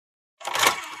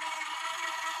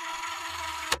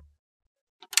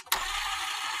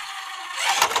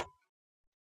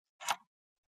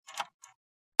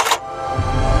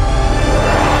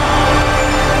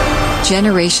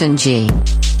Generation G.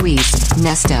 Weez,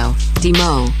 Nesto,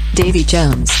 Demo, Davy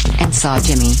Jones, and Saw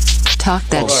Jimmy. Talk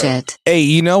that shit. Hey,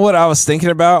 you know what I was thinking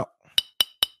about?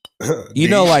 You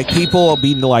know, like people will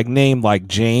be like named like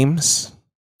James,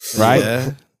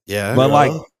 right? Yeah. But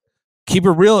like, keep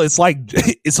it real. It's like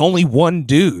it's only one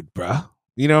dude, bruh.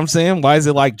 You know what I'm saying? Why is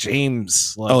it like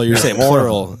James? Like, Oh, you're saying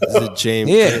plural? Is it James?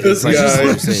 Yeah, it's like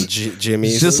guy. Jimmy.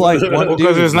 It's just like one dude.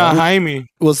 Because it's not Jaime.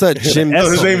 What's that? Jim. Oh,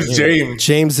 his name's James.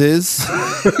 James is.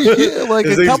 Yeah, like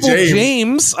His a name's couple James.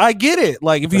 James. I get it.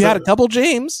 Like if you had a couple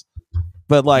James,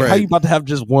 but like how Right. you about to have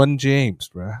just one James,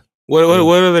 bruh? What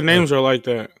other names are like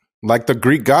that? Like the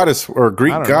Greek goddess or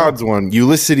Greek I don't gods one,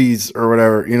 Ulysses or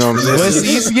whatever. You know what I'm saying?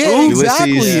 Ulysses, yeah,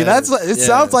 exactly. yeah. That's it.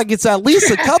 Sounds like it's at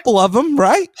least a couple of them,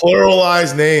 right?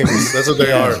 Pluralized names. That's what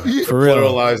they are. For real.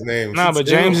 Pluralized names. Nah, but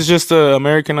James is just the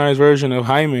Americanized version of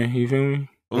Jaime. You feel me?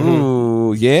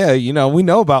 Ooh, yeah. You know, we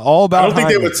know all about. I don't think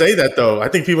they Jaime. would say that though. I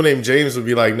think people named James would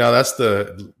be like, no, that's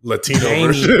the Latino Jamie.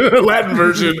 version, Latin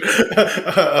version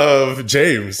of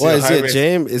James. Well, You know, is it Jaime.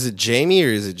 James? Is it Jamie or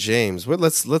is it James? What?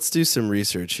 Let's do some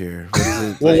research here. What is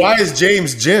it, Well, like- why is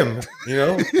James Jim? You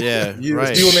know, Yeah,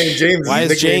 right. People named James. Why is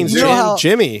nicknamed James You know Jim how-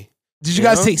 Jimmy? Did you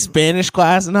guys know? take Spanish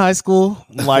class in high school?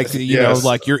 Like, you know, Yes.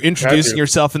 like you're introducing I do.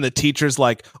 yourself and the teacher's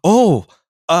like, oh,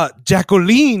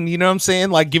 Jacqueline, you know what I'm saying?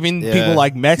 Like giving Yeah. people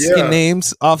like Mexican Yeah.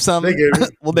 names off something. They gave-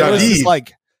 Well, there was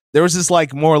David. this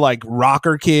like more like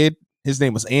rocker kid. His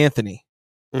name was Anthony.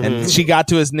 And she got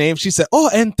to his name. She said, oh,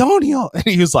 Antonio. And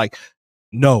he was like,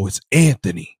 no, it's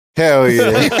Anthony. Hell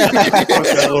yeah.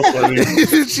 So funny.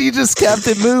 She just kept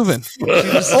it moving. She was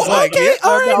just like, okay, yeah,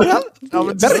 all right.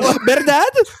 I'm just-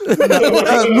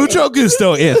 Verdad? mucho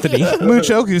gusto, Anthony.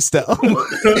 Mucho gusto.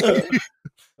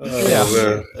 Yeah.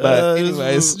 Man. But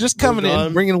anyways, just coming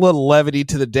in, bringing a little levity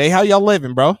to the day. How y'all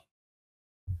living, bro?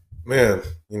 Man,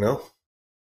 you know,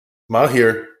 I'm out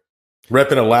here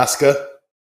repping Alaska.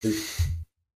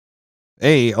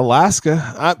 Hey,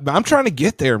 Alaska. I'm trying to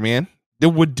get there, man.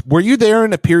 Were you there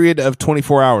in a period of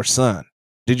 24-hour sun?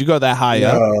 Did you go that high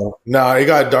up? No, it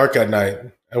got dark at night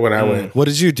when I went. What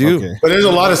did you do? Okay. But there's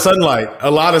a lot of sunlight.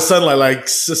 Like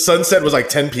sunset was like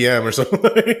 10 p.m. or something.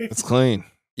 It's clean.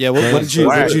 Yeah, what did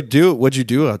you do? What'd you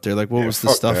do out there? Like, what was the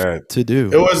fuck stuff that. to do?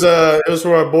 It was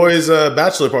for our boy's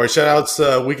bachelor party. Shout outs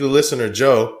weekly listener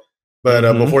Joe. But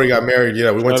before he got married,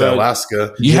 we went to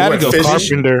Alaska. You had to went go fishing.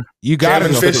 Carpenter. You got to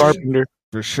Salmon go fishing. Carpenter.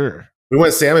 for sure. We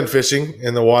went salmon fishing,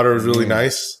 and the water was really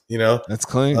nice. That's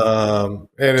clean. And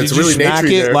Did it's you really snack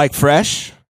naturey it there. like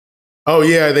fresh? Oh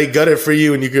yeah, they gut it for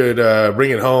you, and you could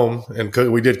bring it home and cook.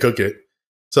 We did cook it,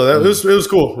 so that it was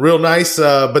cool, real nice.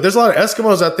 But there's a lot of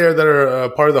Eskimos out there that are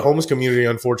part of the homeless community,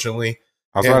 unfortunately.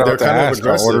 I was And right they're about to kind of ask. I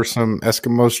aggressive. order some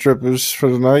Eskimo strippers for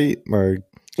the night. Like,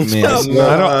 Man,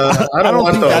 No, I don't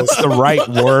want think those. that's the right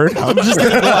word. I'm just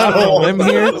going to go out on a limb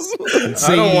here and I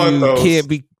say don't want you those. can't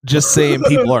be just saying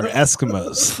people are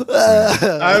Eskimos.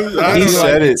 I He don't know.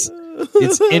 said it.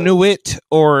 It's Inuit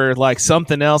or like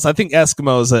something else. I think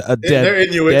Eskimo is a dead. They're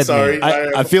Inuit. dead Sorry, name.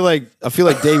 I feel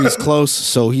like Davey's close,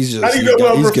 so he's just. how do you know who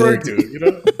I'm he's referring good. to? You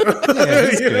know, Yeah,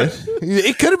 it's good.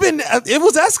 It could have been. It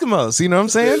was Eskimos. You know what I'm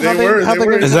saying? They were.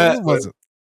 Is that-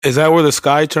 Is that where the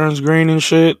sky turns green and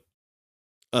shit?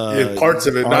 Yeah, parts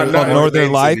of it, not Northern the main city,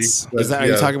 Lights? but Is that? Are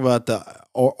you talking about the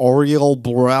Oriole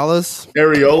Borealis?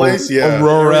 areoles? Yeah,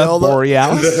 Aurora Areola?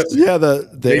 Borealis. Yeah, the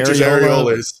nature's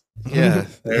areola. areoles. Yeah,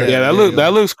 Yeah,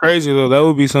 that looks crazy though. That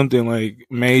would be something like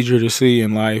major to see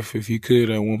in life if you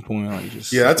could at one point. Like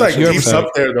just Yeah, that's like You ever deep say- up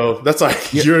there though. That's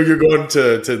like you're going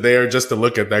to there just to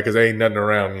look at that because there ain't nothing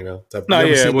around. You know. Type of- No, You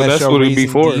ever yeah, seen well, that that's show, what it'd be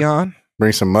Raising for. Dion?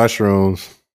 bring some mushrooms.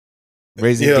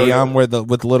 Raising Yeah, Dion, yeah. with the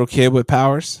little kid with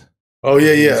powers. Oh yeah,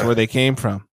 That's yeah. where they came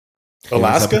from.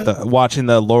 Alaska. Watching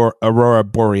the Aurora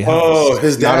Borealis. Oh,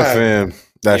 his Not a dad. fan.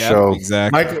 That Yeah, show.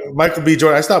 exactly. Michael B.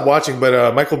 Jordan. I stopped watching,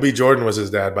 but Michael B. Jordan was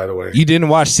his dad, by the way. You didn't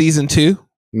watch season 2?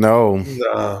 No,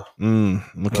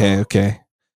 Okay, No. okay.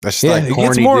 that's just Yeah, like it gets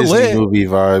corny more Disney lit. movie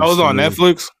vibes. I was on to me.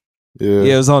 Netflix. Yeah.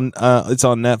 Yeah, it was on. It's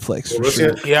on Netflix. For Was sure.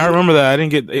 it? Yeah, I remember that. I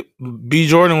didn't get it. B.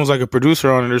 Jordan was like a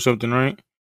producer on it or something, right?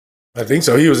 I think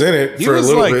so. He was in it He for a was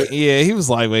little like, bit. yeah, he was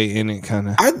lightweight in it, kind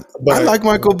of. I But- like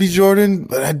Michael B. Jordan,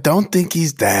 but I don't think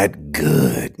he's that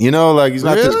good. You know, like he's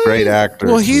not this Really? great actor.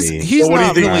 Well, to he's me. Well, what do you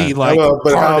not think? really How like about-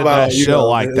 but part how of about, that you show know,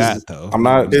 like his- that though. I'm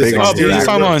not His big on Oh, but exterior- he's the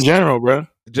talking actor. about in general, bro.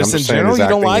 Just I'm in saying general, his you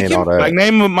don't acting like ain't him. all that. Like,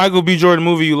 name a Michael B. Jordan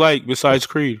movie you like besides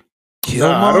Creed.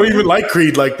 Nah, I don't even like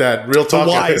Creed like that. Real talk.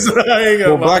 Why? guys. I ain't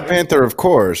gonna Well, Black lie. Panther, of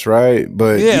course, right?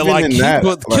 But Yeah, even like in that,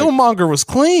 but like, Killmonger was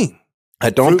clean. I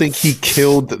don't think he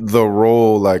killed the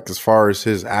role, like as far as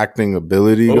his acting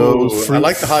ability goes. Ooh, I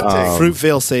like the hot take. Um,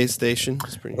 Fruitvale Station.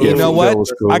 It's pretty You Yeah, know that what?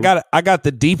 was cool. I got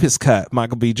the deepest cut,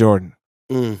 Michael B. Jordan.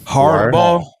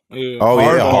 Hardball. Yeah. Oh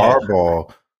yeah, Hardball.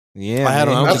 Hardball. Yeah, I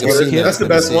don't man. know. That's good. That's the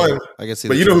best one. I can see.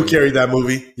 But the you know who trailer. carried that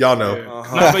movie? Y'all know. Yeah.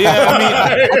 Uh-huh. No, but yeah, I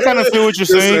mean, I kind of feel what you're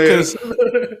Just saying because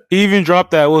saying. he even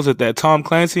dropped that. What was it that Tom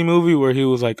Clancy movie where he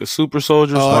was like a super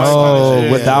soldier? Oh,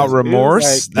 Yeah. Without It was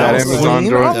Remorse. like- that that was Amazon clean.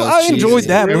 joint. I enjoyed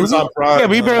that movie. Amazon Prime. Yeah,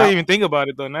 but you barely even think about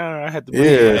it though. Now I had to.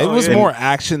 Yeah. It was more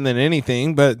action than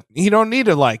anything, but he don't need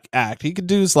to like act. He could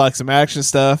do like some action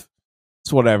stuff.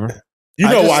 It's whatever. You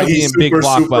I know just why see he's him big super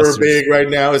blockbusters. big right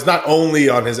now? It's not only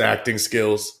on his acting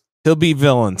skills. He'll be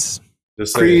villains.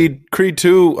 Just saying. Creed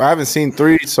 2. I haven't seen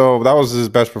 3, so that was his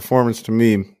best performance to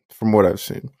me from what I've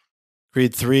seen.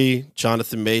 Creed 3,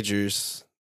 Jonathan Majors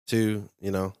 2. You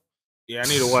know, Yeah, I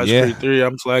need to watch Yeah. Creed 3.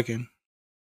 I'm slacking.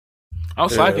 I'm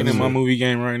Yeah, slacking in that's my it. movie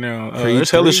game right now. Creed There's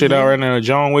hella 3, shit out yeah. right now.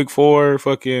 John Wick 4,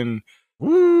 fucking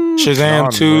Woo, Shazam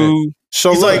John 2.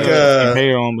 So He's look, like,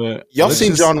 Hate on, but y'all let's seen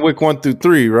just- John Wick 1 through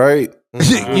 3, right? Wick.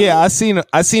 Yeah, I seen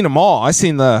them all. I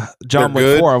seen the John They're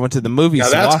Wick good? 4. I went to the movies. Now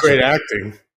to that's watch great it.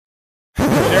 acting.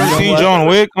 never seen John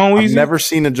Wick on I've Weezy? never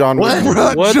seen a John Wick.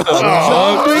 Bruh, What the John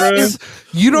fuck, Wick bruh? is-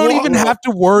 you don't even have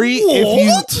to worry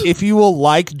if you will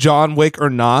like John Wick or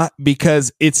not,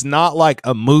 because it's not like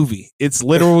a movie. It's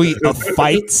literally a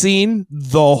fight scene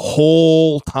the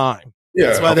whole time. Yeah,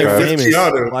 That's why they're Okay. famous.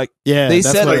 Keanu. Like Yeah, they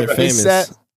that's said, why like, they're they famous.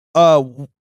 set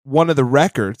one of the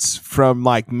records from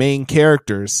like main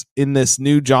characters in this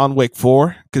new John Wick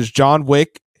 4, because John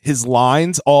Wick, his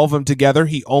lines, all of them together,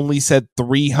 he only said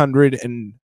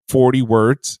 340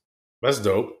 words That's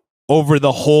dope. over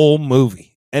the whole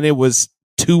movie, and it was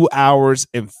 2 hours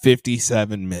and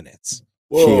 57 minutes.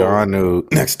 Whoa. Keanu.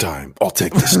 Next time, I'll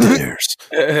take the stairs.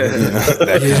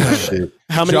 That kind of shit.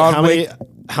 How many? John how Wick- many?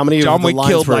 How many? John of the Wick lines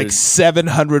killed were- like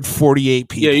 748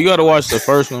 people. Yeah, you got to watch the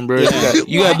first one, bro. You got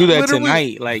to do that Literally.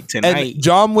 tonight, like tonight. And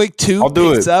John Wick 2 I'll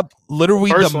do picks it. up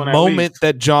literally First the one, at moment least.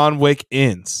 that John Wick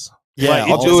ends. Yeah, Like,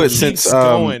 I'll do just it keeps since,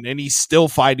 going, and he's still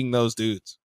fighting those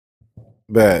dudes.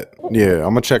 Bet. Yeah,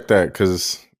 I'm gonna check that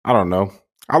because I don't know.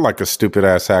 I like a stupid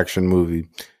ass action movie.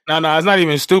 No, it's not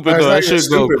even stupid No, it's though. not That even shit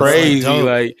go stupid, bro. crazy. Dope.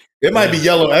 Like, It might be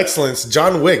Yellow Excellence.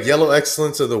 John Wick, Yellow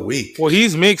Excellence of the Week. well,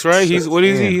 he's mixed, right? He's what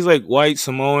is he? Man. He's like white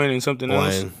Samoan and something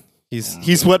else. Hawaiian.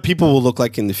 He's what people will look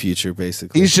like in the future,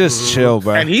 basically. He's just chill,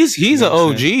 bro. And he's an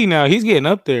OG now. He's getting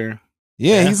up there.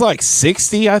 yeah, he's like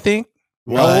 60, I think.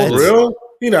 What? For real?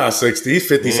 He's not 60. He's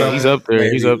 50 Yeah, something. he's up there.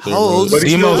 Maybe. He's up there. How old Bro. is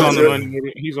he? Demo's Still on the is it?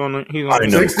 money. He's on the. He's I on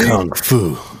know the. 60? kung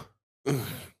fu.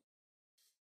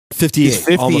 58. He's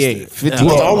 58. Almost 58.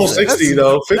 Well, it's almost 60,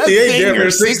 though. 58, that's damn near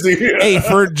dangerous. 60. Hey,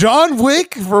 for John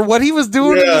Wick, for what he was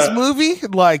doing in this Yeah. movie,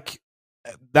 like,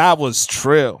 that was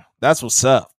true. That's what's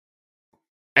up.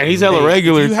 And he's hella Hey,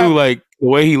 regular if too. you have- Like the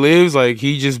way he lives, like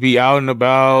he just be out and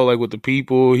about, like with the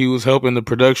people. He was helping the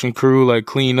production crew like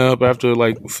clean up after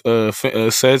like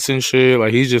sets and shit.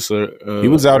 Like he's just a He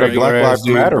was out at regular Black ass Lives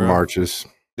dude, Matter bro. marches.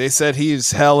 They said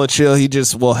he's hella chill. He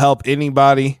just will help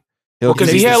anybody. He'll Well, 'cause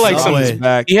keep he had, his like, thumbs some-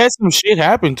 back. He had some shit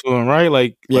happen to him, right?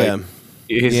 Like Yeah.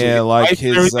 his Yeah, like wife and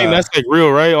his, everything. That's like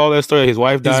real, right? All that story. His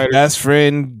wife His died. best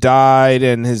friend died,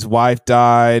 and his wife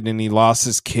died, and he lost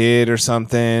his kid or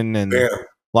something, and Damn.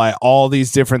 like all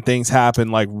these different things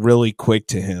happened like really quick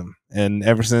to him. And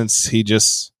ever since he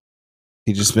just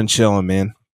been chilling,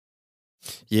 man.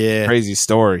 Yeah. Crazy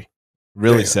story.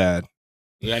 Really Damn. sad.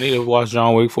 Yeah, I need to watch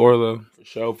John Wick 4 though.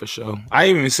 For sure. I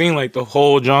ain't even seen like the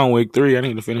whole John Wick 3. I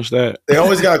need to finish that. They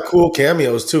always got cool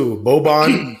cameos, too.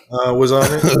 Boban was on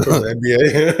it from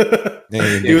the NBA.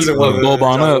 Man, He was in one of the Boban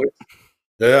John up. Wick.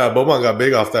 Yeah, Boban got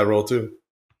big off that role, too.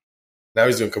 Now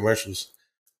he's doing commercials.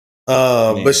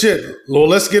 But shit, well,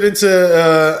 let's get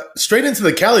into straight into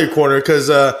the Cali corner,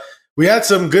 because we had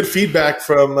some good feedback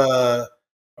from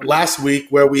last week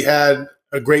where we had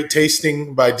a great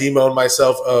tasting by Demo and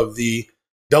myself of the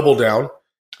Double Down.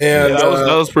 And Yeah,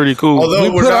 that was pretty cool. although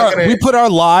we put our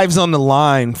lives on the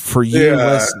line for you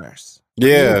Yeah. listeners.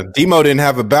 Yeah, Demo didn't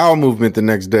have a bowel movement the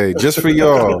next day, just for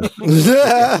y'all.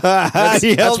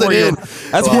 He held where it in.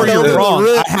 That's He where held you're in the wrong.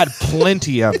 rip. I had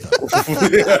plenty of them.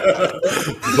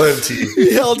 plenty.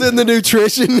 He held in the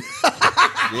nutrition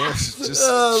Yes, just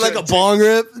like a bong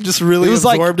rip. Just really It was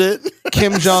like- absorbed it.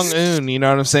 Kim Jong Un. You know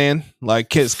what I'm saying? Like,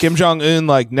 'cause Kim Jong Un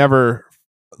like never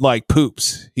like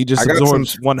poops. He just I got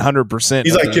absorbs 100%.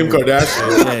 He's like Kim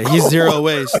Kardashian. Yeah, he's zero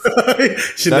waste.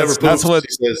 She never poops. That's what-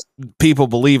 she says. People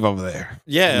believe over there.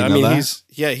 Yeah, You I know mean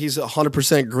that? he's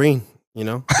 100% green. You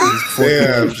know, He's 4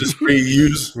 Yeah, just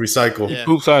reuse, recycle. Yeah.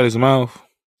 Poops out his mouth.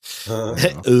 But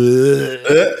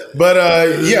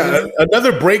yeah,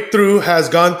 another breakthrough has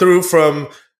gone through from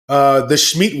the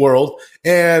Schmeat world,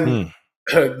 and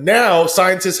now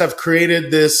scientists have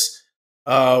created this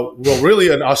Well, really,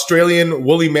 an Australian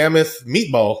woolly mammoth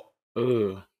meatball.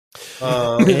 Ugh.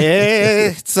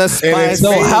 It's a spicy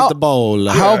So bowl.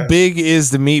 how big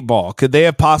is the meatball? Could they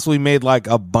have possibly made like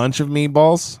a bunch of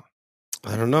meatballs?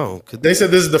 I don't know. They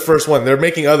said this is the first one. They're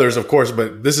making others, of course,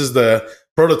 but this is the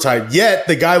prototype. Yet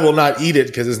the guy will not eat it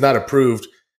because it's not approved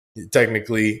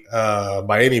technically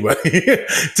by anybody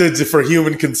for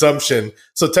human consumption.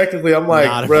 So technically, I'm like,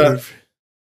 bruh,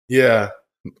 yeah.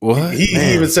 What? He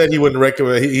even said he wouldn't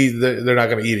recommend. They're not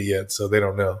going to eat it yet, so they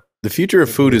don't know. The future of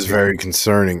food is very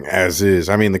concerning, as is.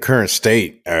 I mean, the current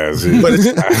state, as is. But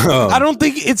I don't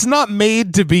think it's not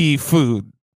made to be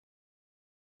food.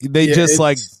 They just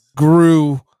like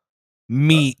grew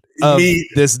meat of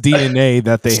this DNA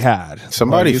that they had.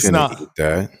 Somebody like, finna eat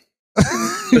that.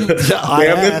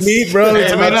 Mammoth meat, bro.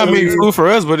 It may not be food for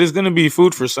us, but it's gonna be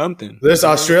food for something. There's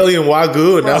Australian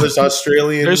Wagyu, and now there's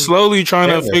Australian. They're slowly trying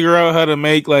to figure out how to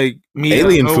make like meat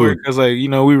alien food because, like, you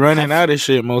know, we running out of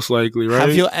shit most likely, right?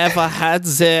 Have you ever had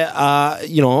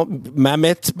the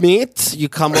mammoth meat? You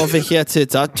come over here to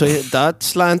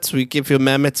Dutchland, we give you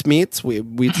mammoth meat.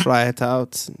 We try it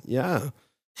out. Yeah,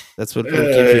 that's what we give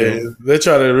you. They're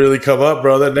trying to really come up,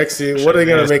 bro. That next thing, what are they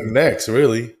gonna make next?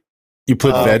 Really? You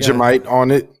put Vegemite on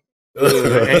it. Ain't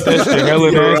that shit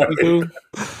hella nasty, too?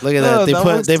 Look at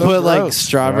that. They put gross, like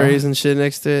strawberries and shit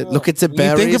next to it. Look at the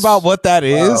berries. You think about what that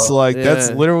is, like Yeah.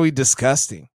 that's literally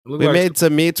disgusting. We made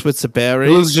some meats with some It berries.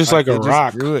 looks just like They a just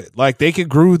rock. grew it. Like they could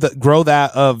grow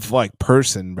that of like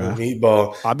person, bro.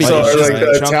 Meatball. I'll be So Like, it's like just the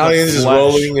a chunk of Italians is flesh.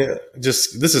 rolling.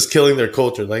 This is killing their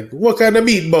culture. Like, what kind of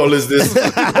meatball is this?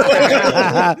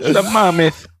 The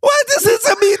mammoth. What is this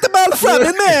a meatball from?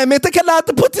 Man, I cannot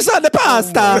put this on the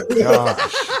pasta.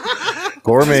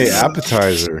 Gourmet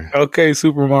appetizer. Okay,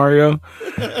 Super Mario.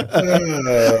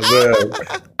 Man.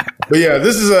 But yeah,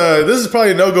 this is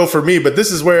probably a no go for me. But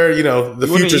this is where the You wanna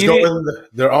future's eat going.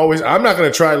 They're always. I'm not going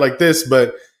to try it like this,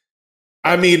 but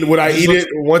I mean, would I eat it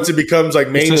once it becomes like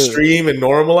mainstream and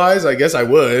normalized? I guess I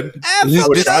would. I'll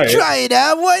try it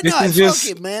out. Why This not? is just-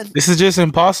 Fuck it, man. This is just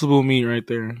impossible meat right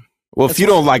there. Well, if you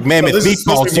don't like mammoth this is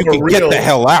supposed meatballs, to you be can more get real. the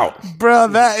hell out. Bro,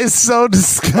 that is so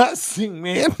disgusting,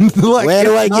 man. Like, Where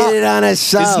do it's I not- get it on a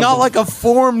sub? It's not like a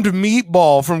formed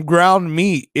meatball from ground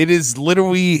meat. It is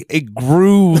literally a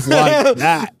groove like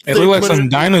that. It looked like some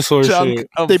dinosaur Chunk shit.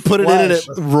 of They put it in and it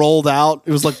flesh. rolled out.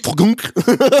 It was like,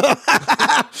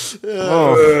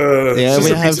 yeah, Just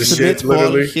we a have piece of some shit,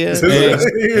 meatball literally.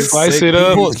 here. Slice it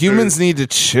up. Humans need to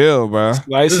chill, bro.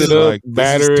 Slice This it is up, like- this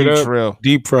batter is it too up, trill.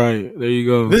 deep fry it. There you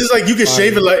go. This is like you can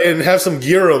shave it and have some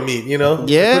gyro meat, Yeah, Put it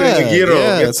in the gyro,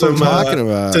 yeah, get that's what I'm some talking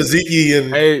about. tzatziki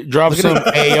and Hey, drop some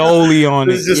aioli on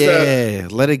this is it. just that. Yeah,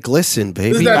 let it glisten, This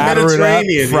is baby. that Batter it up,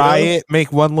 Mediterranean, fry you know? it,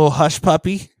 make one little hush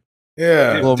puppy.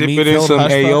 Yeah. Little Dip it in meat-filled some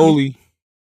hush puppy. aioli.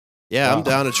 Yeah, I'm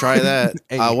down to try that.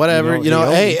 Hey, Whatever, you know,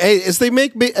 Hey,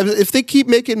 if they keep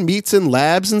making meats in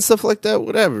labs and stuff like that,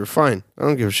 whatever, fine. I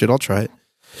don't give a shit. I'll try it.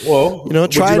 Well,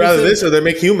 would try you rather anything. this or they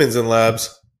make humans in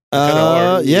labs?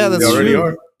 Yeah, that's They already true.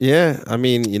 are. Yeah, I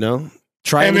mean,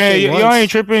 try Hey man, anything y'all once.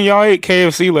 ain't tripping. Y'all ate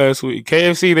KFC last week.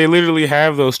 KFC, they literally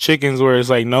have those chickens where it's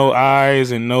like no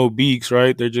eyes and no beaks,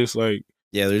 right? They're just like,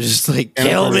 Yeah, they're just like,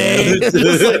 kill me. Just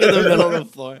like in the middle of the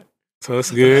floor. so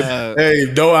it's good. Hey,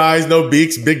 no eyes, no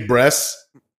beaks, big breasts.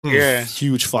 Yeah.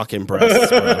 Huge fucking breasts,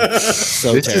 bro.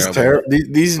 So This is terrible.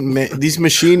 These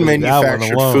machine That one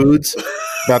manufactured alone. foods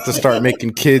about to start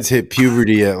making kids hit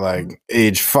puberty at like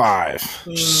age 5.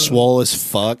 Swole as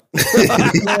fuck.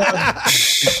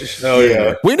 Oh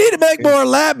yeah. We need to make more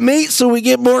lab meat so we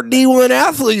get more D1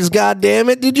 athletes, God damn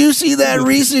it. Did you see that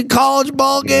recent college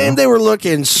ball game? They were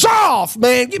looking soft,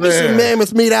 man. Give me some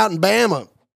mammoth meat out in Bama.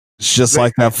 It's just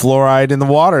like that fluoride in the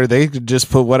water. They could just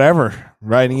put whatever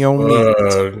right in your own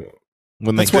meat.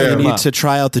 When That's they why you cook 'em need up. to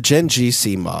try out the Gen G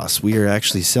sea moss. We are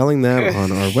actually selling that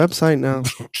on our website now.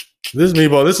 This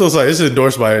meatball, this looks like this is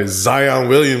endorsed by Zion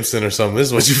Williamson or something. This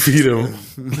is what you feed him.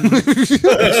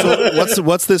 So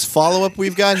what's this follow up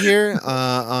we've got here?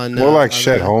 On More like on,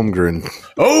 Shed Holmgren.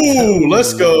 Oh,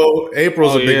 let's go.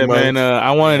 April's Oh a big yeah, month. man.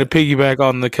 I wanted to piggyback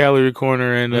on the calorie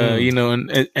corner and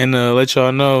let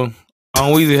y'all know.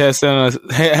 On Weezy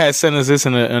had sent us this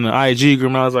in an IG group.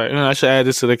 And I was like, I should add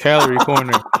this to the calorie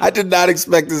corner. I did not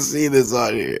expect to see this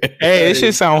on here. Hey, this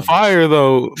shit sound fire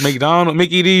though.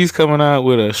 Mickey D's coming out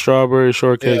with a strawberry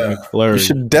shortcake You McFlurry.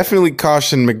 should definitely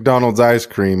caution McDonald's ice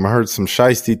cream. I heard some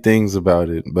shiesty things about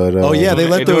it, but Oh yeah, they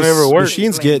let It don't those ever work.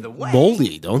 machines get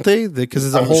moldy, don't they? Because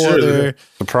it's a I'm whole sure other.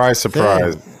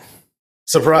 surprise.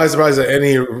 Surprise at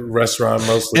any restaurant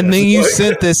mostly. And then you Like,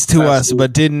 sent this to us,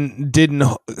 but didn't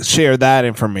share that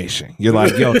information. You're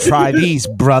like, yo, try these,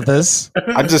 brothers.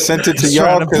 I just sent it to Just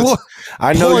y'all trying to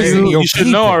I know Poison you. your You should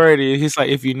know people. already. He's like,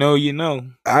 if you know, you know.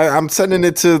 I'm sending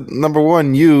it to number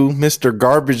one. You, Mr.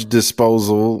 Garbage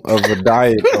Disposal of a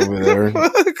diet over there.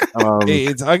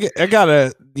 Hey, I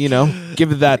gotta,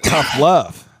 give it that tough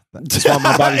love. That's why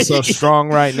my body's so strong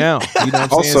right now. You know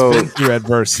what I'm saying? Also- It's been through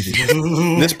adversity.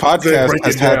 This podcast Break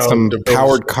has it had down some to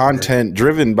powered bullshit. content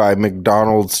driven by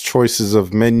McDonald's choices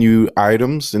of menu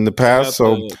items in the past.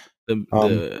 So,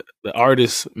 the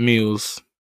artist meals.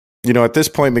 at this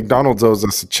point, McDonald's owes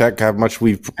us a check how much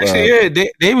we've. Actually, yeah,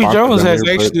 Davy Barker Jones done has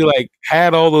here, but- actually like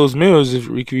had all those meals, if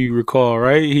you recall,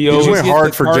 right? He He always went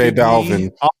hard for J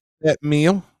Balvin. That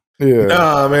meal. Yeah.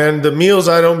 Nah, man, the meals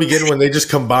I don't be getting when they just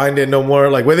combined it no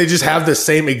more. Like where they just have the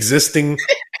same existing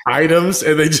items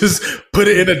and they just put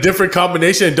it in a different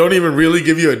combination and don't even really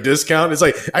give you a discount. It's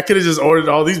like I could have just ordered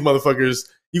all these motherfuckers.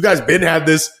 You guys been had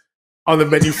this on the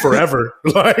menu forever.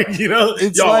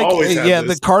 It's y'all like, always have the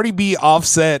this. Cardi B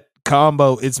Offset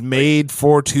combo. It's made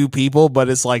for two people, but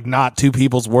it's like not two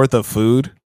people's worth of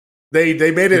food. They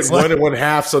made it It's one like- and one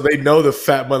half, so they know the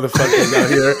fat motherfuckers out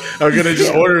here are gonna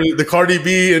just order the Cardi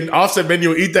B and Offset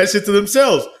menu and eat that shit to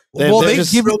themselves. They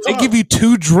just give you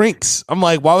two drinks. I'm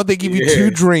like, why would they give you two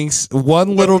drinks?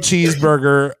 One little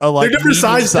cheeseburger, a like different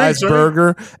size medium-sized drinks, right?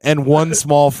 burger, and one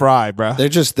small fry, bro. They're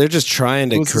just trying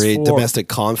to What's this create for? domestic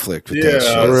conflict with Yeah, that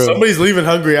shit. somebody's leaving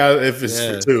hungry out if it's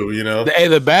Yeah. for two. Hey,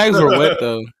 the bags were wet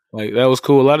though. Like that was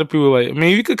cool. A lot of people were like, I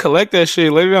mean, you could collect that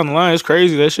shit later down the line. It's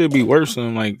crazy. That should be worse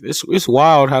than like it's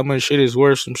wild how much shit is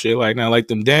worse from shit like now. Like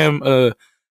them damn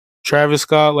Travis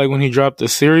Scott, like when he dropped the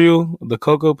cereal, the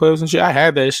Cocoa Puffs and shit. I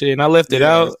had that shit and I left it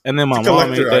Yeah. out, and then my It's a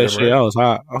mom ate collector that item, shit. right? I was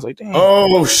hot. I was like, damn.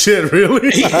 Oh shit! Really?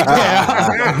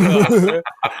 Yeah.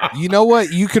 You know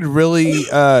what you could really do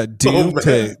Oh,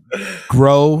 to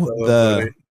grow the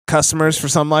funny. customers for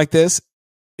something like this?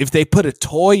 If they put a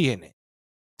toy in it,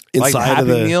 like Inside of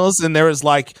Happy the Meals, and there was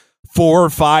like 4 or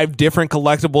 5 different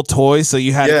collectible toys, so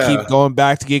you had Yeah. to keep going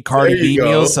back to get Cardi There you B go.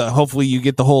 meals. So hopefully you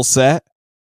get the whole set.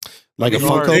 like a Hey,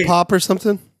 Funko Pop or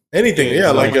something. Anything?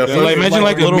 Yeah, like a Like, imagine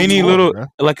like a little mini toy, little, bro.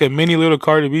 like a mini little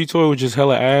Cardi B toy with just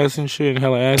hella ass and shit and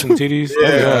hella ass and titties.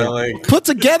 That'd be yeah, hard. like Put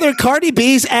together Cardi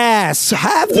B's ass.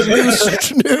 Have the new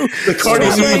the Cardi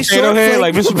Mr. B. Strawberry Potato Head,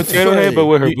 like Mr. shortcake Potato Head, but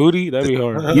with her You- booty. That'd be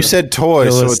hard. You said toy,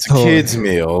 It so was it's toy. a kid's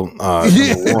meal. Number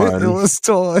It one. was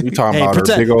toy. You talking Hey, about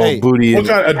protect- her big old hey, booty? What and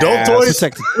kind of adult ass. toys?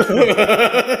 Protect-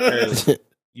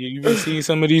 You been seeing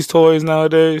some of these toys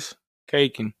nowadays?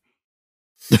 Caking.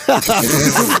 I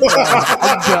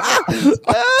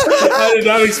did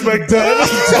not expect that.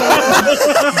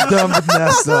 Dumb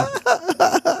Vanessa.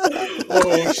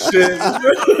 Oh shit!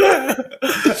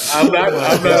 I'm not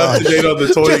up to date on the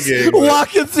toy Just game. but-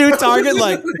 walking through Target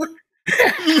like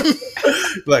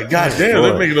Like, goddamn,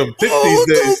 they're making them thick Oh,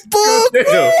 these days.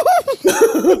 Damn.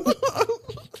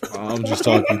 I'm just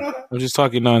talking. I'm just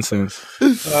talking nonsense.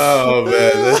 Oh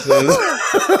man,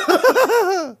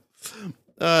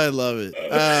 I love it.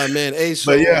 Man, hey,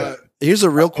 so But yeah. here's a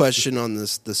real question on the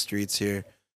streets here.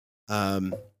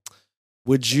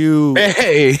 Would you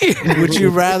Hey, would you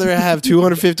rather have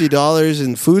 $250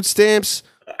 in food stamps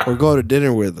or go to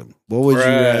dinner with them? What would you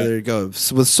Right. rather go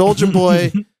with Soldier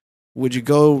Boy? Would you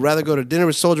rather go to dinner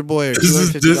with Soldier Boy or this is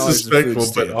 $250 in food disrespectful, but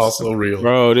stamps? also real.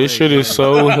 bro, this shit is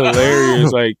so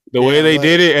hilarious. Like the way they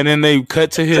did it, and then they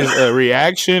cut to his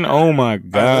reaction. Oh my All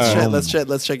right, god!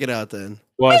 let's check it out then.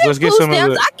 Watch, let's get Food some of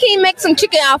stamps. the. I can't make some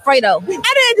chicken Alfredo. I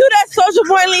didn't do that social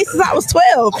boy leave since I was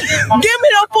 12. Give me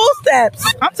no food stamps.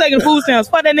 I'm taking food stamps.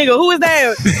 Fuck that nigga. Who is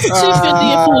that?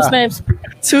 250 in food stamps.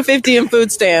 250 in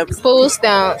food stamps. Food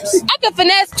stamps. I could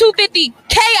finesse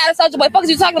 250K out of Soldier Boy. Fuck is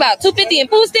you talking about? 250 in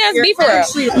food stamps? Be for real.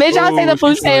 Bitch, I'll take the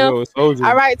food stamp. All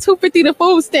right, 250 the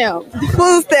food stamp.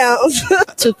 Food stamps.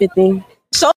 250.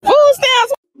 So food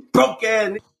stamps. Broke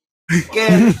ass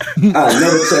nigga. I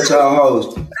never touch our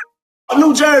hoes. I'm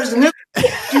New Jersey, nigga.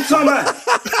 You talking about?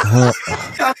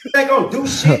 Y'all ain't gonna do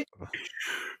shit.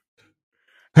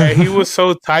 Hey, he was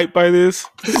so tight by this.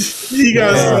 He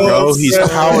got Yeah, so bro, he's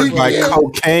upset. powered by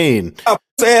cocaine.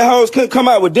 Sad hoes couldn't come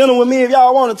out with dinner with me if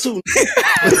y'all wanted to. Y'all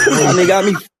nigga got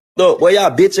me f***ed up. Well,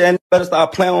 y'all bitch ass better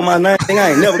start playing with my name.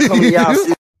 I ain't never coming to y'all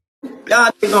shit.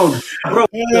 Y'all nigga gonna bro.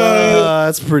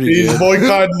 That's pretty He's good.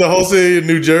 boycotting the whole city of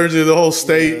New Jersey, the whole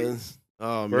state.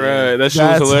 Oh man. Bruh, that shit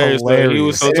was That's hilarious. Though. He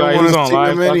was so They didn't tight. He was wanna on see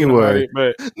live him talking anyway. about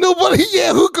it, but Nobody,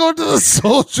 who go to the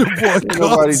Soldier Boy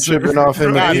Nobody concert? tripping off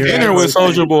him. got at the dinner end. with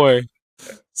Soldier Boy.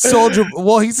 Soldier.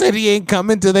 Well, he said he ain't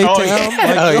coming to their Oh town.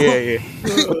 yeah, Like, oh yo, yeah.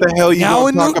 What the hell you Now gonna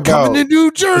in talk coming about? to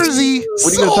New Jersey. What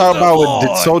are you gonna talk about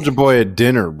with Soldier Boy at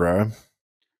dinner, bro?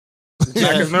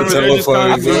 Yeah, 'cause remember, It's they just hella kinda,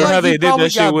 funny. I feel remember how like they he did probably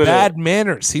that shit got with bad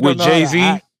manners. He with don't know how to Jay-Z?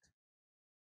 act.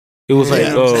 It was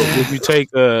like, would you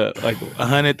take like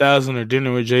 100,000 or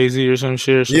dinner with Jay-Z or some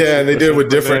shit? Yeah, and they did it with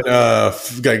different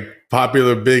like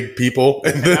popular big people.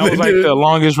 And that was like the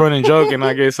longest running joke, and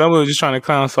I guess someone was just trying to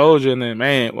clown Soulja, and then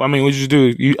man, I mean, what'd you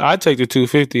do? I'd take the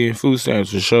 250 and food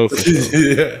stamps for sure.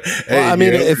 Yeah. Well, I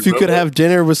mean, if you could have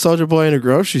dinner with Soulja Boy in a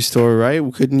grocery store, right?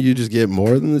 Couldn't you just get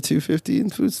more than the 250 in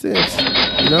food stamps?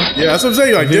 You know? Yeah, that's what I'm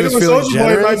saying. Like dinner with Soulja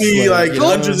Boy might be like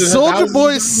hundreds and Soulja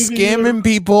Boy's scamming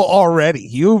people already.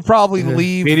 You would probably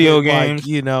leave video with, games. Like,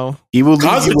 you know, He will leave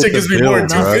concert you with tickets the be more than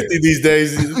bill, right? 250 these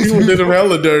days. People did them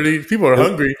hella dirty. People are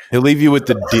hungry. He'll leave you with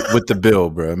the bill,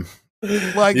 bro.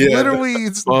 like Yeah. literally, dinner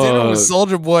with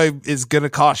Soulja Boy is gonna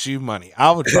cost you money.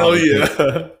 I would Hell probably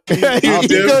yeah.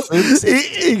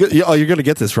 He goes, oh, you're gonna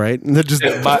get this right. And then just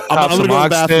Some gonna go to the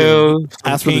bathroom, oxtails,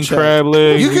 ask for the king check. crab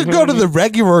legs. You could go to the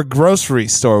regular grocery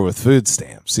store with food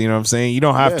stamps. You know what I'm saying? You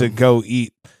don't have to go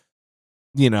eat,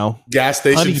 you know, Gas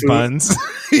station honey food. buns.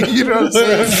 You know what I'm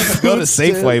saying? You just go to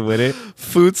Safeway with it.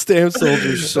 Food stamp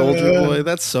Soulja Boy.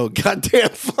 That's so goddamn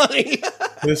funny.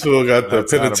 This fool got the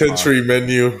That's not a penitentiary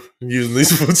menu using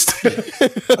these food stamps.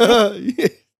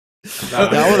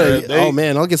 Oh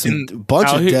man, I'll get some bunch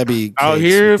out of here- Debbie Out cakes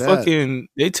here, with that. fucking,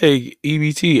 they take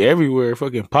EBT everywhere.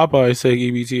 Fucking Popeyes take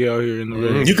EBT out here in the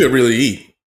road. You could really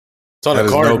eat. It's on That a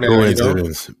is card no now, you know?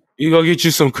 coincidence. You go get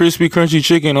you some crispy, crunchy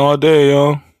chicken all day,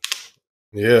 yo.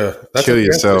 Yeah. Kill a gas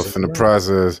yourself station. in the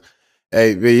process.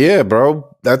 Hey, but yeah,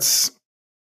 bro, that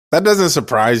doesn't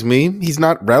surprise me. He's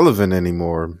not relevant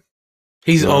anymore.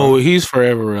 He's Yeah. old. He's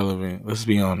forever relevant. Let's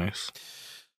be honest.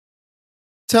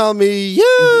 Tell me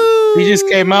you. He just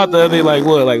came out the other like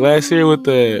last year with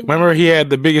the. Remember he had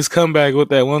the biggest comeback with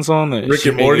that one song that Rick she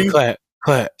and made Morty? it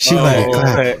clap. She made it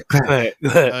clap, clap,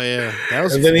 clap. Oh yeah, that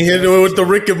was. And then he hit it with the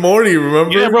Rick and Morty,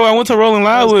 remember? Yeah, bro. I went to Rolling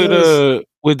Loud That was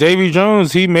with Davy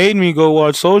Jones. He made me go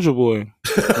watch Soulja Boy.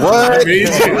 What?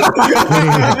 Amazing.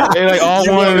 They like all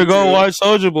You wanted to go wanted to. watch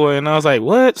Soulja Boy, and I was like,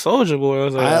 "What Soulja Boy?" I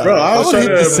was like, Bro, I was would trying hit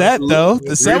to the set though.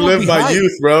 The set would relive be my hype.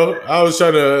 youth, bro. I was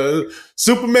trying to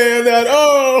Superman that.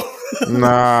 Oh,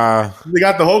 Nah. they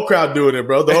got the whole crowd doing it,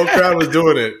 bro. The whole crowd was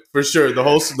doing it for sure. The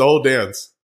whole dance.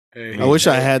 I wish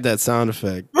I had that sound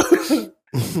effect.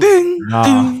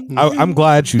 Nah, I'm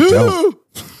glad you don't.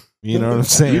 You know what I'm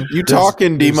saying? You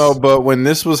talking, Demo, but when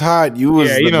this was hot, you was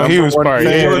Yeah, the you know, he number was one part-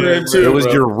 fan. yeah, too, It was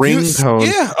bro. your ringtone.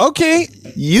 Yeah, okay.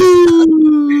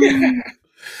 You.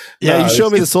 Yeah, you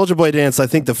showed me the Soulja Boy dance. I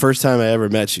think the first time I ever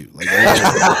met you. Like,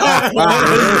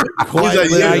 quite He's like,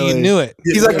 Yeah, literally. you knew it.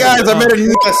 He's like, guys, I met a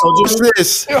new Yeah, so just-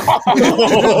 this.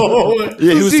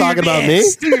 Yeah, he was talking about me.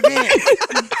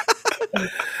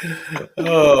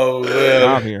 Oh man.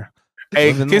 I'm here.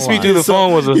 "Hey, Living Kiss the Me Through the He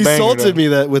Phone" was a He banger. salted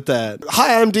though. me with that.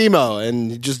 Hi, I'm Demo,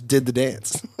 and he just did the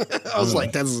dance. I was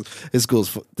like, this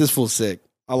fool's sick.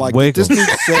 I like Wiggles. this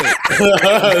dude's sick.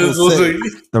 This was like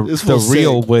The, This the was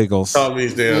real sick. Wiggles.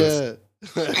 Tommy's dance.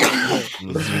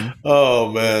 Yeah.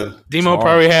 Oh man. Demo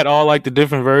probably had all like the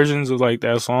different versions of like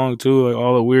that song too, like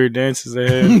all the weird dances they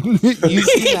had. You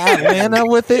see Atlanta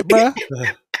with it, bro?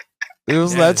 It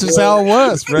was that's just how it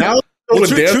was, bro. Now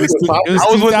with dancing with Pop- It was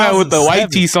I was with that with the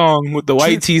white 2007. tee song. With the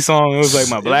white tee song, it was like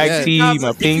my black Yeah. tee, Now, my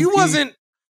if pink you tee. wasn't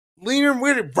leaning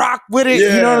with it, rock with it,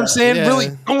 you know what I'm saying? Yeah. Really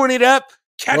throwing it up,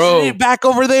 catching Bro. it back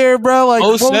over there, bro. Like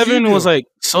 07 was like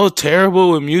so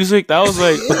terrible with music. That was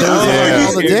like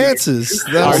All the dances.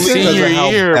 That Our was sick. senior Because of how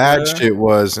year, bad bro. shit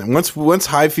was. And once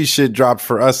HYPHY shit dropped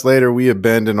for us later, we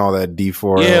abandoned all that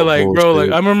D4. Yeah, like bro,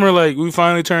 like I remember like we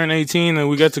finally turned 18 and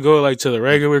we got to go like to the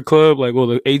regular club, like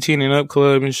the 18 and up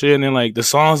club and shit. And then like the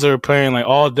songs they were playing like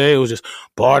all day, it was just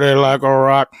 "Party Like a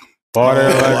Rock." Party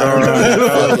like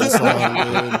a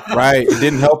rock. Right. It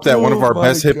didn't help that one of our Oh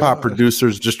best my hip hop God.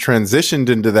 producers just transitioned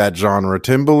into that genre.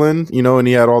 Timbaland, you know, and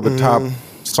he had all the top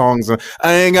songs.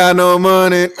 I ain't got no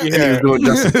money. And he was doing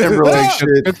Justin Timberlake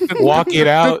shit. Walk It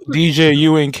Out, DJ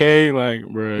UNK, like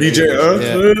bro. DJ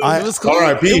Yeah. it was cool.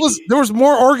 R.I.P. It was there was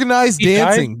more organized He died?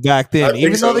 dancing back then. I think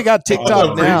Even though so. they got I'm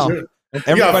TikTok pretty now, sure.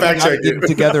 everybody fact got check it. getting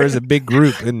together as a big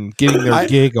group and getting their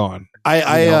gig on.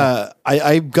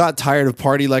 I got tired of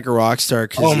Party Like a Rock Star.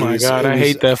 Oh my god, I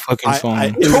hate that fucking song.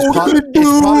 It was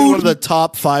it's probably one of the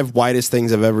top 5 whitest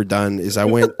things I've ever done. Is I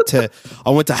went to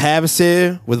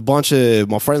Havasu with a bunch of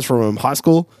my friends from high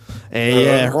school,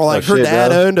 and her shit, dad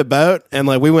bro. owned a boat, and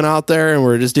like we went out there and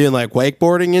we are just doing like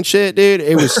wakeboarding and shit, dude.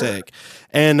 It was sick,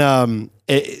 and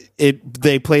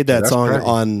they played that song great.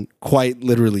 on quite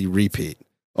literally repeat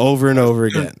over and over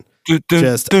again,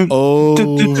 just over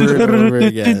and over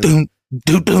again.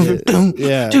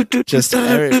 Yeah, just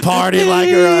party like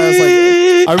her.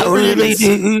 I was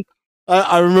like,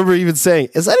 I remember even saying,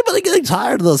 "Is anybody getting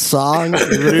tired of the song?" And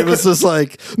it was just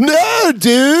like, "No,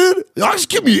 dude, just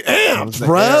give me amps,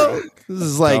 bro." This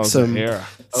is like some era.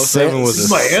 07 was This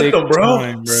is my anthem, bro.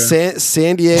 Time, bro.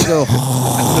 San Diego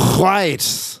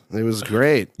White. It was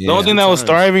great. The only thing that was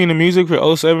thriving in the music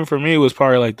for 07 for me was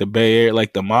probably like the Bay Area,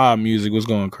 like the mob music was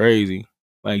going crazy.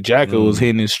 Like Jacka was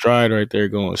hitting his stride right there,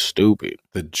 going stupid.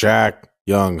 The Jack,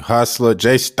 Young Hustler,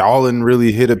 Jay Stalin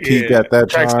really hit a peak at that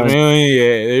Tracks time. a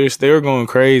Million, they were going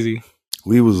crazy.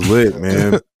 We was lit,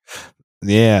 man.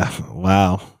 Yeah.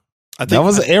 Wow. I think That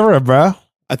was an era, bro.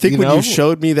 I think You when know? you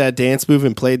showed me that dance move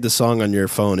and played the song on your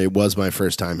phone, it was my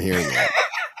first time hearing it.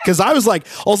 Because I was like,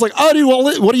 oh, dude,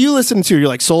 what are you listening to? You're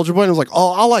like Soldier Boy. And I was like,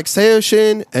 oh, I like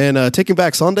Seoshin and Taking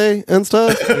Back Sunday and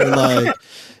stuff. And like,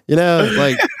 you know,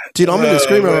 like, dude, I'm into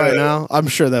screaming right now. I'm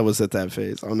sure that was at that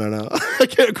phase. Oh, no. I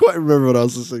can't quite remember what I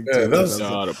was listening to. I was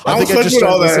just with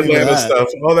all that started listening to Atlanta that. stuff,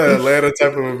 all that Atlanta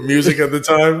type of music at the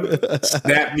time,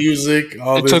 snap music,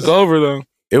 all It this. took over though.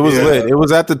 It was lit. It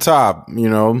was at the top, you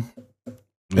know.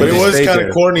 But it was Stayed kind there.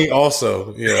 of corny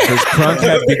also. Yeah. Because Crunk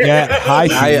had begat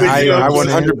HYPHY. I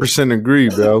 100% agree,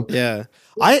 bro. Yeah.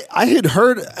 I had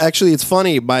heard, actually, it's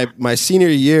funny, my senior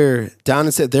year down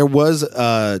in there was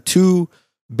 2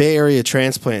 Bay Area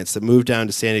transplants that moved down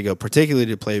to San Diego, particularly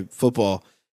to play football,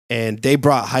 and they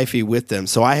brought HYPHY with them.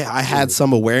 So I had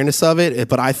some awareness of it,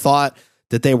 but I thought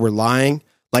that they were lying.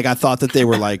 Like, I thought that they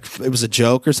were like, it was a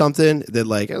joke or something. That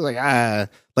like, I was like,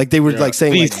 like they were like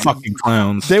saying These like, fucking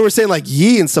clowns. they were saying like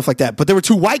ye and stuff like that, but there were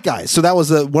 2 white guys. So that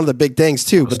was one of the big things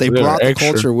too, but they So they were brought the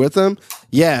extra. culture with them.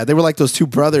 Yeah. They were like those 2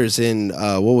 brothers in,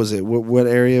 what was it? What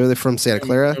area are they from? Santa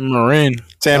Clara? Marin.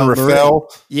 San Oh, Rafael.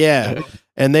 Yeah.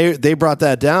 And they brought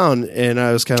that down, and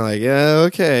I was kind of like, yeah,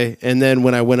 okay. And then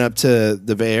when I went up to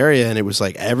the Bay Area and it was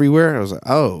like everywhere, I was like,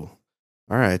 oh,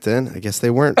 all right, then I guess they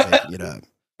weren't making it up.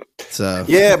 So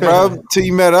Yeah, bro. Till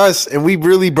you met us, and we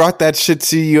really brought that shit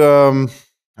to you.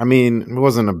 I mean, it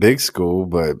wasn't a big school,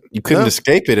 but you couldn't No.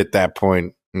 escape it at that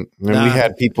point. And Nah. we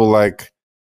had people like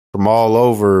from all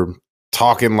over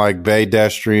talking like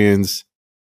pedestrians.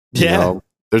 You Yeah. know,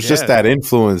 there's just Yeah. that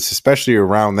influence, especially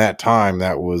around that time.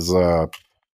 That was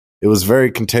it was very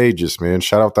contagious, man.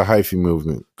 Shout out the HYPHY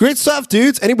movement. Great stuff,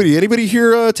 dudes. Anybody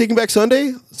here Taking Back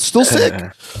Sunday? Still sick.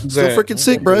 Still freaking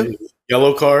sick, bro.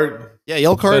 Yellow card. Yeah,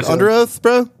 Yellow Card, That's Under Oath,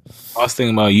 bro. I was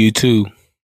thinking about you too.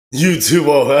 YouTube.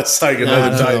 Oh, that's like Nah, I another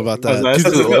don't know type. about that. That's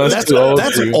Dude, too- that's too old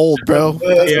that's for you. old, bro.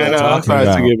 Yeah, no, I'm talking trying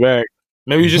to about. get back.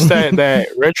 Maybe just that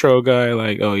retro guy,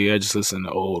 like, oh yeah, just listen to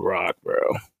old rock, bro.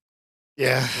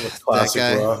 Yeah, Classic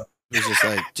that guy rock. was just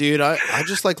like, dude, I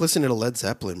just like listening to Led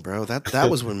Zeppelin, bro. That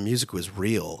was when music was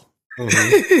real.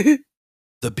 Mhm.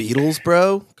 The Beatles,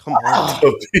 bro. Come on.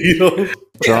 The Beatles.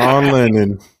 John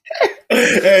Lennon.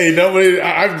 Hey, nobody.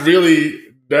 I've really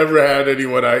never had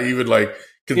anyone I even like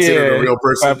consider Yeah, a real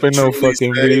person. Clapping no truly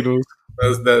fucking say Beatles.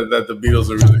 That the Beatles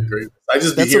are really great. I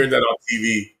just be That's hearing that on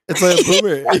TV. It's like a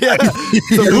boomer. Yeah,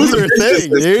 it's a boomer thing,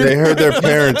 They dude. heard their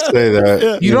parents say that.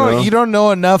 Yeah. You don't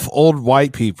know enough old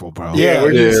white people, bro. Yeah,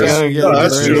 we're just, Yeah. no,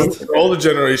 that's true. right. The older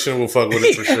generation will fuck with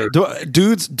it for sure.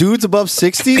 Dudes above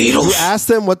 60, you ask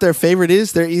them what their favorite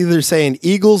is, they're either saying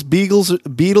Eagles,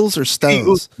 Beatles, or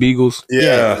Stones. Beagles.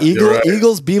 Yeah, you're right.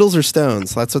 Eagles, Beatles, or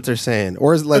Stones. That's what they're saying.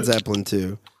 Or is Led Zeppelin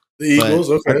too? The Eagles.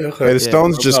 Okay, Hey, okay. the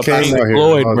Stones just What came about out Pink here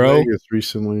Floyd, in Las bro? Vegas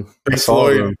recently. I Pink saw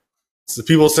Floyd. them. So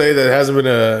people say that it hasn't been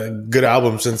a good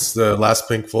album since the last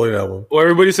Pink Floyd album. Well,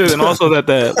 everybody says, and also that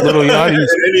Little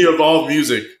Yachty's Any of all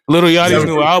music.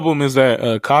 new album is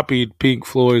that copied Pink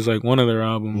Floyd's like one of their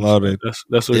albums. Loaded.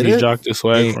 That's where Did he it? jocked the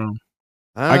swag Yeah. from.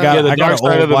 I got The Dark an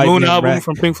Side old of the white Moon man album rack.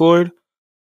 from Pink Floyd.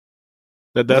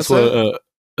 That's What's what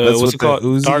That's what's what it called? the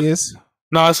Uzi Dark- is.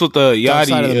 No, that's what the Dark Yachty.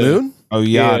 Side of the Moon? Oh,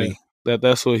 Yeah. Yachty.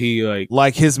 That's what he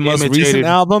Like his most Imitated. recent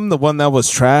album, the one that was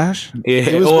trash. Yeah,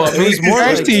 It was well, more- it was more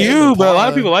trash like to Tame you, but a lot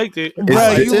of Impala. people liked it. Bro,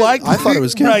 liked you it? liked I thought it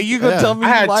was good. Bro, you gonna Yeah. tell me I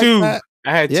you had liked two. that?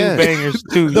 I had Yeah. two bangers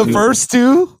too. The first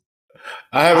two?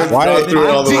 I haven't Why gone didn't through it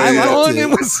all the Ding way liked dong, yet. it. it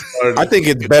was. I think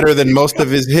it's better than most of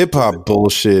his hip hop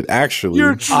bullshit, actually.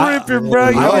 You're tripping, bro.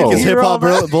 You I like his hear hip all hop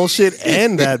that? bullshit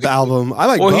and that album. I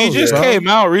like Well, both. he just bro. came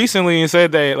out recently and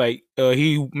said that like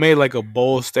he made like a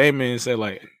bold statement and said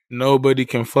like nobody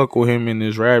can fuck with him in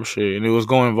this rap shit, and it was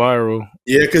going viral.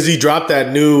 Yeah, because he dropped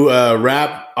that new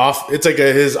rap off. It's like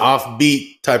his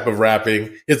offbeat type of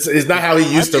rapping. It's not how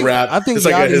he used to rap. I think it's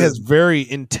like Yachty his- has very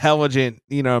intelligent,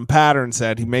 patterns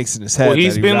that he makes in his head. Well,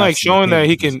 he's that he been like raps in showing the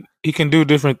that things. he can do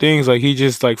different things. Like he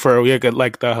just like for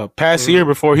like the past year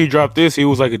before he dropped this, he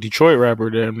was like a Detroit rapper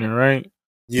damn near, right?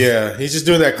 Yeah, he's just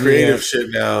doing that creative shit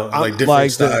now, like different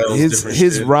like styles.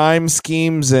 his shit. rhyme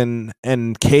schemes and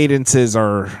cadences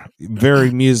are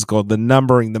very musical. The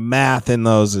numbering, the math in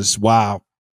those is wow.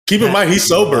 Keep in mind he's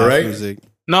sober, right? Music.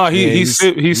 No, he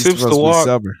sips supposed the to be walk.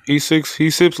 sober. He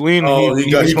sips lean. Oh, and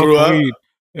he smokes grew up? weed.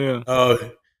 Yeah. Oh,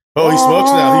 he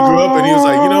smokes now. He grew up and he was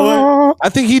like, you know what? I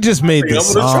think he just made I'm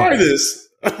this gonna song. try this.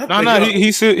 No,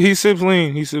 he sips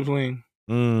lean. He sips lean.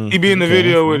 He be in the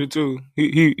video with it too.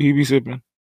 He be sipping.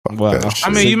 Wow.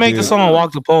 I mean, you make the song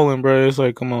 "Walk to Poland," bro. It's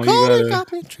like, come on, you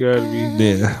gotta be.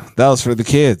 Yeah, that was for the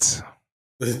kids.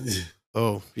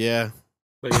 Oh yeah.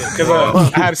 Because I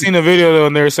had seen a video though,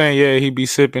 and they were saying, yeah, he be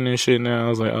sipping and shit. Now I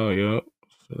was like, oh, yeah.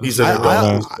 He's I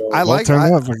like.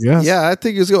 turn up, I guess. Yeah, I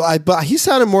think it's good. But he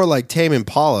sounded more like Tame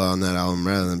Impala on that album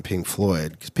rather than Pink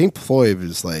Floyd. Because Pink Floyd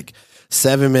is like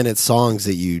 7-minute songs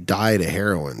that you die to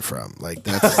heroin from. Like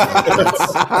that's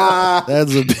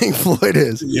that's what Pink Floyd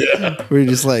is. Yeah, where you're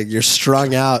just like you're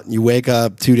strung out, and you wake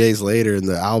up 2 days later, and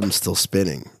the album's still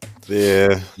spinning.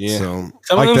 Yeah. So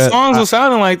some of them songs were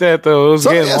sounding like that though. It was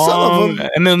getting long,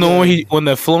 and then when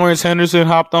the Florence Henderson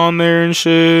hopped on there and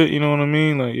shit, you know what I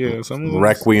mean? Like, yeah, some of them.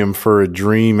 Requiem for a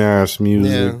Dream ass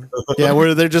music. Yeah,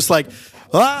 where they're just like,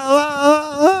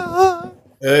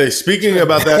 Hey, speaking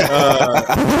about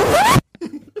that,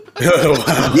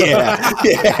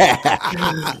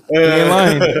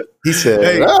 He said,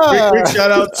 "Hey, quick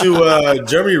shout out to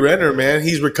Jeremy Renner, man.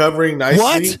 He's recovering nicely.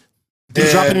 What?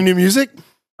 He's dropping any new music?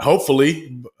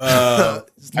 Hopefully, I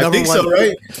think so.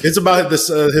 Right? It's about this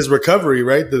his recovery,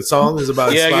 right? The song is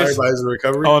about inspired by his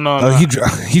recovery. Oh no,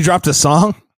 he dropped a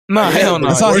song. No, hell no.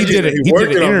 I saw he did it. He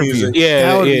did an interview.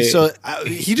 Yeah. So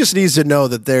he just needs to know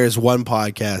that there is one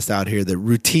podcast out here that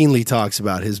routinely talks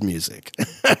about his music.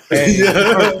 He's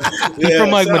from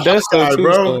like Modesto too,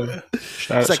 bro. So.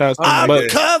 Shout out to I'm him.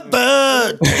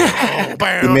 covered.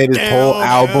 he made his whole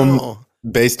album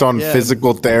based on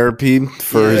physical therapy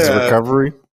for his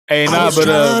recovery. Hey, I was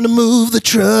trying to move the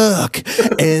truck,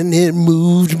 and it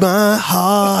moved my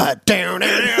heart down.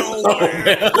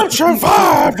 I'm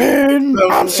surviving.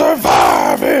 I'm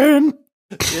surviving.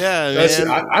 Yeah,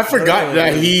 man. I forgot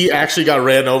that he actually got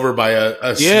ran over by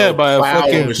a by a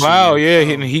fucking machine. plow. Yeah,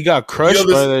 he got crushed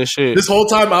by that shit. This whole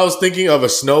time I was thinking of a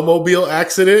snowmobile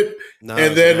accident. No,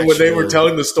 and then when they were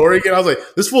telling the story again, I was like,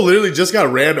 this fool literally just got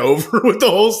ran over with the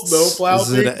whole snowplow This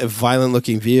thing. is a violent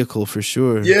looking vehicle for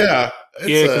sure. Yeah.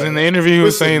 Because in the interview he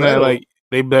was saying that like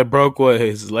that broke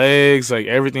his legs, like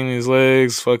everything in his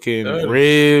legs, fucking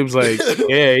ribs, like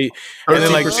and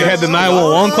then like they had the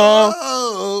 911 call.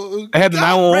 I had the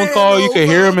 911 call. You could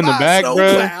hear him in the back,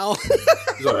 bro.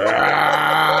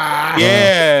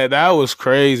 Yeah, that was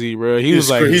crazy, bro. He was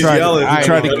like, he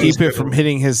tried to keep it from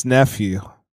hitting his nephew.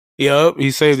 Yup, he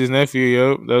saved his nephew.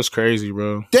 Yup, that was crazy,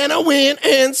 bro. Then I went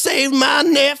and saved my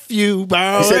nephew,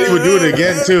 bro. He said he would do it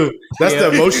again too. That's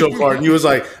the emotional part. He was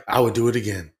like, I would do it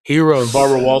again. Hero.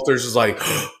 Barbara Walters is like,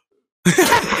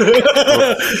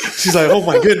 she's like, oh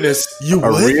my goodness,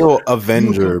 a real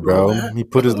Avenger, bro. He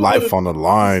put his life on the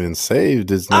line and saved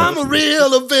his nephew. I'm a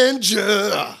real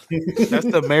Avenger. That's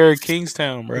the mayor of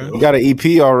Kingstown, bro. He got an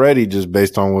EP already just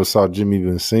based on what saw Jimmy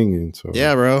been singing. So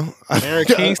yeah, bro. Mayor of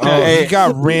Kingstown. He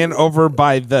got ran over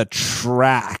by the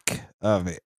track of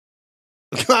it.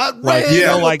 Got ran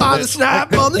over by the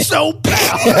snap on the snowplow.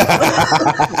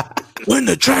 When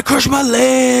the track crushed my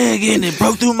leg and it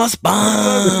broke through my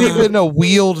spine. It wasn't even a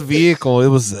wheeled vehicle. It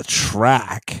was a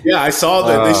track. Yeah, I saw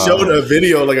that. They showed a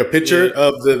video, like a picture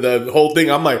of the whole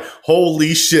thing. I'm like,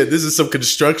 holy shit, this is some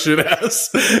construction ass,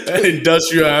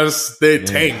 industrial ass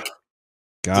tank.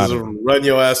 Got Just it. run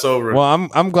your ass over. Well,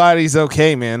 I'm glad he's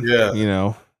okay, man. Yeah. You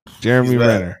know, Jeremy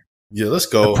Renner. Yeah, let's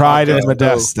go. The pride of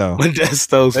Modesto.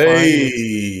 Modesto's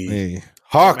Hey.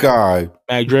 Hawkeye.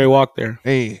 Mac Dre walked there.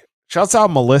 Hey. Shouts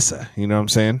out Melissa. You know what I'm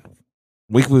saying?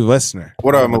 Weekly listener.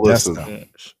 What up, Melissa?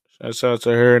 Shouts out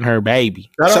to her and her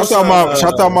baby. Shout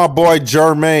out my boy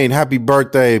Jermaine. Happy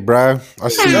birthday, bro. I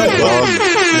see you, dog.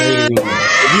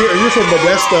 If you're from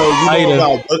Modesto, you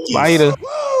know about Bookies.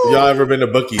 Y'all ever been to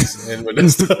Bookies in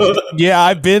Modesto? Yeah,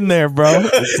 I've been there, bro.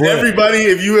 Everybody,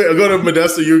 if you go to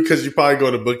Modesto, because you probably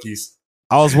go to Bookies.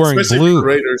 I was wearing Especially blue.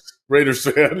 If you're Raiders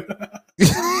fan.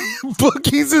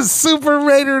 Bookies is super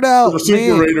rated out.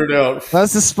 Super rated out.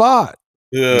 That's the spot.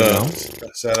 Yeah.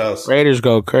 Shout out. Raiders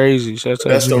go crazy. Shouts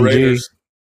out Modesto to Raiders.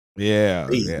 Yeah,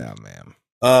 man.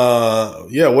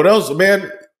 Yeah. What else,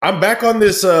 man? I'm back on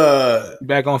this.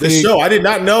 Back on this show. I did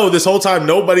not know this whole time.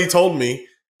 Nobody told me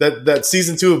that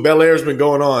season 2 of Bel Air has been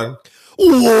going on.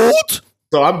 What?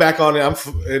 So I'm back on it.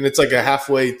 And it's like a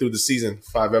halfway through the season,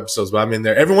 5 episodes, but I'm in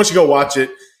there. Everyone should go watch it.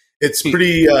 it's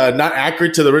pretty not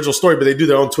accurate to the original story, but they do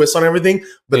their own twist on everything.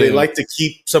 But they like to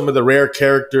keep some of the rare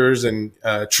characters and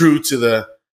true to the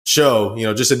show.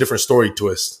 Just a different story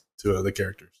twist to the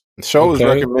characters. The show was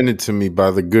recommended to me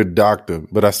by the good doctor,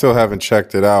 but I still haven't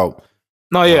checked it out.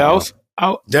 No, yeah,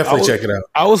 definitely check it out.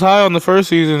 I was high on the first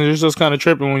season. It was just kind of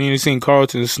tripping when you seen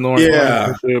Carlton snoring.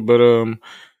 Yeah, but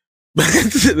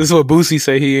this is what Boosie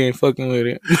say. He ain't fucking with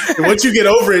it. Once you get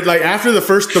over it, like after the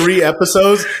first 3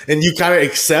 episodes, and you kind of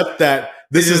accept that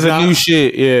this is not new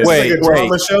shit. Yeah, wait, like a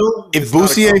drama show. If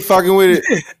Boosie ain't fucking with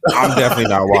it, I'm definitely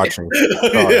not watching.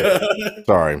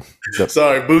 Sorry.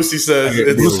 Sorry. Boosie says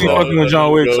Boosie fucking with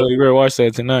John Wick, so you better watch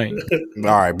that tonight. All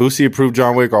right, Boosie approved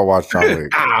John Wick. I'll watch John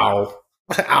Wick.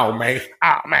 Ow, man.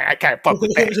 I can't fuck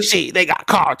with that shit. They got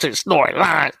Carlton snoring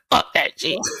lines. Fuck that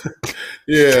shit.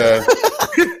 Yeah.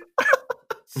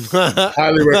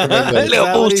 Highly recommend that.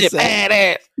 Little bullshit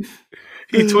badass.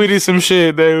 He tweeted some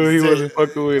shit that he wasn't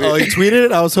fucking with it. Oh, he tweeted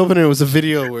it? I was hoping it was a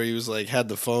video where he was like had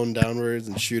the phone downwards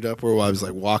and shoot upward while I was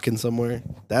like walking somewhere.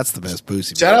 That's the best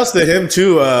Boosie. Shout outs to him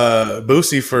too,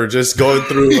 Boosie, for just going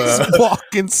through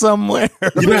walking somewhere.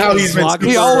 You know how he's been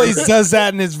he always does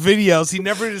that in his videos. He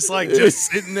never just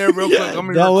just sitting there real quick.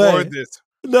 I'm gonna record this.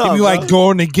 No, he'd be like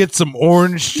going to get some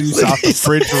orange juice out the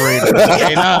refrigerator.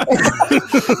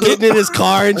 Getting in his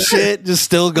car and shit, just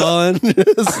still going.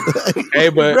 Hey,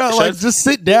 but bro, like just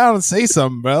sit down and say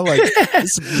something, bro. Like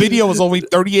this video was only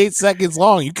 38 seconds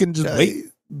long. You can just wait.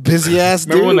 Busy ass.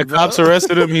 Remember dude, when the cops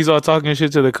arrested him? He's all talking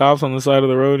shit to the cops on the side of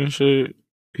the road and shit.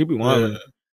 He be wilding.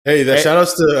 Hey, shout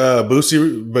outs to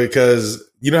Boosie, because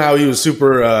you know how he was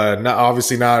super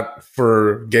not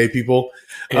for gay people.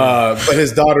 But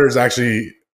his daughter is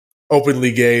actually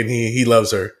openly gay and he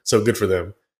loves her. So good for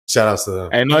them. Shout outs to them.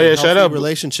 And shout out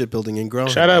relationship building and growing.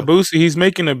 Shout out Boosie. He's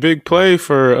making a big play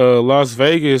for Las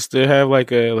Vegas. They have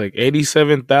like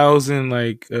 87,000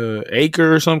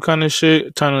 acre or some kind of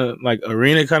shit, kind of like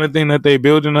arena kind of thing that they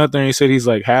building out there. And he said he's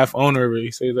like half owner of it.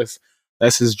 He said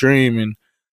that's his dream and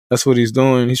that's what he's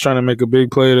doing. He's trying to make a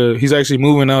big play. He's actually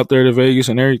moving out there to Vegas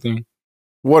and everything.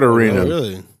 What arena? Oh,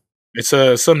 really? It's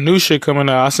some new shit coming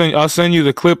out. I'll send you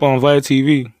the clip on Vlad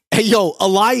TV. Hey, yo, a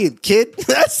lion, kid.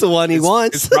 That's the one he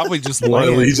wants. It's probably just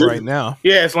laying right now.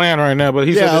 Yeah, it's laying right now. But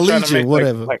he's trying to make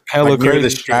whatever. like hella crazy the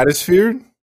stratosphere.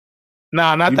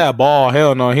 Nah, not that ball.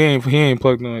 Hell no, he ain't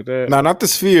plugged in like that. Nah, not the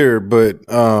sphere, but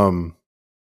well,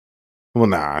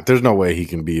 nah. There's no way he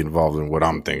can be involved in what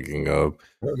I'm thinking of.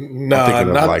 Nah,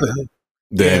 not like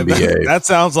the NBA. That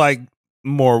sounds like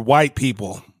more white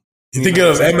people. You thinking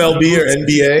of MLB or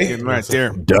NBA? Right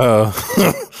there. Duh.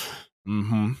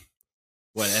 Mm-hmm.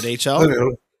 What,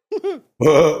 NHL?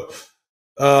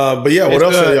 But yeah, what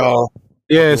else are y'all?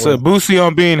 Yeah, it's a Boosie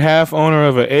on being half owner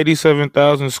of an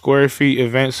 87,000 square feet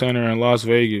event center in Las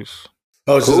Vegas.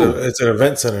 Oh, it's an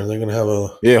event center. They're gonna have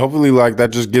hopefully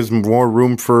that just gives more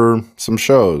room for some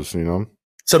shows.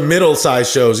 Some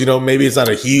middle-sized shows. Maybe it's not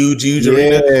a huge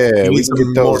arena. Yeah, we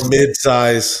can get more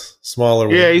mid-size, smaller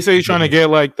ones. Yeah, he said he's trying to get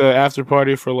like the after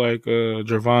party for like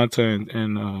Gervonta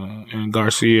and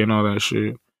Garcia and all that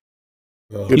shit.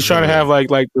 He's trying to have like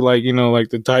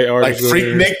the tight artists. Like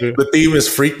Freaknik. The theme is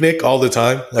Freaknik all the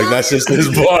time. Like that's just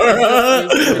his bar.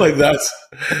 Like that'd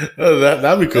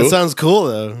be cool. That sounds cool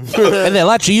though. And they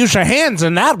let you use your hands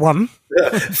in that one.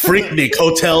 Freaknik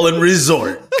Hotel and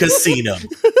Resort Casino.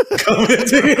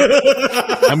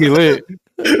 I'd be lit.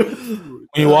 When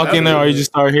you walk in there, or you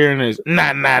just start hearing this,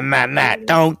 nah,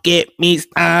 don't get me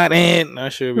started.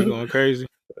 That shit be going crazy.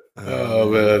 Oh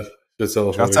man, that's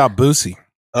out Boosie.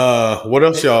 What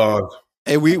else y'all on?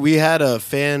 Hey, we had a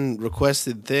fan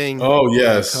requested thing. Oh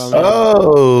yes. We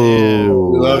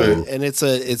love it. And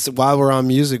it's while we're on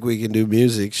music, we can do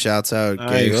music. Shouts out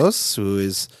Gagos, who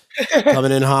is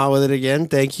coming in hot with it again.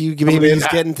 Thank you. He's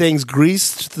getting things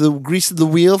greased, the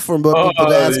wheel for people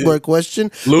to ask more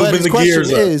question. But his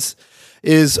question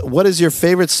is what is your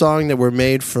favorite song that were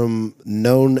made from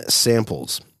known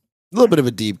samples? A little bit of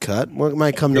a deep cut. What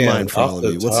might come to mind for all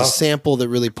of you? What's a sample that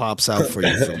really pops out for you?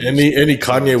 Any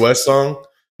Kanye West song?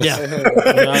 Yeah.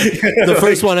 The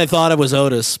first one I thought of was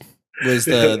Otis. Was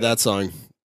that song.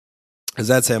 Because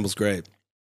that sample's great.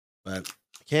 But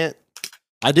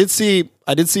I did see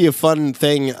a fun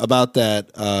thing about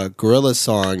that Gorillaz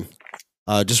song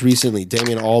just recently.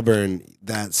 Damien Albarn,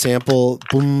 that sample,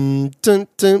 boom, dun,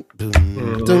 dun,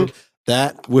 boom, dun,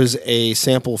 that was a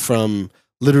sample from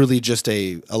literally just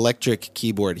a electric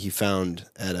keyboard he found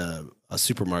at a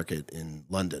supermarket in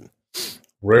London.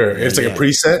 Rare. It's like a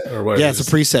preset or what? Yeah, it's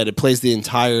a preset. It plays the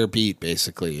entire beat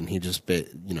basically, and he just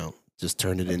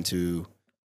turned it into.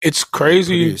 It's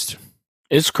crazy. Produced.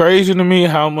 It's crazy to me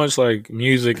how much like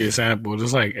music is sampled.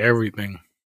 It's like everything.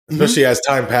 Especially as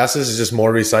time passes, it's just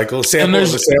more recycled. Sample.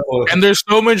 And there's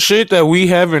so much shit that we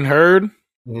haven't heard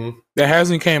Mhm. that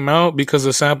hasn't came out because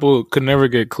the sample could never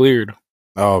get cleared.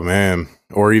 Oh man,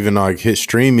 or even like hit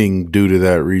streaming due to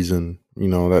that reason. You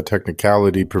know, that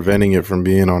technicality preventing it from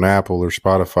being on Apple or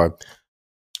Spotify.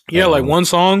 Yeah, like one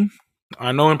song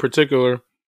I know in particular,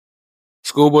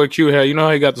 Schoolboy Q had. You know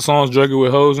how he got the songs "Drug It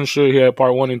with Hoes" and shit. He had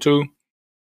part 1 and 2.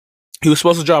 He was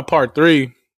supposed to drop part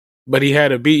 3, but he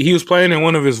had a beat. He was playing in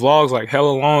one of his vlogs like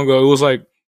hella long ago. It was like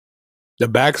the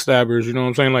Backstabbers. You know what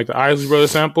I'm saying? Like the Isley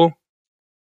Brothers sample,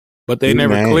 but they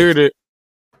never cleared it.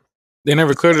 They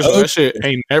never cleared it, so that shit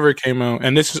ain't never came out.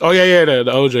 And this is the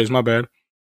OJs, my bad.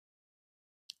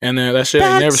 And then that shit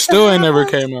ain't never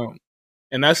came out.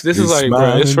 And this is like,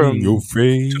 bro, it's from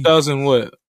 2000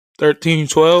 what? 13,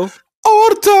 12? All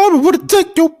the time I would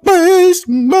take your face,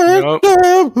 man.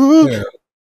 Yeah.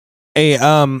 Hey,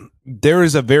 there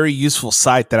is a very useful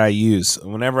site that I use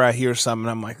whenever I hear something.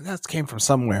 I'm like, that came from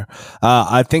somewhere.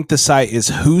 I think the site is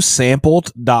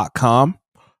whosampled.com.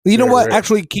 You know what? Right.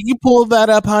 Actually, can you pull that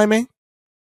up, Jaime?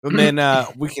 And then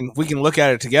we can look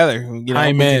at it together. You know,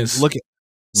 Jaime, look at.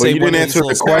 But you didn't answer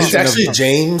the question. It's actually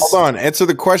James. Hold on, answer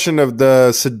the question of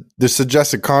the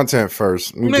suggested content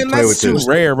first. We Man, that's too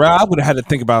rare, bro. I would have had to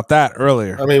think about that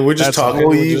earlier. I mean, we're just talking.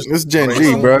 It's Gen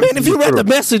G, bro. Man, if you read the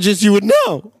messages, you would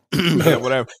know. Yeah,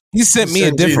 whatever. He sent me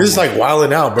a different. This is like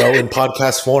wilding out, bro, in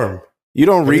podcast form. You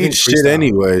don't read shit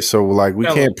anyway, so like we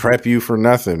can't prep you for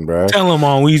nothing, bro. Tell him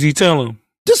on Weezy. Tell him.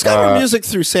 Discover music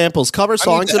through samples, cover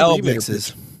songs, and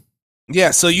remixes.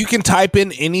 Yeah, so you can type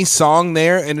in any song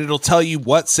there, and it'll tell you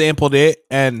what sampled it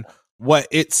and what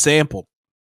it sampled.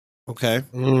 Okay,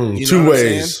 two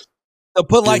ways. So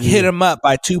put like "Hit 'Em Up"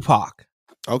 by Tupac.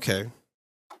 Okay.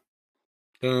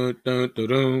 Dun, dun, dun,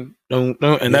 dun, dun,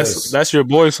 dun. And that's your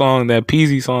boy song, that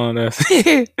Peasy song. That's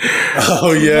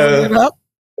oh yeah.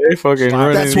 They fucking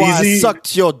running. That's why I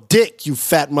sucked your dick, you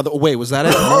fat mother. Wait, was that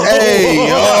it?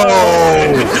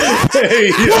 Hey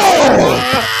yo!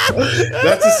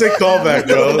 That's a sick callback,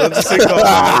 bro. That's a sick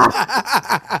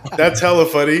callback. That's hella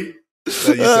funny that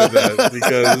you said that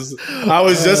because I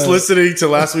was just listening to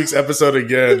last week's episode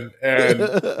again, and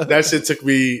that shit took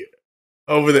me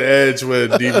over the edge when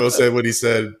Devo said what he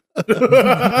said.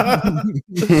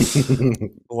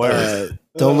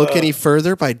 Don't Look Any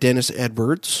Further by Dennis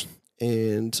Edwards.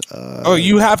 And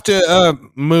you have to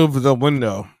move the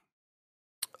window.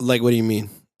 Like, what do you mean?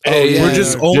 Hey, we're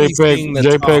just only seeing the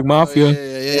JPEG Mafia.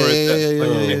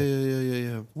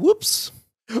 Yeah. Whoops.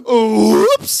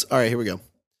 Whoops. All right, here we go.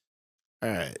 All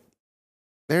right.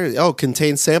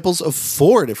 Contains samples of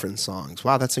 4 different songs.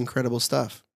 Wow, that's incredible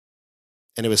stuff.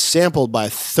 And it was sampled by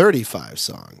 35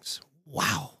 songs.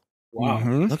 Wow.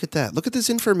 Mm-hmm. Look at that. Look at this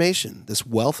information, this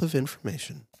wealth of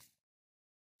information.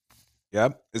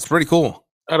 Yep, it's pretty cool.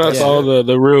 That's all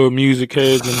the real music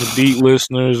heads and the beat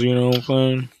listeners, you know what I'm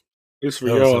saying? It's for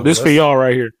y'all. This for y'all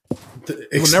right here.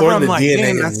 Whenever I'm like,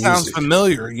 man, that sounds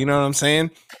familiar, you know what I'm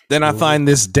saying? Then I find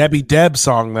this Debbie Deb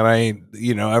song that I ain't,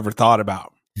 ever thought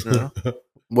about. You know?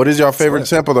 What is your favorite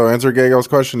sample, though? Answer Gago's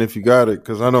question if you got it,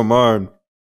 because I know mine.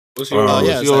 What's yours?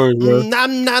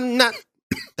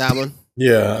 That one.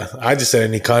 Yeah, I just said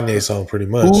any Kanye song pretty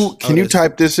much. Ooh, can you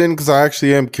type this in? Because I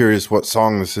actually am curious what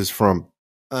song this is from.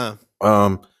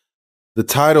 The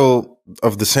title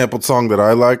of the sampled song that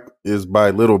I like is by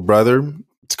Little Brother.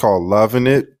 It's called Lovin'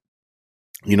 It.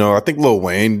 I think Lil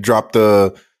Wayne dropped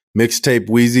the mixtape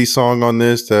Wheezy song on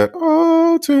this that,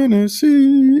 oh,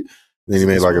 Tennessee. Then he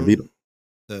made like a beat.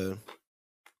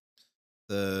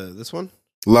 This one?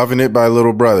 Lovin' It by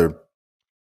Little Brother.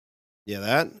 Yeah,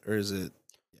 that? Or is it?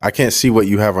 I can't see what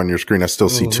you have on your screen. I still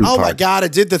see Tupac. Oh my God, I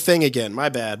did the thing again. My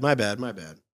bad.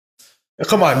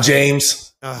 Come on,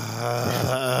 James. Okay.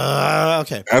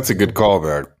 That's a good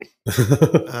callback.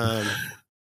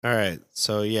 All right.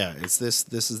 So yeah, it's this.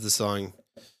 This is the song.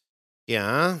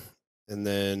 Yeah. And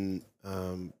then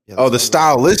the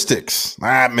stylistics.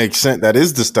 That makes sense. That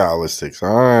is the stylistics.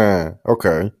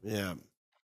 Okay. Yeah.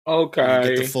 Okay. I'll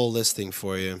get the full listing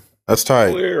for you. That's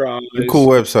tight. Cool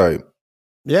website.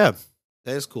 Yeah.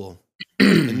 That is cool.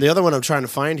 And the other one I'm trying to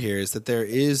find here is that there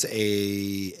is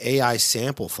a AI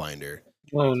sample finder.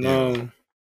 Oh no.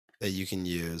 That you can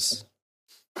use.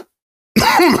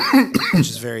 Which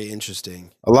is very interesting.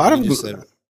 A lot of go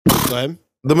ahead.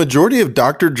 The majority of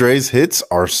Dr. Dre's hits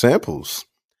are samples.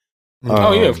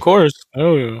 Oh yeah, of course.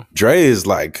 Oh yeah. Dre is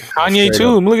like Kanye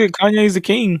too. Look at Kanye's the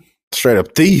king. Straight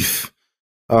up thief.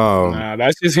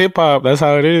 That's just hip hop. That's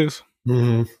how it is.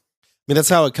 Mm-hmm. I mean, that's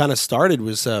how it kind of started,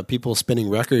 was people spinning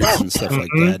records and stuff like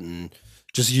that, and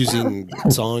just using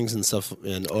songs and stuff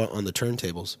and on the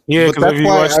turntables. Yeah, because if you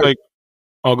watch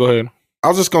go ahead. I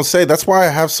was just gonna say that's why I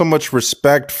have so much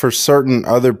respect for certain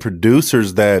other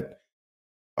producers that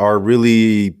are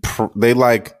really they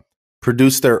like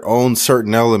produce their own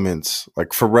certain elements, like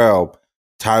Pharrell,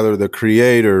 Tyler the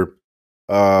Creator.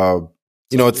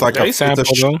 It's like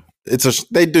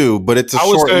they do, but it's a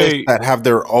short list that have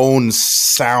their own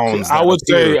sounds. I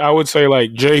would say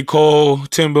like J. Cole,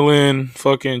 Timbaland,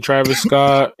 fucking Travis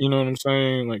Scott. You know what I'm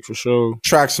saying? Like for sure.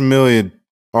 Tracks a Million,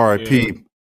 R.I.P.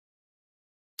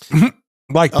 Yeah.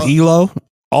 Like P-Lo.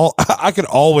 I could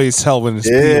always tell when it's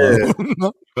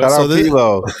P-Lo. Shout out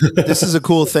P-Lo. This is a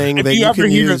cool thing that you can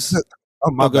use.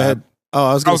 Go ahead.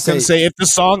 Oh, I was going to say if the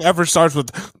song ever starts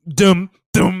with dum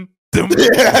dum dum.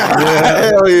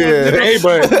 Hell yeah. Hey,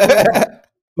 but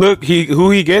look,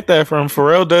 who he get that from?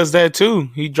 Pharrell does that too.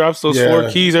 He drops those 4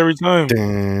 keys every time.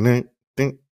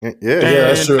 Yeah,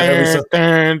 that's true.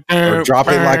 Or Drop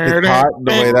It Like It's Hot,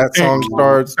 the way that song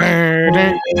starts.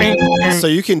 So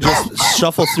you can just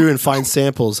shuffle through and find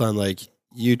samples on like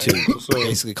YouTube,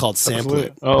 basically called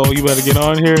sampling. Oh, you better get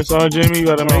on here, Saw Jimmy. You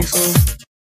gotta make some.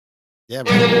 Yeah,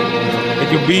 man. It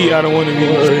could be out of one of these.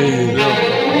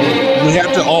 We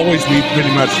have to always be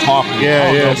pretty much talking.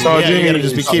 Yeah. Saw Jimmy, you gotta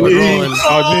just be keeping rolling.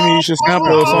 Saw Jimmy, you should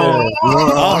sample a song.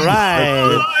 All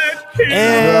right.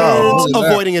 And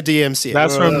avoiding a DMC.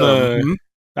 That's from the.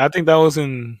 I think that was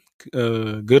in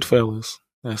Goodfellas.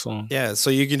 That song. Yeah, so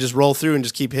you can just roll through and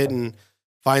just keep hitting,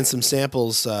 find some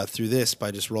samples through this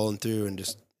by just rolling through and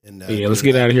just. Let's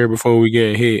get out of here before we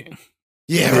get hit.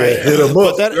 Yeah, right. Hit them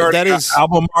up. That is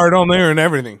album art on there and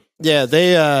everything. Yeah,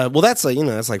 they that's like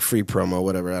that's like free promo,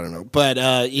 whatever. I don't know, but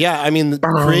I mean,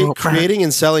 creating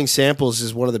and selling samples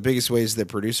is one of the biggest ways that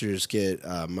producers get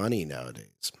money nowadays.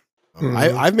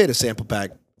 I've made a sample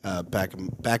pack back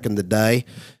in the day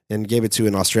and gave it to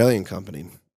an Australian company,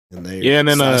 and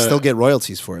I still get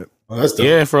royalties for it. Oh, that's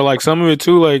dope. For like some of it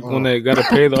too, like when they got to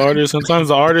pay the artist. Sometimes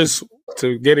the artists,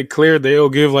 to get it cleared, they'll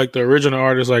give like the original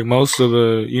artist like most of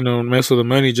the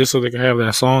money just so they can have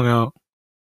that song out.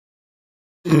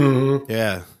 Mm-hmm.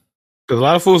 Yeah, because a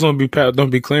lot of fools don't be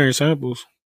clearing samples.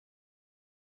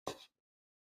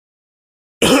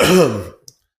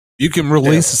 You can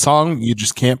release a song, you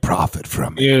just can't profit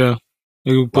from it. Yeah,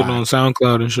 you can put it on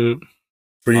SoundCloud and shit.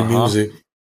 Free music.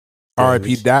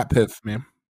 R.I.P. Dat Piff, man.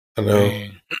 I know.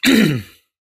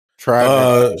 Try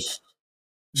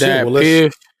that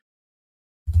Piff.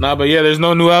 Nah, but yeah, there's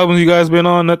no new albums you guys been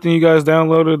on. Nothing you guys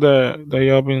downloaded that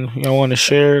y'all want to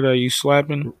share that you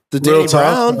slapping. The Danny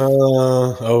Brown.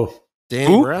 Danny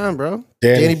Who? Brown, bro.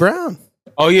 Danny Brown.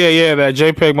 Oh yeah, that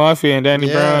JPEG Mafia and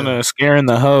Danny Brown scaring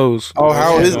the hoes. Oh,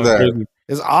 how is that? Crazy.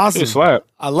 It's awesome. It's slap.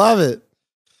 I love it.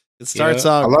 It starts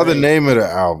off. I love the name of the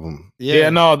album. Yeah,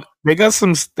 no, they got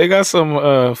some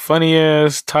funny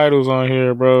ass titles on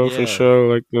here, bro, for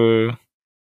sure. Like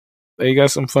they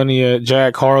got some funny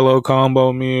Jack Harlow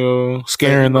combo meal,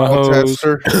 scaring the hoes,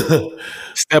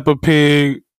 Step a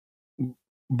Pig,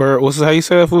 what's how you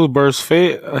say that fool? Burst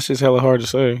Fit. That's just hella hard to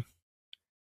say.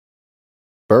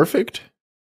 Perfect.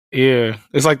 Yeah,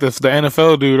 it's like the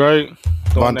NFL dude, right?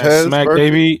 Montez Smack Perfect?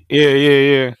 Baby.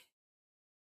 Yeah.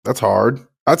 That's hard.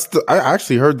 I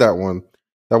actually heard that one.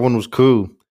 That one was cool.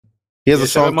 He has a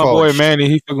song my called boy Manny.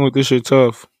 He fucking with this shit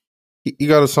tough. He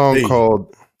got a song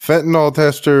called Fentanyl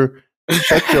Tester.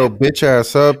 Shut your bitch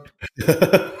ass up.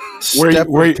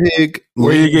 Where Pig.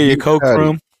 Where you get your coke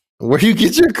from? Where you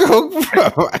get your coke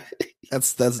from?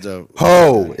 That's dope.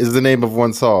 Ho is the name of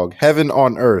one song. Heaven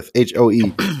on Earth.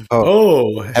 HOE.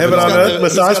 Heaven on Earth.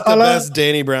 Massage the best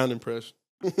Danny Brown impression.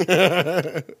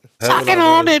 Talking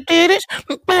on the ditties.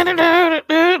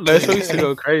 That shit used to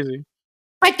go crazy.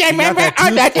 That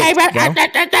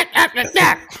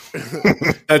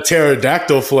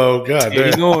pterodactyl flow. God damn.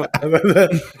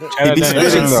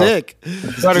 He's sick.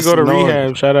 Got to go to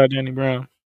rehab. Shout out Danny Brown.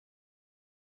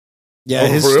 Yeah,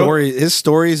 his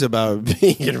stories about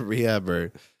being in rehab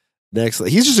are next.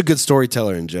 He's just a good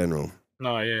storyteller in general.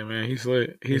 No, yeah, man, he's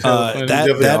lit. He's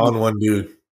definitely on one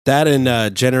dude. That and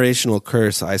Generational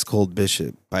Curse, Ice Cold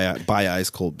Bishop by Ice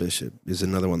Cold Bishop is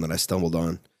another one that I stumbled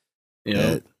on.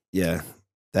 Yeah,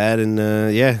 that and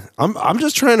I'm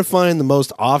just trying to find the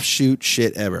most offshoot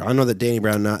shit ever. I know that Danny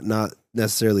Brown not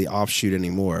necessarily offshoot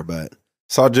anymore, but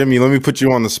Saw Jimmy, let me put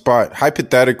you on the spot.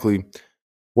 Hypothetically,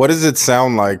 what does it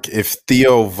sound like if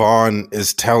Theo Von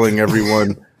is telling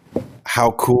everyone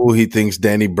how cool he thinks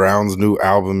Danny Brown's new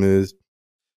album is?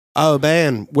 Oh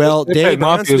man, well, Danny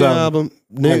Brown's new album,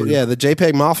 the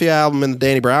JPEG Mafia album and the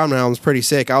Danny Brown album is pretty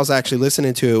sick. I was actually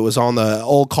listening to it. It was on the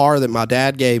old car that my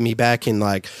dad gave me back in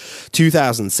like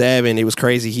 2007. It was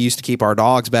crazy. He used to keep our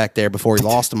dogs back there before he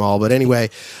lost them all. But anyway,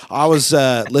 I was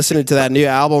listening to that new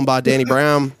album by Danny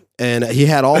Brown, and he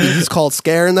had all these. He's called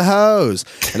 "Scaring the Hoes,"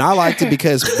 and I liked it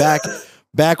because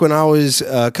back when I was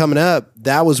coming up,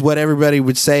 that was what everybody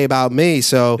would say about me.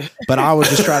 So, but I would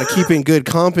just try to keep in good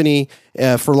company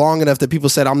for long enough that people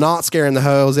said I'm not scaring the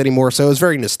hoes anymore. So it was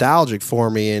very nostalgic for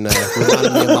me and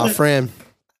reminded me of my friend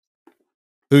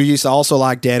who used to also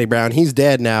like Danny Brown. He's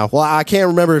dead now. Well, I can't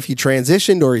remember if he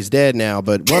transitioned or he's dead now,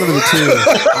 but one of the two.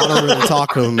 I don't really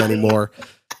talk to him anymore.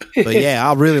 But yeah,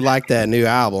 I really like that new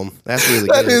album. That's really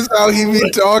good. That is how he be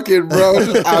talking, bro.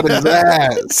 Out of his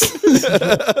ass.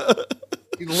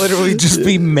 You literally just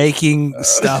be making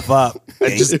stuff up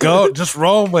and just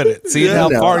roll with it. See how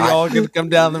far y'all can come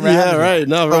down the road. Yeah, right.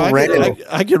 No, right.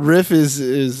 I could riff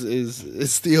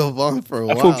is Steel Von for a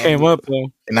while. That fool came up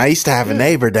though. And I used to have a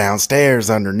neighbor downstairs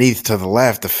underneath to the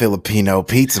left, a Filipino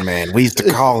pizza man. We used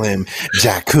to call him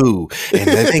Jakku. And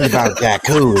the thing about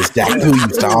Jakku is Jakku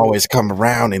used to always come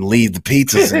around and leave the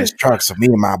pizzas in his truck. So me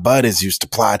and my buddies used to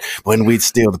plot when we'd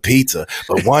steal the pizza.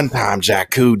 But one time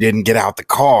Jakku didn't get out the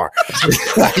car.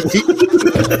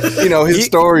 His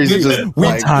stories are just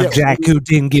one time Jakku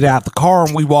didn't get out the car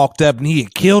and we walked up and he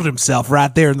had killed himself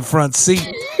right there in the front seat.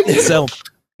 So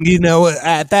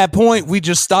at that point, we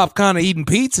just stopped kind of eating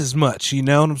pizza as much. You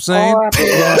know what I'm saying?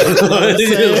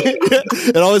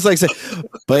 And always like say,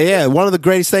 but yeah, one of the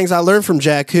greatest things I learned from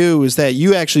Jakku is that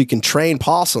you actually can train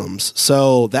possums.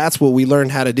 So that's what we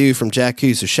learned how to do from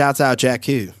Jakku. So shouts out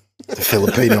Jakku. The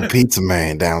Filipino pizza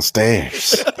man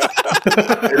downstairs.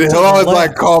 He'll always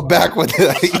like call back with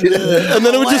it. And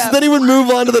then then he would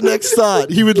move on to the next thought.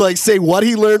 He would like say what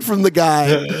he learned from the guy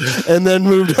and then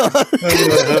moved on.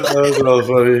 That's so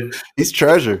funny. He's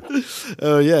treasure.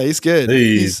 Oh yeah, he's good.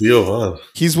 He's Theo Von.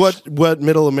 He's what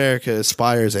middle America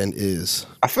aspires and is.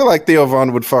 I feel like Theo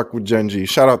Von would fuck with Gen G.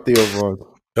 Shout out Theo Von.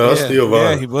 That's Theo Von.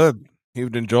 Yeah, he would. He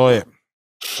would enjoy it.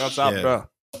 Shouts out, bro.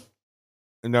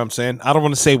 You know what I'm saying? I don't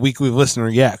want to say weekly listener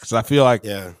yet because I feel like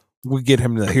we get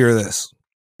him to hear this.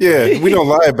 Yeah, we don't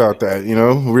lie about that,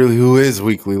 really, who is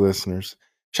weekly listeners.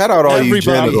 Shout out all you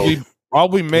genitals.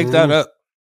 Probably make that up.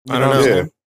 I don't know.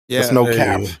 Yeah. There's no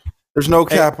cap. There's no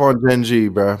cap on Gen G,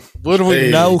 bro. Literally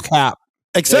no cap.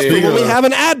 Except for when we have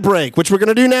an ad break, which we're going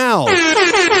to do now.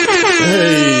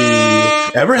 Hey.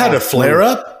 Ever had a flare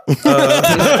up?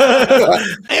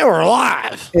 They were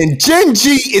live. And Gen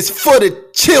G is for the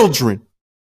children.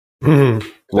 That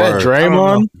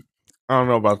Draymond? I don't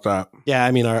know about that. Yeah,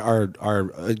 I mean, our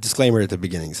disclaimer at the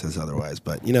beginning says otherwise,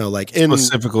 but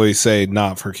specifically say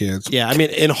not for kids. Yeah, I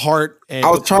mean, in heart. And I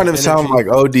was trying to sound like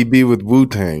ODB with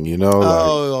Wu-Tang,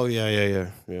 yeah.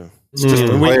 It's just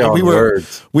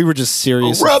we were just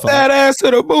serious. Rub that ass to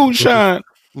the moonshine.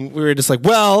 We were just like,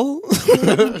 well,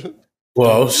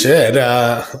 shit.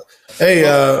 Hey,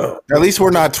 at least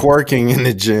we're not twerking in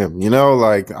the gym,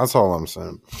 that's all I'm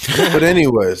saying. But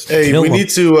anyways, hey, we need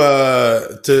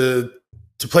to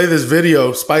play this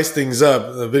video, spice things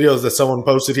up. The videos that someone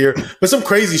posted here, but some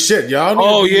crazy shit, y'all.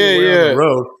 Oh yeah. The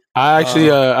road. I actually,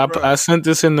 I sent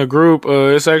this in the group.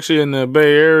 It's actually in the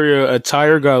Bay Area. A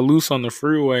tire got loose on the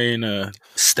freeway and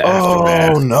stabbed.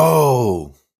 Oh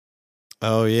no.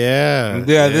 Oh yeah.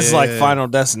 This is like Final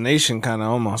Destination kind of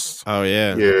almost. Oh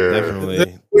yeah,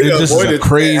 definitely. This is a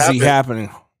crazy happening.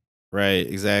 Right,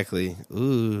 exactly.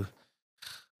 Ooh.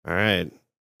 All right.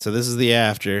 So this is the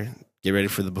after. Get ready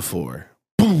for the before.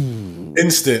 Boom.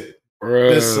 Instant.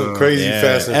 This is crazy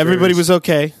fast. Everybody was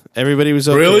okay. Everybody was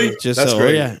okay. Really? That's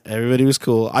great. Yeah, everybody was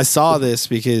cool. I saw this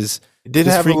because it did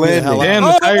have a landing. Damn,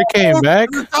 the tire came back.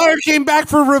 The tire came back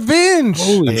for revenge.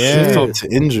 Holy shit. It's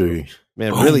injury.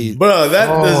 Man, really, bro,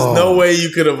 there's no way you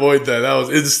could avoid that. That was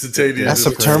instantaneous. That's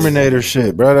some Terminator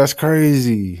shit, bro. That's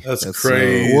crazy. That's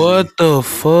crazy. What the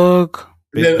fuck?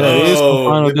 That is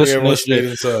Final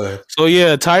Destination. So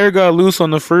yeah, a tire got loose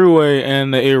on the freeway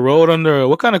and it rolled under.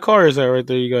 What kind of car is that right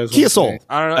there, you guys? Kia Soul.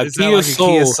 I don't know. Is that like a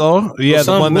Kia Soul? Yeah,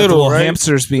 the one little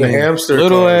hamsters being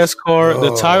little ass car.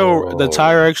 The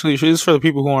tire actually is for the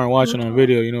people who aren't watching on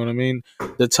video. You know what I mean?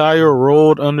 The tire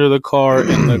rolled under the car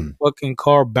and the fucking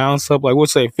car bounced up like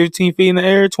 15 feet in the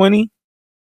air, 20.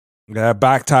 Yeah,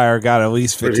 back tire got at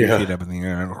least 15 feet up in the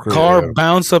air. Car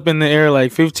bounced up in the air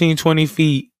like 15, 20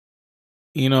 feet.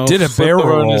 Did a barrel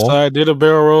roll. Did a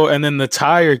barrel roll, and then the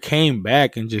tire came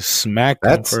back and just smacked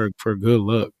him for good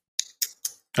luck.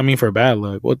 I mean, for bad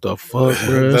luck. What the fuck,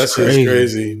 bro? That's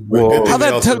crazy. How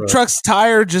that truck's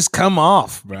tire just come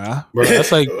off, bro?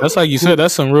 That's like you said.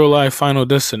 That's some real life Final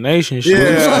Destination shit.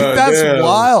 Yeah, that's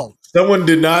wild. Someone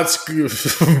did not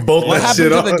bolt what that shit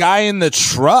happened off. to the guy in the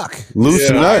truck? Loose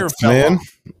nuts, man.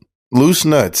 Loose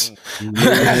nuts.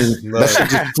 That shit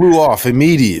just flew off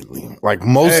immediately. Like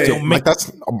most of them. That's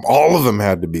all of them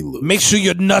had to be loose. Make sure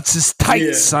your nuts is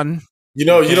tight, son. You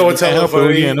know what's hella We're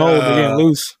funny? getting old. We're getting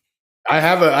loose. I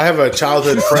have a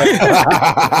childhood friend,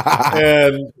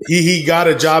 and he got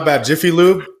a job at Jiffy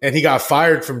Lube, and he got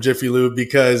fired from Jiffy Lube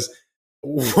because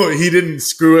he didn't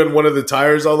screw in one of the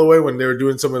tires all the way when they were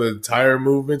doing some of the tire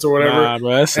movements or whatever. Nah, bro,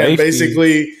 that's and safety.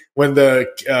 basically, when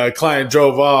the client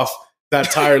drove off, that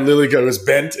tire literally was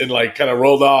bent and like kind of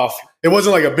rolled off. It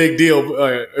wasn't like a big deal.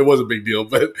 It was a big deal,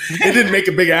 but it didn't make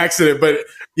a big accident. But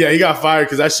yeah, he got fired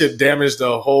because that shit damaged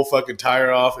the whole fucking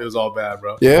tire off. It was all bad,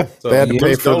 bro. Yeah, So they had to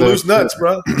pay for don't the lose nuts,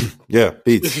 bro. Yeah,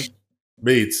 beats.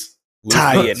 Beats. Lose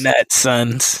Tie your nuts. nuts,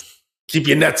 sons. Keep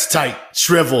your nuts tight,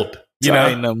 shriveled. You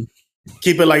Tying know, them.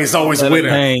 keep it like it's always Let 'em winter.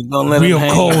 hang. Don't let Real them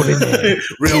hang. cold in there.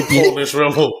 Real cold and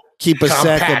shriveled. Keep a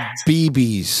sack of Compact.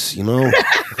 BBs, you know?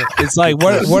 It's like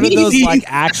what are those like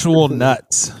actual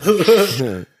nuts?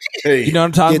 Hey, You know what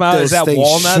I'm talking Get about? those Is that things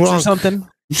walnuts or shrunk. something?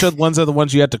 You sure the ones are the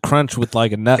ones you have to crunch with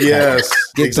like a nut? yes,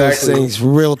 Get exactly. those things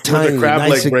real tiny, crab nice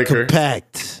leg and breaker.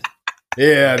 compact.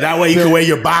 Yeah, that way you can wear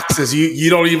your boxes. You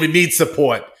don't even need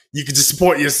support. You can just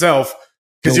support yourself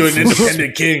because you're an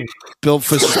independent king. Built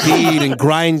for speed and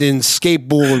grinding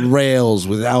skateboard rails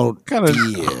without Kinda-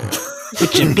 gear.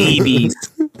 Put your BBs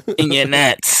in your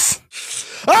nuts.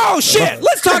 Oh shit!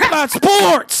 Let's talk about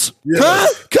sports. Yeah. Huh?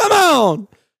 Come on,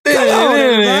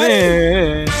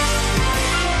 everybody.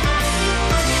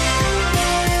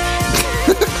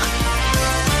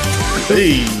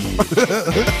 Hey,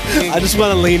 I just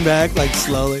want to lean back, like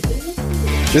slowly.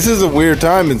 This is a weird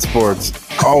time in sports.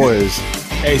 Always.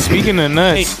 Hey, speaking of Hey,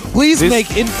 nuts, please This-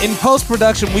 make in post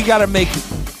production. We got to make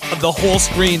the whole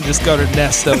screen just go to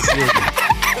Nesto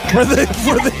for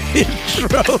the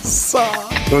intro song.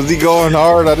 Was he going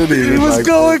hard? I didn't even He was like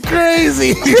going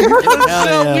crazy.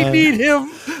 yeah. We need him.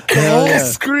 The Hell whole yeah.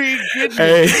 screen. Getting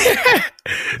hey,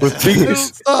 with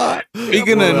beats.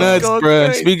 speaking of nuts, Going bro.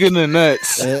 crazy. Speaking of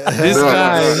nuts, this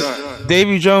guy,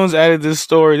 Davy Jones, added this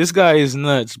story. This guy is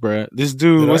nuts, bro. This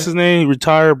dude, Did what's I? his name?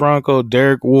 Retired Bronco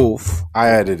Derek Wolf. I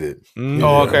added it.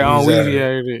 Oh, okay. On Weezy Weezy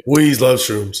added it. Weeze loves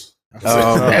shrooms.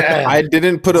 I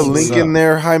didn't put a link in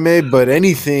there, Jaime, but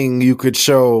anything you could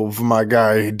show of my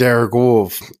guy Derek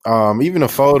Wolf, even a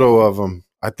photo of him,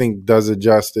 I think does it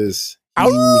justice.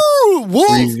 Oh, Wolf,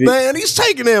 Revi- man, he's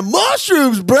taking them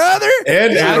mushrooms, brother.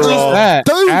 And Not just Adderall. that,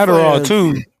 Dude, Adderall man.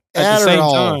 too. At the same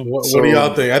Adderall. time. What do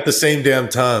y'all think? At the same damn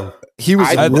time. He was.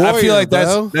 I a warrior, feel like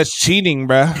bro. that's cheating,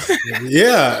 bro.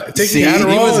 Yeah, taking See,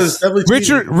 Adderall is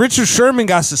definitely Richard Sherman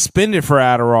got suspended for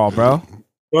Adderall, bro.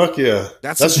 Fuck yeah,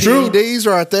 That's true. PEDs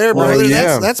right there, Well, brother.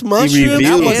 yeah. That's He mushrooms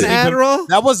revealed and it. Adderall.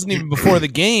 That wasn't even before the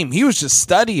game. He was just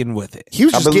studying with it. He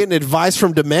was I just bel- getting advice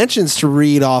from Dimensions to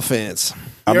read offense.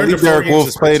 I He earned believe a 4 Derek game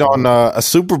Wolf played suspension. on a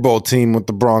Super Bowl team with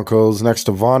the Broncos next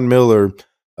to Von Miller.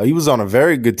 He was on a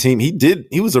very good team.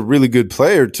 He was a really good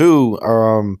player too.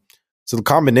 So the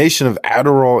combination of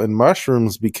Adderall and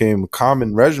mushrooms became a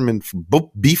common regimen for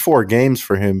before games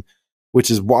for him, which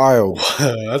is wild.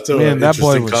 That's a Man, that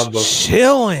boy interesting was combo.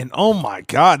 chilling. Oh my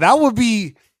god, that would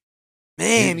be.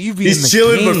 Man, you'd be. in He's the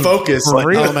chilling but game focused. for Like,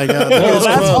 real. Oh my god. Well, that's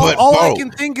But all I bro.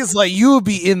 can think is like you would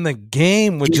be in the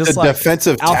game with He's just a like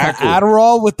defensive alpha tackle.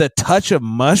 Adderall with a touch of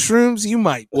mushrooms. You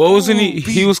might. What wasn't he?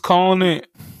 be- He was calling it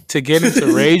to get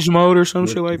into rage mode or some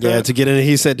shit like Yeah, that. to get in.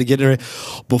 He said to get in.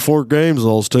 Before games, I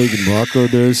was taking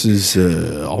microdoses.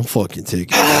 I'm fucking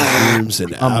taking mushrooms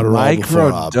and a Adderall before I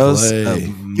micro dose play. of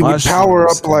He would power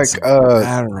mushrooms up like and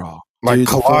some Adderall. like Dude,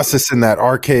 the Colossus in that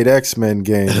arcade X-Men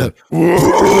game.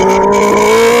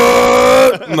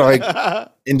 Like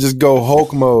and just go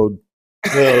Hulk mode.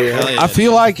 hell yeah. I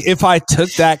feel like if I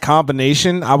took that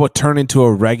combination, I would turn into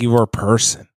a regular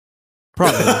person.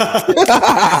 Probably.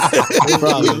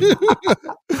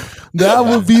 That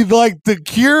would be like the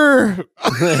cure.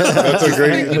 That's a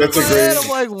great. That's a great. I'm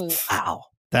like, wow,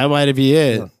 That might be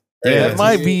it. that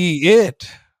might be it.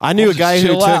 I knew a Just guy who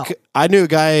chill out. took. I knew a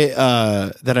guy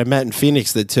that I met in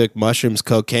Phoenix that took mushrooms,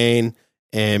 cocaine,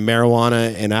 and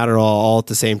marijuana and Adderall all at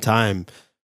the same time.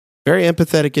 Very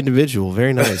empathetic individual.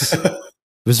 Very nice.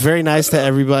 Was very nice to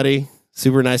everybody.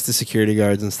 Super nice to security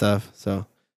guards and stuff. So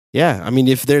yeah, I mean,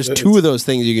 if there's two of those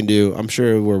things you can do, I'm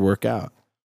sure it will work out.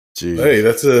 Jeez. Hey,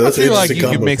 that's I an feel like interesting you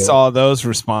can combo, mix though. all of those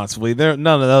responsibly. None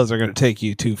of those are going to take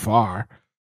you too far.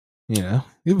 You know,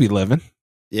 you'll be living.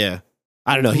 Yeah,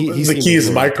 I don't know. He the seemed key is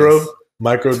like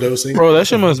micro dosing. Bro, that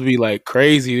shit must be like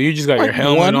crazy. You just got your Like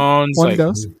helmet on. It's one like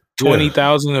dose.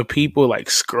 20,000 of people like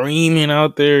screaming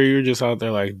out there. You're just out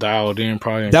there like dialed in.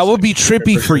 Probably That would be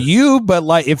trippy for you, but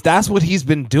like if that's what he's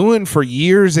been doing for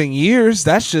years and years,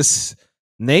 that's just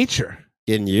nature.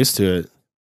 getting used to it.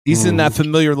 He's in that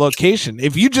familiar location.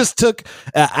 If you just took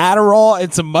Adderall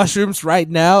and some mushrooms right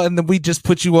now, and then we just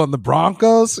put you on the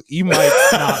Broncos, you might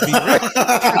not be ready.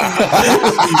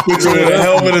 Put you in a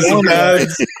helmet and some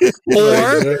pads.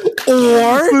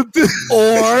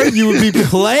 Or you would be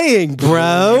playing,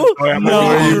 bro. You're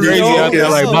crazy out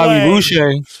there like Bobby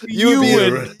Boucher. You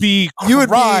would be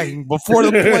crying before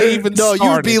the play even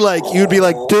started. you'd be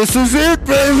like, this is it,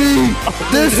 baby.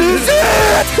 This is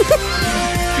it.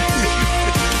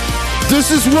 This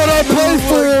is what I play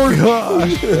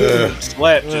for.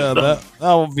 Slap. Yeah,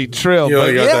 that would be trill. You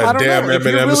only got that damn know.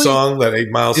 Eminem song, that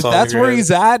 8 Mile If song. that's where he's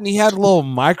at and he had a little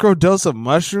micro dose of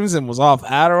mushrooms and was off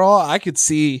Adderall, I could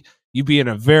see you being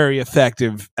a very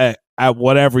effective at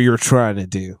whatever you're trying to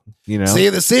do. You know? See,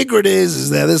 the secret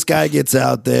is that this guy gets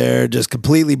out there just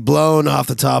completely blown off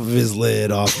the top of his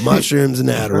lid off mushrooms and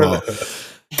Adderall.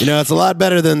 You know, it's a lot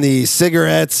better than the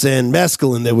cigarettes and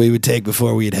mescaline that we would take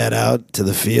before we'd head out to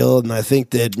the field. And I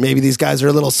think that maybe these guys are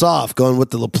a little soft going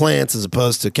with the plants as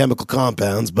opposed to chemical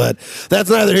compounds, but that's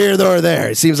neither here nor there.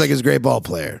 He seems like he's a great ball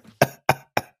player.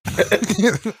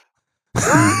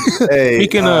 Hey,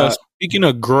 speaking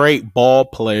of great ball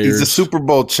players, he's a Super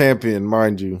Bowl champion,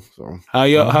 mind you. So how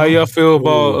y'all feel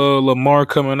about Lamar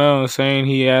coming out and saying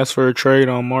he asked for a trade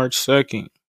on March 2nd?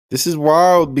 this is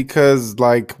wild because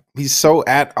like he's so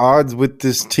at odds with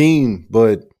this team,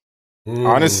 but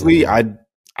honestly, I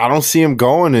don't see him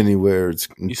going anywhere. It's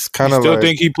kind of still like,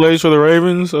 think he plays for the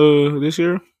Ravens this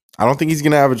year? I don't think he's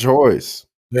gonna have a choice.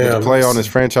 Yeah, to play on his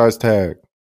franchise tag.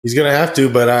 He's gonna have to,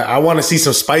 but I want to see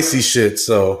some spicy shit.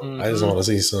 So I just want to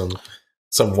see some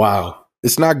wow.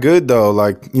 It's not good though.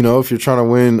 Like, you know, if you're trying to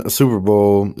win a Super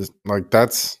Bowl, like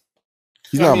that's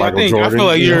he's not Michael Jordan. I feel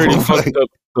like you already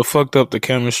fucked up the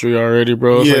chemistry already,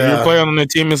 bro. It's like you're playing on the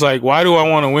team. It's like, why do I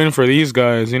want to win for these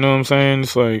guys? You know what I'm saying?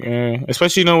 It's like,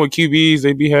 especially, you know, with QBs,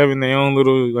 they be having their own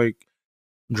little like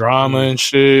drama and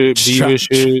shit, diva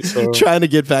shit. So. Trying to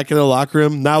get back in the locker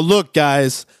room. Now, look,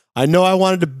 guys, I know I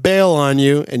wanted to bail on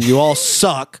you, and you all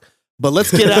suck. But let's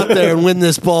get out there and win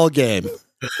this ball game.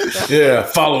 Yeah,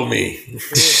 follow me.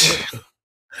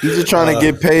 He's just trying to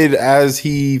get paid as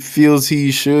he feels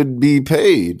he should be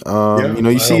paid. You know,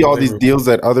 you see all these deals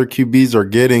that other QBs are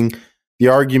getting. The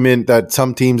argument that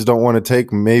some teams don't want to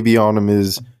take maybe on him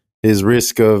is his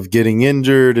risk of getting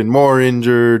injured and more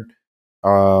injured.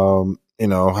 You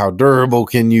know, how durable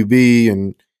can you be?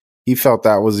 And he felt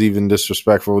that was even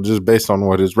disrespectful just based on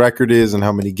what his record is and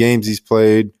how many games he's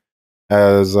played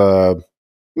as an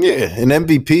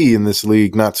MVP in this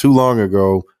league not too long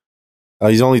ago.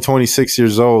 He's only 26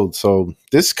 years old, so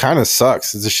this kind of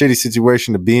sucks. It's a shitty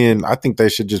situation to be in. I think they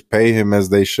should just pay him as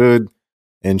they should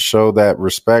and show that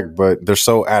respect, but they're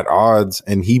so at odds,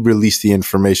 and he released the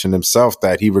information himself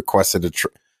that he requested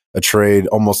a trade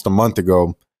almost a month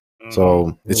ago.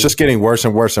 So it's just getting worse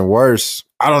and worse and worse.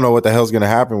 I don't know what the hell's going to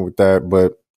happen with that,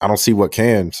 but I don't see what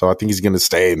can. So I think he's going to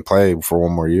stay and play for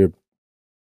one more year.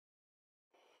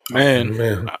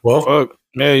 Man. Well, fuck.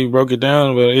 Yeah, you broke it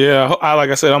down, but yeah, I like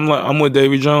I said, I'm with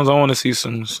Davy Jones. I want to see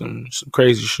some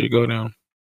crazy shit go down.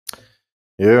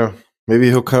 Yeah, maybe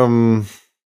he'll come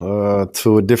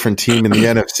to a different team in the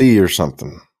NFC or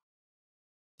something.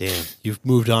 Damn, you've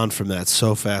moved on from that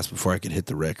so fast before I could hit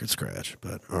the record scratch.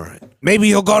 But all right, maybe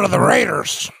he'll go to the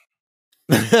Raiders.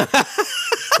 We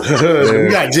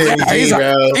got JD,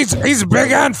 bro. He's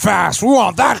big and fast. We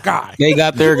want that guy. They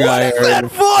got their guy. That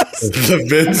voice.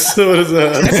 Vince, what is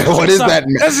that? What is that?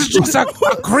 This is just a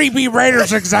creepy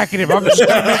Raiders executive. I'm just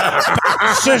going to make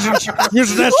decisions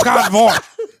using this guy's voice.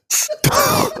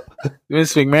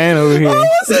 Vince McMahon over here.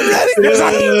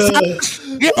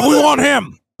 Yeah, we want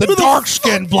him. The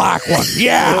dark-skinned black one.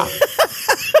 Yeah.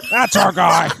 That's our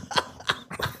guy.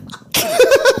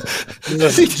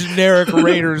 Generic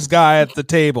Raiders guy at the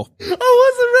table. I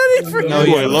wasn't ready for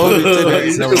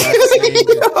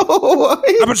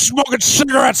I've been smoking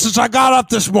cigarettes since I got up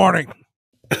this morning.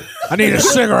 I need a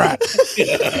cigarette.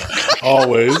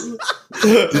 Always.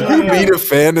 Did you meet a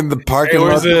fan in the parking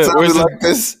lot that sounded like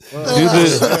this?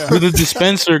 Do the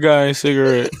dispenser guy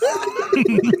cigarette.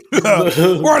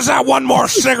 Where's that one more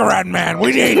cigarette, man?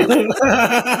 We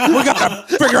got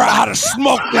to figure out how to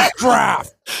smoke this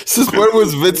draft. Since when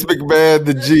was Vince McMahon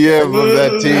the GM of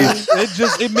that team?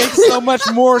 It makes so much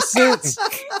more sense.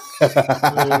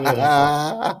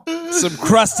 Some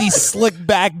crusty, slick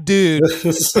back dude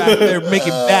back there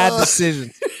making bad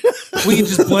decisions. We can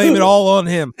just blame it all on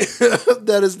him.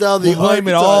 That is now the blame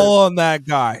it all on that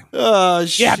guy. Oh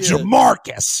shit! Yeah,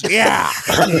 Jamarcus. Yeah,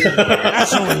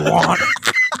 that's what we want.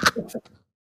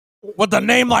 With a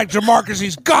name like Jamarcus,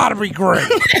 he's got to be great.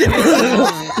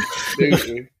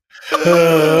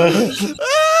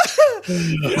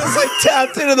 You just like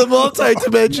tapped into the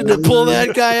multi-dimension to pull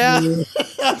that guy out.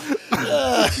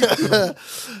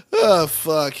 Oh,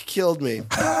 fuck. Killed me.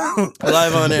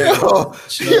 Live on air.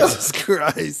 Jesus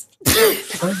Christ.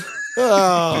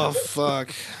 Oh,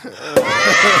 fuck.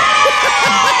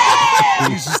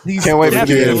 Can't wait for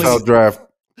the NFL draft.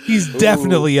 He's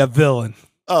definitely a villain.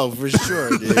 Oh, for sure,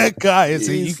 dude. That guy is.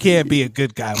 You can't be a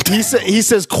good guy. He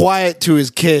says quiet to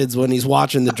his kids when he's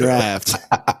watching the draft.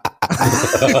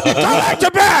 Go back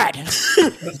to bed.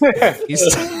 He's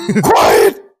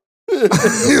Quiet.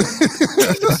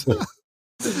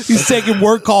 He's taking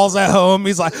work calls at home.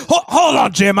 He's like, hold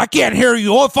on, Jim. I can't hear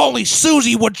you. If only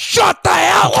Susie would shut the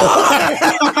hell up.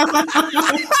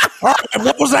 All right,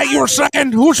 what was that you were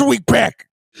saying? Who should we pick?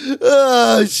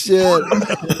 Oh, shit.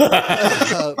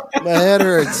 My head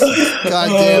hurts. God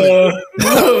damn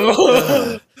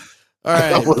it. All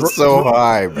right. That was so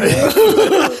high, man.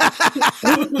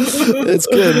 It's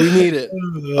good. We need it.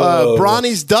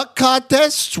 Bronny's Duck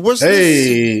Contest. What's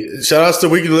this? Shout outs to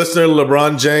weekly listener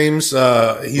LeBron James.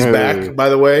 He's back, by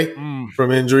the way,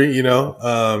 from injury. You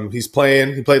know, he's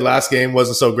playing. He played last game,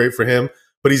 wasn't so great for him,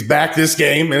 but he's back this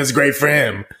game, and it's great for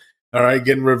him. All right,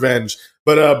 getting revenge.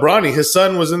 But Bronny, his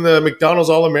son was in the McDonald's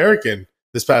All-American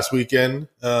this past weekend.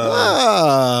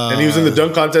 And he was in the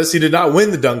dunk contest. He did not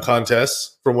win the dunk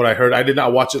contest, from what I heard. I did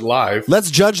not watch it live. Let's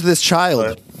judge this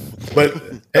child. But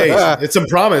hey, it's some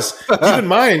promise. Keep in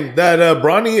mind that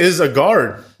Bronny is a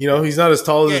guard. You know, he's not as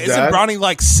tall as his dad. Isn't Bronny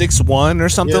like 6'1" or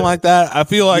something like that? I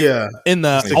feel like in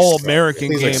the All-American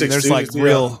game, there's like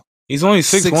real. He's only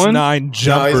 6'1", 6'9"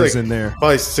 jumpers in there.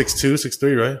 Probably 6'2",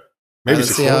 6'3", right? Maybe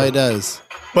Let's see how he does.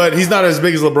 But he's not as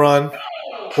big as LeBron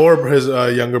or his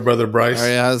younger brother Bryce. All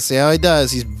right, let's see how he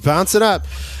does. He's bouncing up,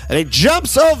 and he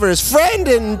jumps over his friend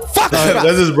and fucks it up.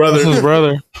 That's his brother. That's his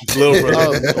brother. Little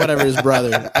brother. Oh, whatever, his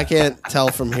brother. I can't tell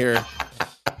from here.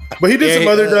 But he did some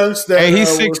other dunks. That, he's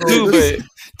 6'2",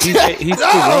 but he's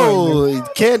no, he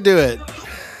can't do it.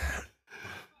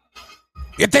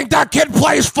 You think that kid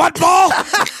plays football?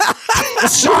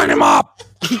 Let's sign him up.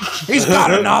 He's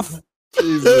got enough.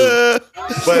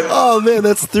 But oh man,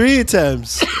 that's 3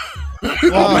 attempts.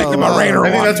 I'll make him a Raider.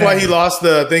 I think that's why he lost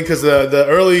the thing, because the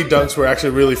early dunks were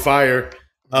actually really fire,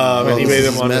 and he made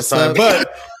them on his time.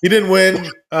 But he didn't win.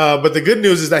 But the good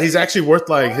news is that he's actually worth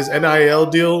like his NIL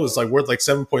deal is like worth like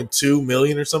 $7.2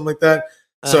 million or something like that.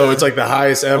 So it's like the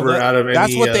highest ever out of any.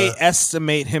 That's what they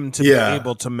estimate him to be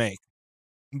able to make,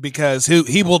 because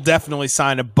he will definitely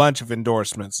sign a bunch of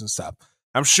endorsements and stuff.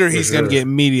 I'm sure he's going to get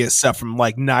media stuff from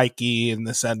like Nike and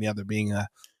this and the other, being a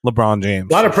LeBron James.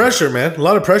 A lot of pressure, man. A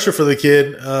lot of pressure for the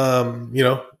kid. You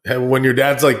know, when your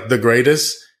dad's like the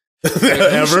greatest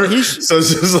ever. So it's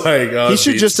just like he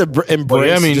should just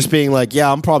embrace just being like, yeah,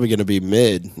 I'm probably going to be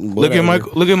mid. Look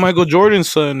at Michael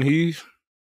Jordan's son. He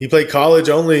played college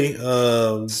only,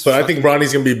 but I think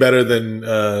Bronny's going to be better than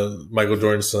Michael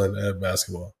Jordan's son at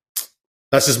basketball.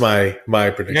 That's just my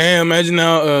prediction. Yeah, imagine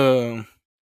now.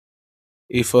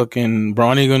 If fucking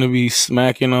Bronny gonna be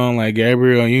smacking on like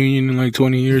Gabrielle Union in like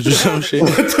 20 years or some shit.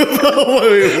 What the fuck?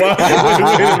 Wait a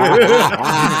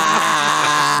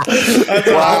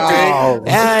minute. Wow.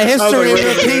 History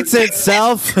repeats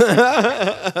itself. Imagine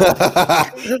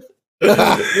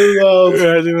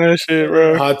that shit,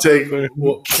 bro. Hot take.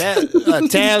 A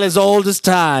tale as old as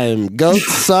time.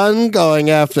 Goat's son going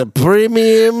after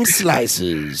premium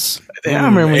slices. I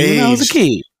remember when I was a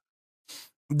kid.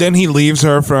 Then he leaves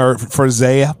her for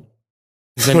Zaya.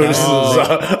 What's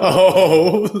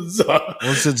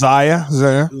it, Zaya?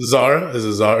 Zara? Is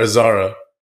it Zara? Zara.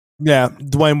 Yeah,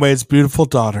 Dwayne Wade's beautiful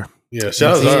daughter. Yeah,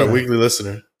 shout out Zara, weekly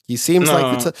listener. He seems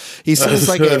like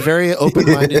a very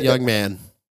open-minded young man.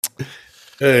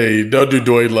 Hey, don't do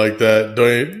Dwayne like that.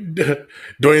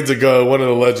 Dwayne's one of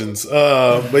the legends.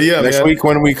 But yeah, next week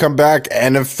when we come back,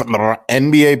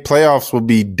 NBA playoffs will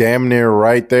be damn near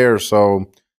right there.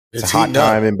 So. It's a hot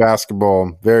time in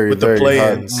basketball. Very, very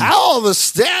hot. How are the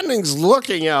standings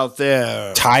looking out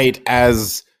there? Tight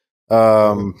as,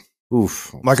 like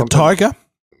a tiger?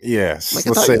 Yes, like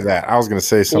let's say that. I was going to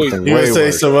say something way worse.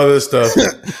 Say some other stuff.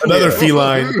 Another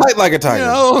feline. Tight like a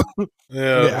tiger.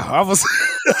 Yeah. I was.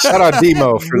 Shout out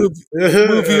Demo for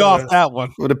move you off that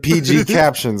one. With the PG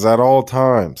captions at all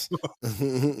times.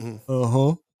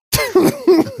 Uh-huh.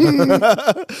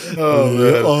 Oh,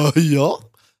 man. Yeah.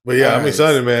 But yeah, I'm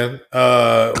excited, man.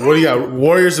 What do you got?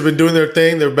 Warriors have been doing their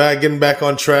thing. They're getting back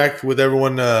on track with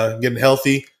everyone getting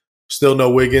healthy. Still no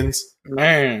Wiggins.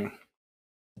 Man.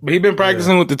 But he's been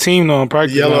practicing with the team, though.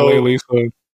 Practicing lately. So.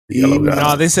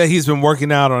 No, they said he's been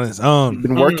working out on his own. He's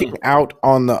been working out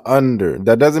on the under.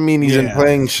 That doesn't mean he's in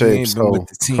playing shape. So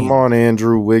come on,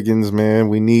 Andrew Wiggins, man.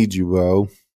 We need you, bro.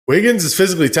 Wiggins is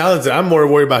physically talented. I'm more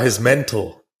worried about his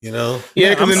mental. You know? Yeah,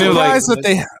 I'm because then surprised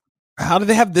that how do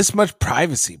they have this much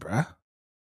privacy, bruh?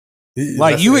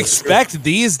 Like you expect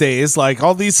these days, like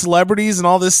all these celebrities and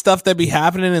all this stuff that be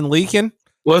happening and leaking.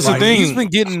 Well, that's like, the thing. He's been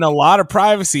getting a lot of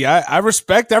privacy. I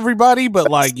respect everybody,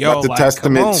 but like, yo, that's a like,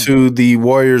 testament to the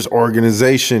Warriors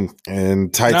organization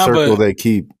and tight circle they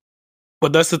keep.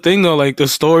 But that's the thing, though. Like the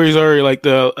stories are like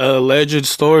the alleged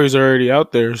stories are already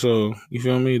out there. So you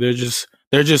feel me? They're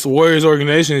just Warriors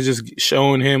organization is just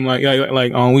showing him like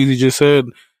Weezy just said.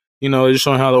 You know, just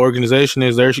showing how the organization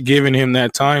is. They're giving him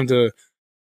that time to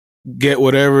get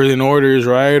whatever in order is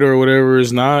right or whatever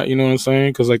is not, you know what I'm saying?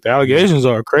 Because like the allegations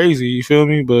are crazy, you feel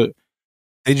me? But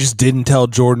they just didn't tell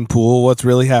Jordan Poole what's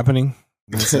really happening.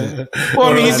 Well,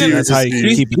 I mean,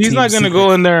 he's not gonna go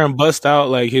in there and bust out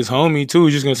like his homie too.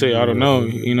 He's just gonna say, I don't know.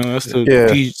 You know, that's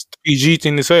the PG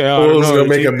thing to say. Poole's gonna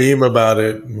make a meme about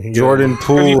it. Jordan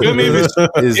Poole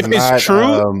is not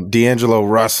true, D'Angelo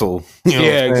Russell.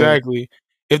 Yeah, exactly.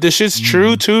 If the shit's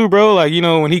true too, bro, like, you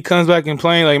know, when he comes back and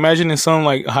playing, like imagine in some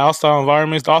like hostile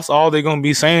environments, that's all they're gonna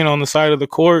be saying on the side of the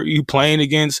court. You playing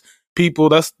against people,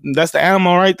 that's the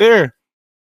animal right there.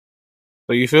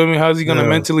 So you feel me? How's he gonna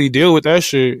mentally deal with that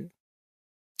shit?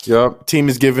 Yep. Team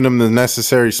is giving him the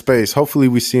necessary space. Hopefully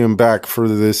we see him back for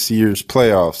this year's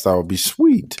playoffs. That would be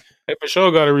sweet. Hey, for sure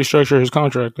gotta restructure his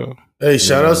contract though. Hey,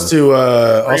 shout outs to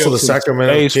also the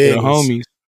Sacramento Kings. The homies.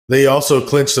 They also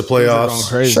clinched the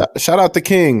playoffs. Shout out the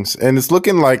Kings, and it's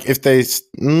looking like if the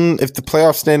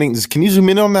playoff standings. Can you zoom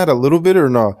in on that a little bit or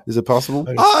no? Is it possible?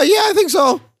 Yeah, I think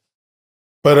so.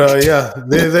 But yeah,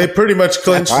 they pretty much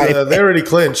clinched. They already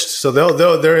clinched, so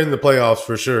they're in the playoffs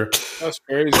for sure. That's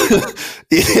crazy.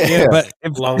 Yeah, but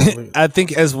I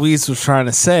think as Weez was trying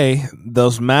to say,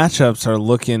 those matchups are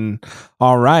looking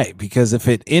all right because if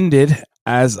it ended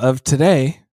as of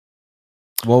today,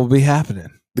 what will be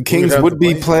happening? The Kings would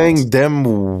be playing them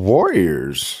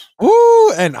Warriors.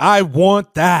 Ooh, and I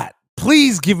want that.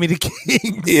 Please give me the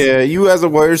Kings. Yeah, you as a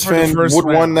Warriors fan would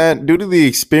want that. Due to the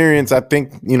experience, I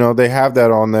think, you know, they have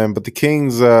that on them. But the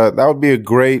Kings, that would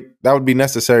be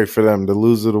necessary for them to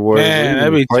lose to the Warriors. Man,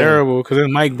 that'd be terrible. Because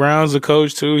then Mike Brown's the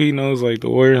coach, too. He knows, like, the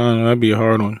Warriors, that'd be a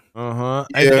hard one. Uh-huh.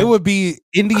 And it would be,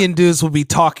 Indian dudes would be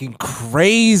talking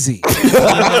crazy. If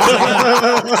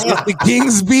the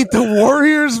Kings beat the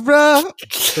Warriors, bro.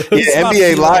 Yeah,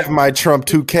 NBA Live might trump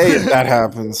 2K if that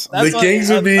happens. The Kings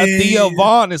would be... Theo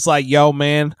Vaughn is like, yo,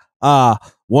 man,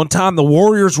 one time the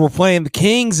Warriors were playing the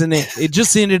Kings, and it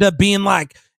just ended up being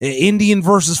like an Indian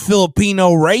versus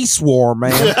Filipino race war,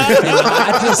 man.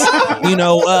 I just, you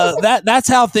know, that's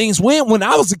how things went when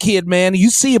I was a kid, man. You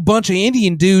see a bunch of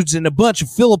Indian dudes and a bunch of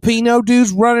Filipino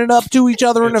dudes running up to each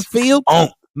other in the field. Oh,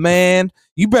 man,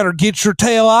 you better get your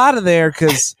tail out of there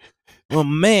because, well,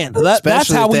 man,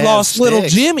 that's how we lost little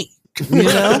Jimmy, you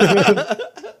know?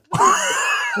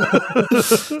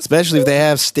 Especially if they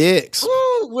have sticks.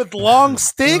 With long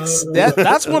sticks,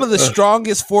 that's one of the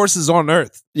strongest forces on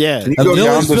earth. Yeah, a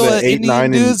village full of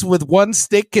Indian dudes with one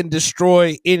stick can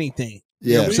destroy anything.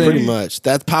 Yeah, pretty much.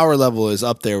 That power level is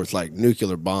up there with like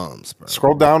nuclear bombs, bro.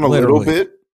 Scroll down a little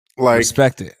bit. Like,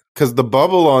 respect it. Because the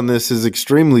bubble on this is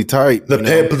extremely tight.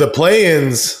 The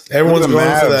play-ins, everyone's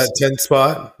going for that 10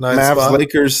 spot, 9 Mavs, spot.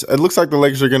 Lakers. It looks like the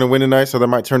Lakers are going to win tonight, so that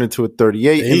might turn into a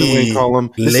 38 in the win column.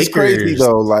 This is crazy,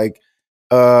 though. Like,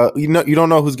 you don't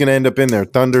know who's going to end up in there.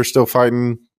 Thunder still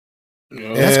fighting.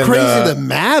 That's crazy. The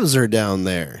Mavs are down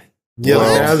there.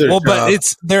 Yeah, but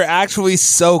they're actually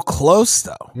so close,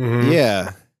 though. Mm-hmm.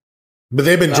 Yeah, but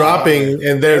they've been dropping,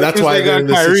 and that's why they're in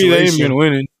this Kyrie, situation. They ain't been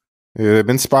winning. Yeah, they've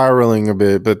been spiraling a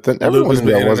bit, but then everyone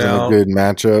knew that wasn't a good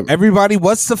matchup. Everybody,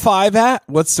 what's the 5 at?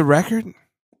 What's the record?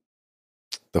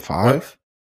 The 5?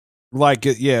 Like,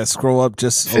 yeah, scroll up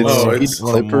just Clippers. It's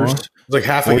like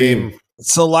half a game.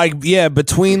 So, like, yeah,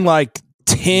 between like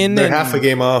 10 They're and half a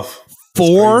game off.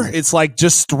 4, it's like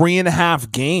just 3.5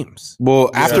 games.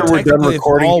 Well, after we're done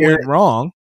recording here, went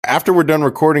wrong. After we're done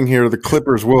recording here, the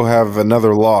Clippers will have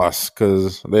another loss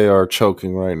because they are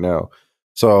choking right now.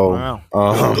 So,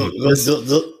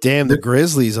 damn, the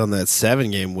Grizzlies on that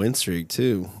 7-game win streak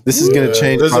too. This is going to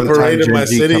change by the time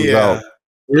Jay-Z comes out.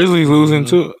 Grizzlies losing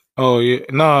too. Oh yeah,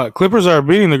 nah. Clippers are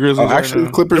beating the Grizzlies. Actually,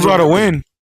 right Clippers are about to win.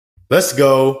 Let's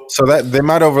go. So that they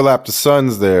might overlap the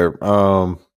Suns there.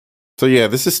 So yeah,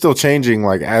 this is still changing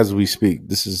like as we speak.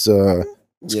 This is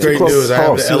it's great news. I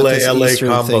have the LA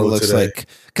combo looks today. like.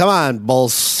 Come on,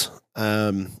 Bulls.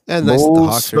 And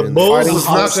Bulls, the Bulls is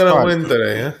not going to win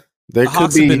today. Huh? There the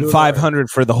Hawks have been 500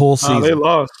 for the whole season. They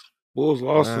lost. Bulls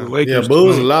lost to the Lakers. Yeah,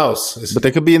 Bulls lost. But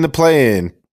they could be in the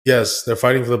play-in. Yes, they're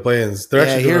fighting for the play-ins. They're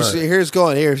actually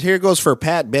here goes for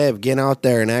Pat Bev getting out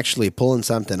there and actually pulling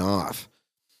something off.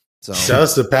 So shout out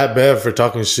to Pat Bev for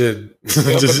talking shit.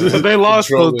 But they lost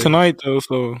tonight though,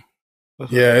 so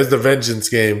yeah, it's the vengeance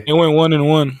game. It went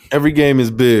 1-1. Every game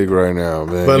is big right now,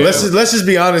 man. But let's just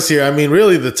be honest here. I mean,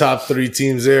 really, the top 3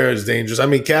 teams there is dangerous. I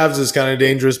mean, Cavs is kind of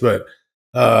dangerous, but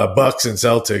Bucks and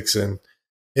Celtics and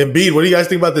Embiid. What do you guys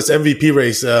think about this MVP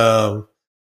race? The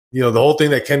whole thing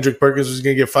that Kendrick Perkins was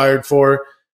going to get fired for.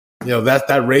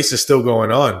 That race is still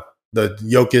going on. The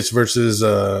Jokic versus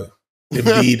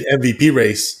Embiid MVP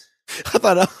race. I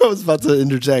thought I was about to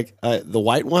interject the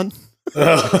white one.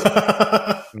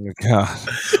 Oh my God.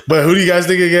 But who do you guys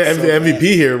think will get MVP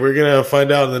here? We're gonna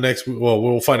find out in the next. Well,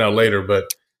 we'll find out later, but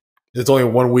it's only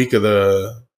 1 week of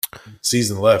the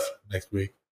season left next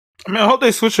week. I mean, I hope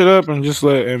they switch it up and just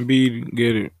let Embiid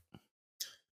get it.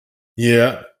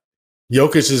 Yeah,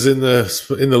 Jokic is in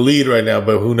the lead right now,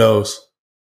 but who knows?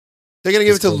 They're gonna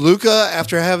give it to Luka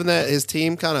after having his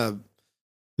team kind of.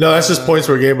 No, that's just points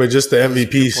per game, but just the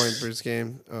MVPs. Point per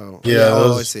game. Oh, yeah.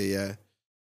 I see. Yeah.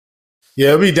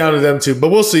 Yeah, it'll be down to them too, but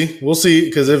we'll see. We'll see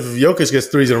because if Jokic gets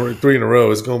 3 in a row,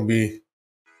 it's gonna be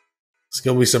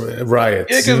some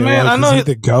riots. Yeah, because man, I know he's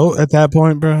the GOAT at that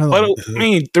point, bro. But I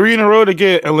mean, 3 in a row to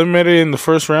get eliminated in the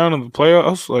first round of the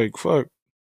playoffs, like fuck.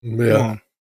 Yeah,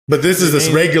 but this is this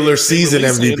regular season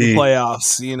MVP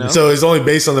playoffs. So it's only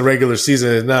based on the regular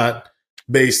season. It's not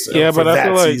based. Yeah, for but I that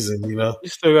feel like season. You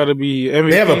still got to be MVP.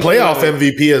 They have a playoff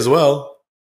MVP as well.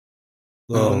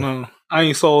 Oh no, I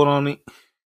ain't sold on it.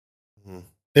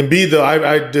 Embiid, though,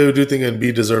 I do think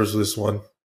Embiid deserves this one.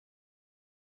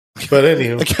 But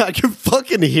anywho, I can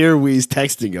fucking hear Weez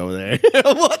texting over there.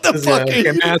 What the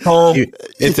fucking asshole?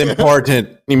 It's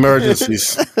important.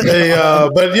 Emergencies. Hey,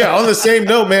 but yeah, on the same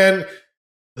note, man.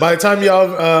 By the time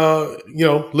y'all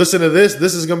listen to this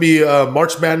is gonna be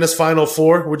March Madness Final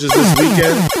Four, which is this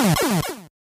weekend.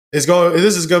 This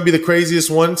is gonna be the craziest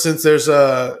one since there's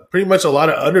pretty much a lot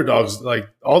of underdogs. Like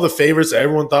all the favorites that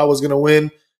everyone thought was gonna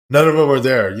win. None of them are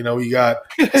there. You got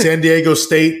San Diego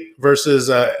State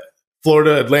versus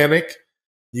Florida Atlantic.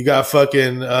 You got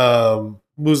fucking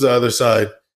who's the other side?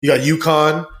 You got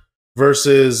UConn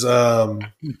versus who are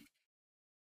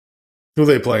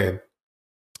they playing?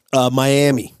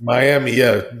 Miami. Miami,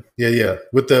 yeah.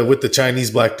 With the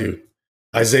Chinese black dude,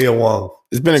 Isaiah Wong.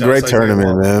 It's been a great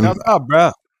tournament, man. Oh,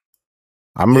 bro.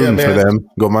 I'm rooting for them.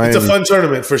 Go Miami. It's a fun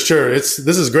tournament for sure. This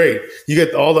is great. You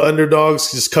get all the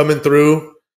underdogs just coming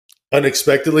through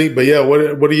unexpectedly. But yeah,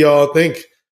 what do y'all think?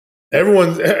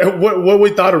 Everyone, what we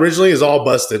thought originally is all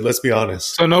busted. Let's be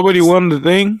honest. So nobody won the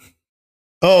thing.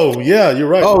 Oh yeah, you're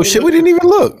right. Oh shit, we didn't even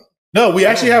look. No, we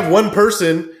actually have one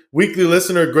person, weekly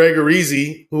listener Greg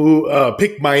Arizi, who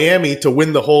picked Miami to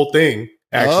win the whole thing.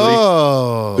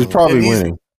 Actually, he's probably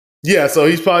winning. Yeah, so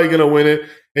he's probably going to win it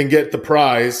and get the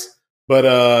prize.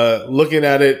 But looking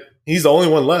at it, he's the only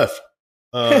one left.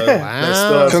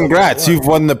 Wow. Congrats, you've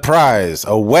won the prize.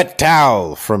 A wet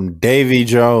towel from Davy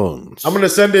Jones. I'm going to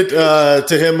send it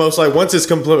to him most likely. Once it's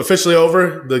officially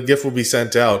over, the gift will be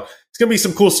sent out. It's going to be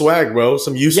some cool swag, bro.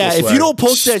 Some useful swag. Yeah, if you don't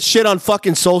post that shit on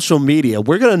fucking social media,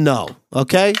 we're going to know,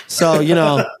 okay? So, you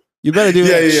better do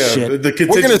that shit.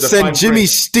 We're going to send Jimmy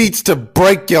Steets to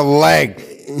break your leg.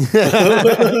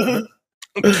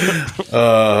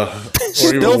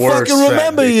 Still fucking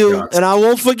remember you, and I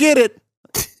won't forget it.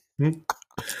 You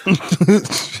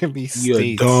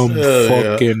dumb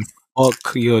fucking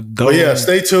fuck. You're dumb. But yeah,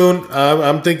 stay tuned.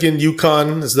 I'm thinking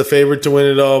UConn is the favorite to win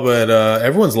it all, but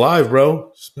everyone's live,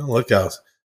 bro. Just be on the lookout.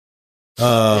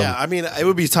 Yeah, I mean, it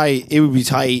would be tight. It would be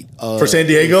tight for San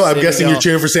Diego. I'm guessing you're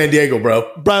cheering for San Diego, bro.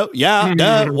 Bro,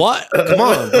 yeah. What? Come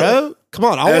on, bro. Come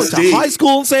on. I went to high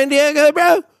school in San Diego,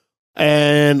 bro.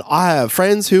 And I have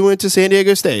friends who went to San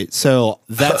Diego State. So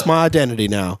that's my identity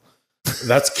now.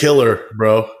 That's killer,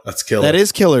 bro. That's killer. That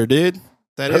is killer, dude.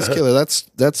 That is killer.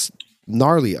 That's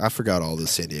gnarly. I forgot all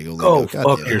this San Diego. Go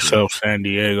fuck yourself, San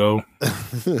Diego.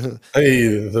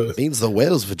 Means the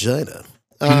whale's vagina.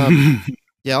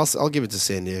 Yeah, I'll give it to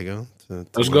San Diego.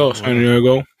 Let's go, San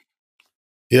Diego.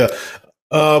 Yeah.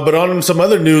 But on some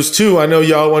other news, too, I know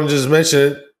y'all wanted to just mention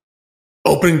it.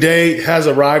 Opening day has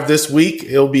arrived this week.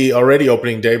 It'll be already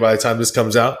opening day by the time this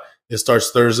comes out. It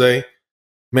starts Thursday.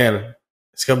 Man,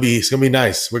 it's gonna be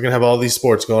nice. We're gonna have all these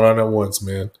sports going on at once,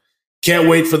 man. Can't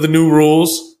wait for the new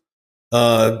rules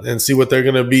and see what they're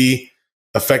gonna be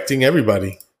affecting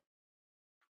everybody.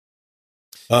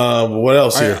 What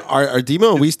else here? Are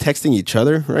Demo and Weez texting each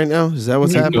other right now? Is that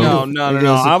what's happening?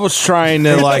 No. I was trying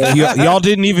to y'all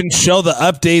didn't even show the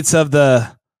updates of the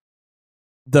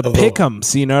the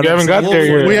pick'ems. You know, what You I'm haven't got saying?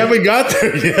 there yet. We haven't got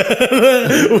there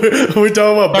yet. We're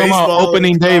talking about baseball.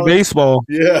 opening day baseball.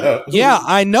 Yeah,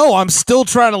 I know. I'm still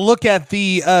trying to look at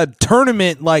the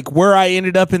tournament, like where I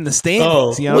ended up in the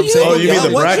standings. You know what I'm saying? you mean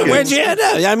the brackets? Where'd you end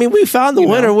up? I mean, we found the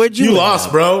winner. Where'd you? You end lost,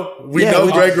 up? bro. We know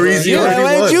Greg Reese.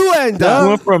 Where'd you end We up?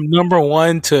 went from number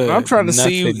 1 to. I'm trying to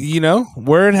see, you know,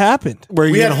 where it happened. Where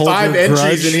We you had gonna hold 5 your entries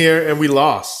grudge? in here, and we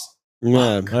lost.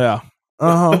 Yeah.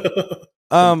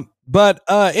 But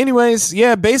anyways,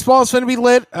 yeah, baseball is going to be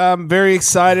lit. I'm very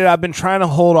excited. I've been trying to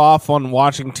hold off on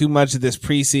watching too much of this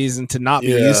preseason to not be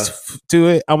used to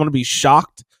it. I want to be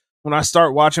shocked when I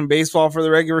start watching baseball for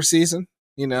the regular season,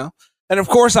 you know. And of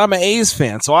course, I'm an A's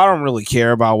fan, so I don't really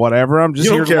care about whatever. I'm just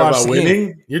You here don't care to watch about the winning.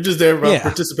 game. You're just there about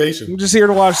participation. I'm just here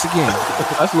to watch the game.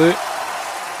 That's lit.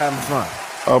 Having fun.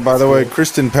 Oh, by the way,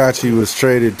 Kristen Patchy was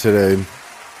traded today.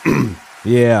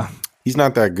 Yeah. He's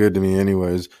not that good to me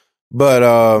anyways. But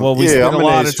Well, we spent I'm a an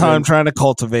lot A's of time fan. trying to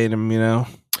cultivate him, you know.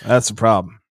 That's the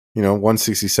problem. You know,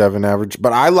 167 average.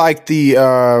 But I like the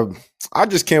I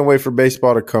just can't wait for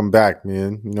baseball to come back,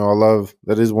 man. You know,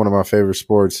 that is one of my favorite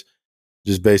sports,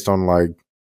 just based on like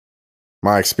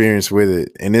my experience with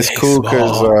it. And it's cool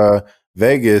because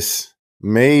Vegas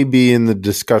may be in the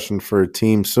discussion for a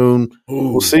team soon.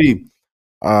 We'll see.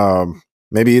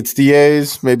 Maybe it's the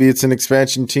A's, maybe it's an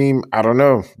expansion team. I don't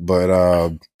know. But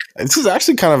this is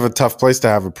actually kind of a tough place to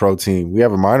have a pro team. We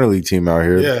have a minor league team out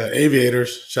here. Yeah,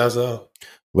 Aviators. Shouts out.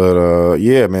 But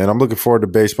yeah, man, I'm looking forward to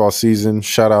baseball season.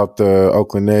 Shout out the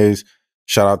Oakland A's.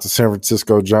 Shout out to San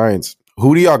Francisco Giants.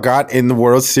 Who do y'all got in the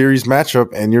World Series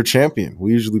matchup and your champion?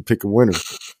 We usually pick a winner.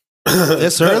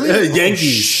 This early?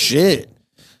 Yankees. Shit.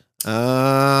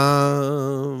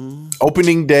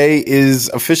 Opening day is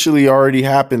officially already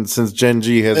happened since Gen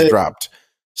G has dropped.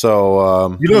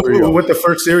 So you know what the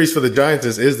first series for the Giants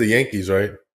is the Yankees,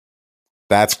 right?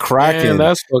 That's cracking. Man,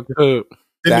 that's fucked up.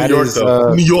 That New York, is,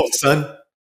 though. New York, son.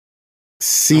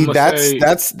 See, that's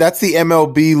the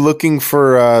MLB looking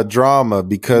for drama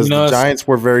because the Giants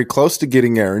were very close to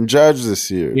getting Aaron Judge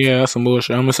this year. Yeah, that's some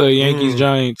bullshit. I'm gonna say Yankees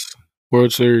Giants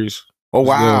World Series. Oh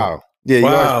wow. Yeah, you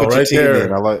wow, put your right team there.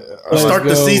 in. I like Start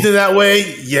the season that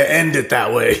way, you end it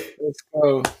that way. Let's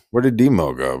go. Where did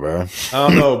Demo go, bro? I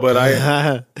don't know, but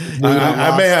I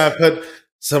may have put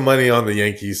some money on the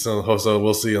Yankees, so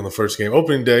we'll see on the first game.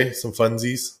 Opening day, some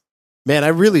funsies. Man, I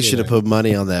really should have put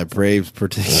money on that Braves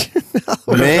prediction.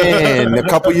 Man, a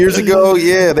couple years ago,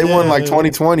 they won like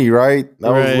 2020, right?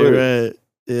 That was weird. Right.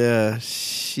 Yeah,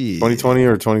 shit. 2020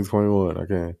 or 2021,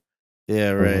 okay. Yeah,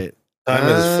 right. Time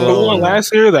is Who flowing. won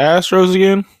last year? The Astros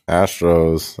again?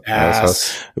 Astros.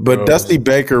 But Bros. Dusty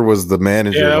Baker was the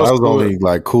manager. Yeah, that was the cool. only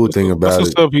like cool thing about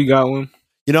What's it. up? He got one.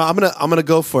 You know, I'm gonna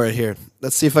go for it here.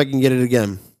 Let's see if I can get it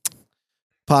again.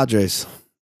 Padres.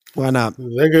 Why not?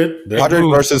 They're good. They're Padres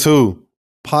good. versus who?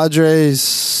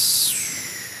 Padres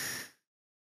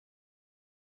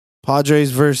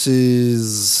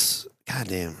versus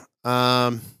goddamn.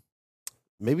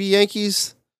 Maybe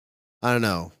Yankees. I don't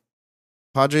know.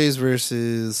 Padres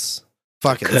versus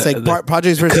fuck it. Let's say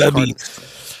Padres versus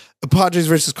Cardinals. Padres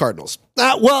versus Cardinals.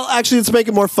 Well, actually, let's make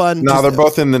it more fun. No, they're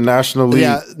both in the National League.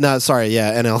 Yeah, no, sorry.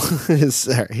 Yeah, NL.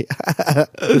 Sorry.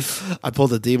 I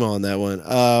pulled a demo on that one.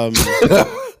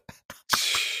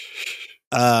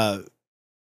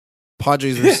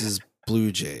 Padres versus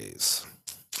Blue Jays.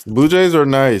 Blue Jays are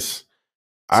nice.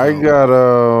 I got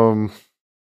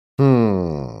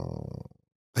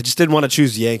I just didn't want to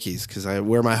choose Yankees because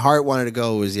where my heart wanted to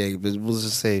go was Yankees. But we'll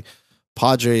just say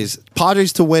Padres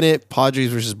to win it.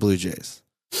 Padres versus Blue Jays.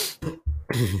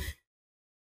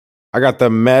 I got the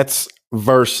Mets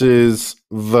versus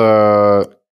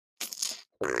the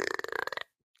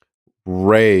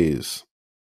Rays.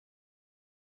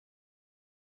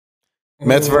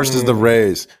 Mets versus the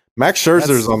Rays. Max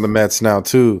Scherzer's on the Mets now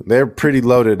too. They're pretty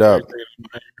loaded up.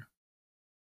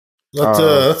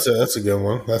 That's a good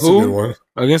one. That's Who? a good one.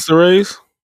 Against the Rays?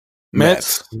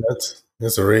 Mets?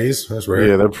 That's a Rays. That's right.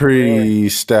 Yeah, they're pretty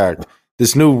stacked.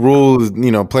 This new rule is,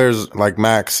 players like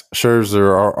Max Scherzer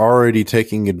are already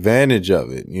taking advantage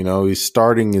of it. He's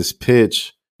starting his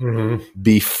pitch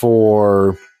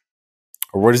before,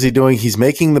 or what is he doing? He's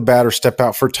making the batter step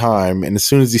out for time, and as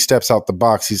soon as he steps out the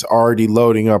box, he's already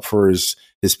loading up for his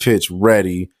pitch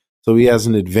ready. So he has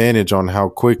an advantage on how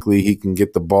quickly he can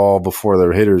get the ball before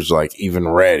the hitter's like even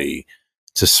ready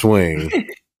to swing.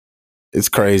 It's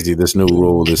crazy, this new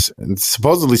rule. It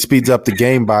supposedly speeds up the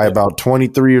game by about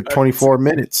 23 or 24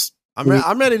 minutes. I'm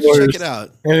ready to check it out.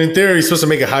 And in theory, he's supposed to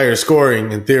make it higher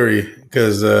scoring, in theory,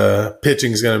 because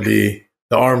pitching is going to be,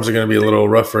 the arms are going to be a little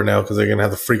rougher now because they're going to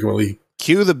have to frequently.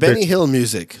 Cue the Benny Hill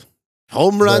music.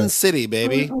 Home run city,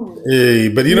 baby. Yeah,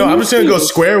 but I'm just gonna go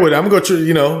square with it. I'm gonna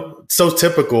go. So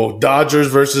typical Dodgers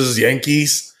versus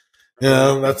Yankees.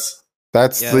 That's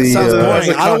the sounds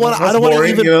boring. I don't want to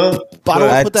even.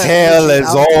 That tale is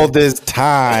all this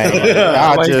time.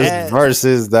 Dodgers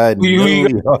versus the New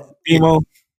York.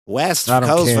 West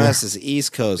Coast versus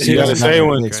East Coast. You gotta say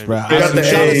one, bro.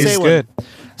 Say one.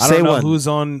 I don't know who's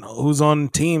on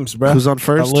teams, bro. Who's on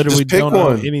first? I literally don't know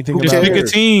anything about it. Pick a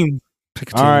team.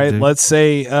 All right, let's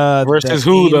say versus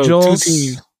who though? 2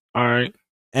 teams. All right,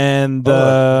 and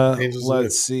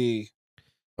let's see,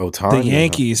 the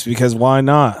Yankees, because why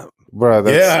not, bro?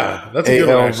 That's a good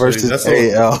one, actually. Versus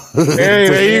AL. Hey,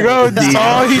 there you go. That's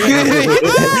all he did.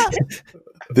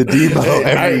 The Debo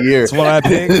every year. That's what I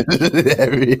picked.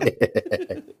 Every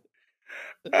year.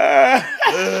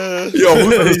 Yo,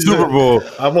 who's in the Super Bowl?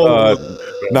 I'm on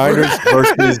Niners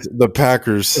versus the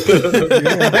Packers.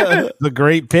 The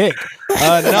great pick.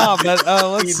 No, but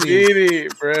let's see. He did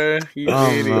it, bro. He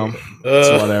did it.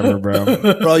 It's whatever, bro.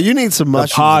 Bro, you need some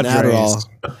mushrooms and Adderall.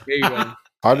 There you go.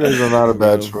 Padres are not a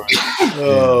bad choice.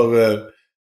 Oh man.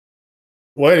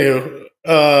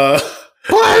 Well,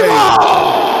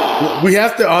 we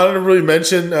have to honorably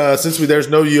mention, since there's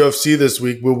no UFC this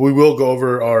week, we will go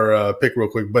over our pick real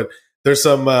quick. But there's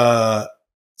some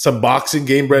boxing,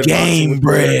 game bred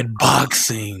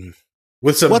boxing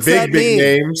with some big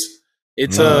names.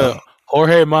 It's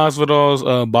Jorge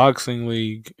Masvidal's boxing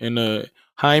league, and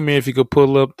Jaime, if you could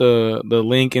pull up the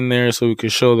link in there so we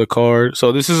could show the card.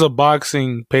 So this is a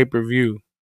boxing pay-per-view.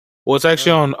 Well, it's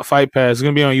actually on Fight Pass. It's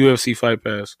gonna be on UFC Fight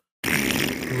Pass.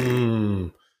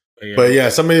 But yeah,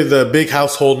 some of the big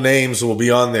household names will be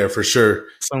on there for sure.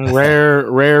 Some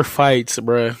rare fights,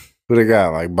 bro. Who they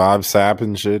got? Like Bob Sapp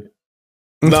and shit?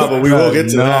 No, but we will get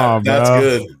to that. That's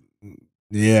good.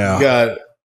 Yeah. We got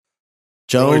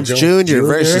Jones Jr.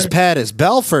 versus Pettis.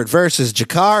 Belfort versus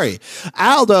Jakari.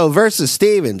 Aldo versus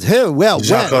Stevens. Who will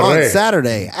win on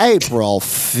Saturday, April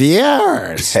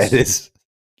 1st? Pettis.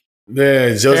 Yeah,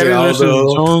 Jose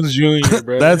Aldo. Jones Jr.,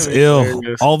 bro. That's ill.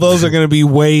 All those are going to be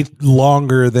way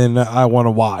longer than I want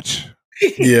to watch.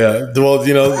 Yeah. Well,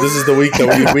 this is the week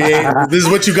that we ain't. This is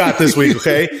what you got this week,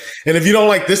 okay? And if you don't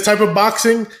like this type of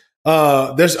boxing,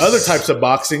 there's other types of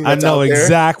boxing that's I know out there.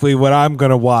 exactly what I'm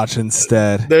going to watch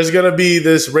instead. There's going to be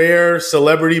this rare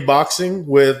celebrity boxing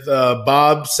with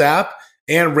Bob Sapp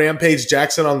and Rampage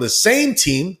Jackson on the same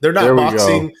team. They're not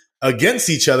boxing against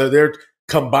each other. They're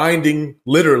combining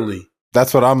literally.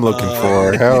 That's what I'm looking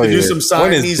for. Hell yeah. Do some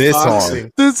Siamese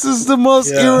boxing. This is the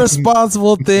most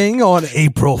irresponsible thing on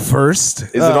April 1st.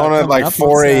 Is it on at like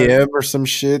 4 a.m. or some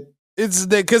shit? It's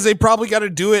because they probably got to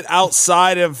do it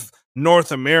outside of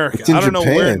North America. I don't know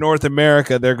Japan. where in North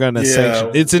America they're going to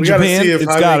sanction. It's in Japan. See if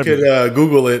it's got to be.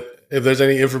 Google it if there's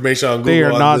any information on Google. They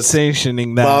are not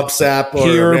sanctioning that. Bob Sapp or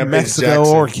here, Rampage Mexico,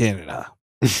 Jackson. or Canada.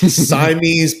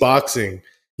 Siamese boxing.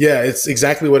 Yeah, it's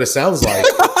exactly what it sounds like.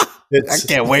 I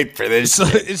can't wait for this. So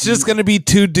it's just going to be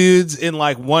two dudes in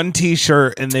like one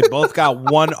t-shirt, and they both got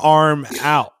one arm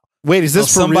out. Wait, is this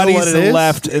for somebody's real what to it the is?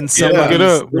 left and somebody's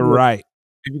to the right?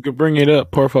 If you could bring it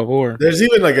up, por favor. There's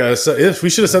even like we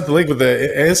should have sent the link with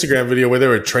the Instagram video where they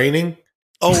were training.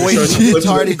 Oh wait, you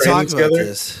already talked about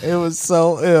this. It was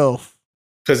so ill.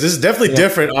 Because this is definitely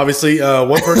different. Obviously,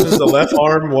 one person's the left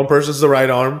arm, one person's the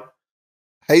right arm.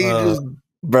 How you just,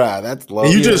 bruh, that's low.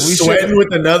 You just sweating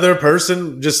with another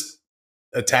person just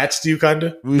attached to you, kind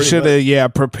of. We should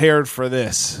have, prepared for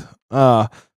this.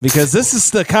 Because this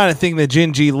is the kind of thing that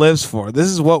Gen G lives for. This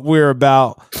is what we're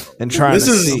about and trying to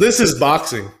see. This is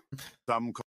boxing.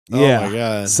 Yeah. Oh my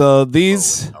god. So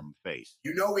these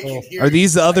are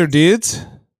these the other dudes?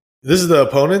 This is the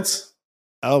opponents.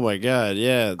 Oh my god,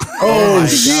 yeah. Oh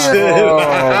shit!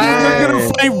 They're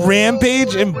gonna fight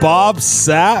Rampage and Bob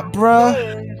Sapp, bro.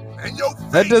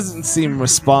 That doesn't seem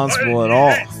responsible at all.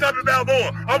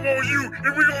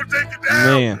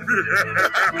 Man.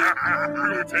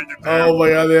 Oh my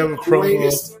god, they have a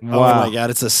promo. Wow. Oh my god,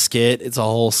 it's a skit. It's a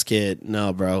whole skit.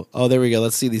 No, bro. Oh, there we go.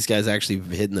 Let's see these guys actually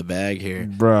hitting the bag here.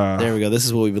 Bruh. There we go. This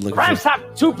is what we've been looking Ramps for.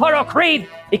 up 2.0 Creed.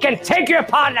 He can take you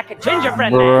apart like a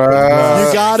gingerbread man.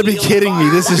 You gotta be kidding me.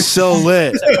 This is so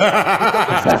lit.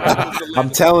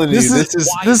 I'm telling you,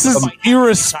 this is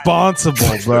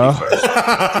irresponsible, bro.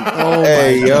 Oh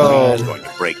hey, yo. Going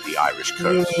to break the Irish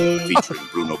curse, featuring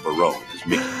Bruno Barone as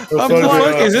me.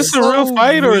 Is this a real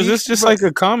fight or is this just like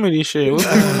a comedy shit?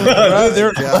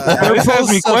 They're supposed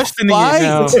to be questioning it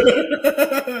now.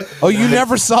 Oh, you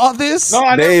never saw this?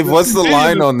 No, Dave, what's the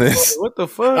line on this? What the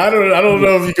fuck? I don't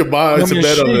know if you could buy to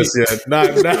bet on this yet. Not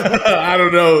I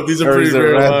don't know. These are pretty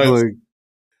rare lines.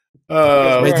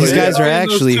 Wait, these guys are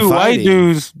actually two white fighting.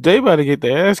 dudes. They about to get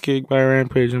their ass kicked by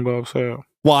Rampage and Bob Sapp.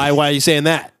 Why are you saying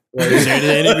that? Is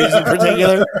there any reason in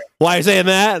particular? Why are you saying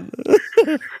that?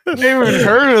 I never even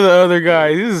heard of the other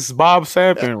guy. This is Bob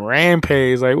Sapp and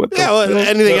Rampage. Like, what the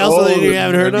anything else that you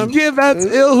haven't heard of? Yeah, that's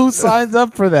ill. Who signs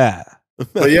up for that?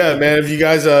 But yeah, man, if you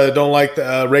guys don't like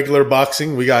the regular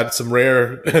boxing, we got some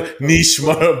rare niche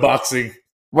boxing.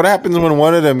 What happens when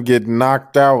one of them get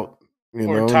knocked out?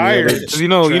 Or tired. Because you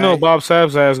know, Bob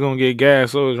Sapp's ass gonna get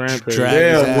gas. So is Rampage.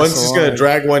 Yeah, one's just gonna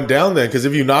drag one down then. Because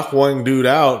if you knock one dude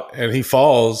out and he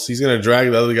falls, he's gonna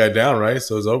drag the other guy down, right?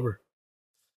 So it's over.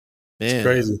 Man, it's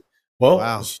crazy. Well,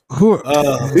 wow. Who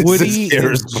Woody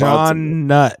and John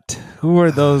Nutt? Who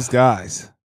are those guys?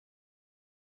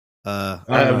 I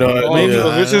have no idea.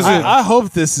 I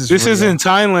hope this is. This real. is in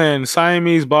Thailand.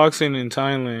 Siamese boxing in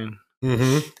Thailand.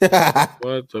 What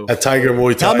the a tiger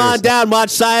Muay Thai. Come on down, watch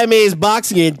Siamese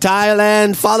boxing in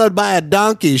Thailand, followed by a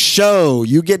donkey show.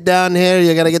 You get down here,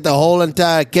 you're gonna get the whole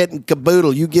entire kit and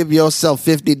caboodle. You give yourself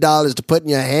 $50 to put in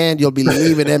your hand, you'll be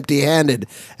leaving empty-handed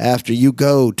after you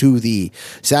go to the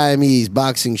Siamese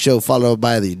boxing show, followed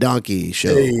by the donkey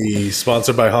show. Hey,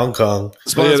 sponsored by Hong Kong.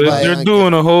 They're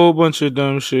doing a whole bunch of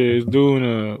dumb shit. Doing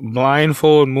a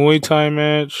blindfold Muay Thai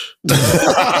match.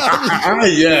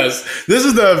 Yes, this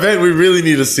is the event we really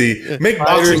need to see. Make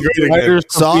boxing great again.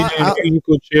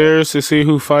 Musical chairs to see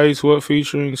who fights what,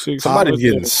 featuring six. Somebody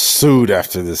getting sued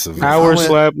after this event. Power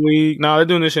Slap League. No, they're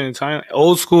doing this shit in Thailand.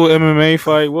 Old school MMA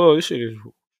fight. Whoa, this shit is.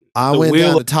 I went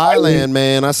down to Thailand,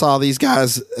 man. I saw these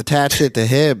guys attached it to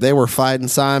hip. They were fighting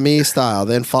Siamese style.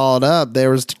 Then followed up,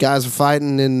 there was guys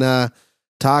fighting in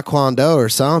Taekwondo or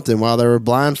something while they were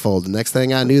blindfolded. Next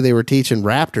thing I knew, they were teaching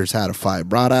raptors how to fight.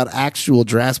 Brought out actual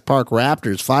Jurassic Park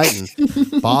raptors fighting,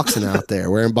 boxing out there,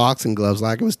 wearing boxing gloves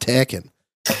like it was Tekken.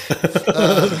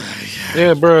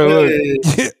 Yeah, bro. Look.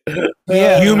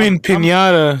 Human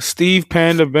Pinata. Steve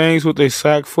Panda Banks with a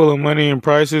sack full of money and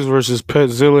prizes versus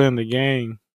Petzilla and the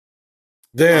gang.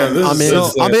 Damn,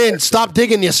 I'm in. Stop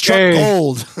digging. You struck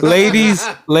gold. Ladies,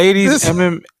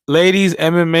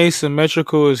 MMA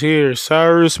Symmetrical is here.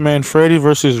 Cyrus Manfredi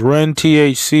versus Run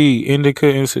THC, Indica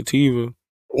and Sativa.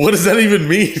 What does that even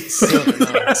mean?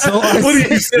 What do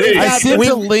you say? I sent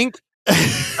a link.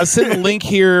 I sent a link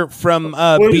here from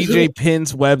BJ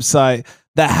Penn's website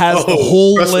that has the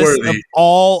whole list of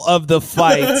all of the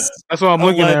fights. That's what I'm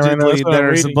looking at right now. That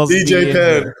are supposed to be BJ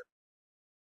Penn.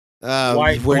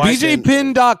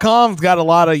 BJPen.com's got a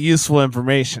lot of useful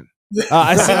information.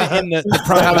 I sent it in the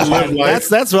private.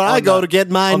 That's where I go to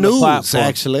get my news.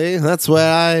 Actually, that's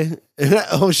where I.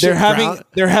 Oh shit!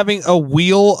 They're having a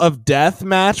wheel of death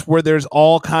match where there's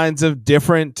all kinds of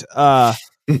different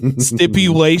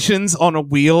stipulations on a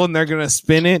wheel, and they're gonna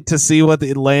spin it to see what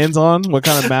it lands on. What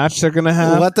kind of match they're gonna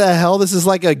have? What the hell? This is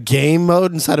like a game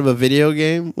mode inside of a video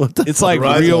game. What the? It's like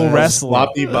real wrestling.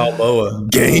 Sloppy Balboa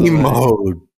game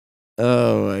mode.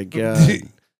 Oh my god!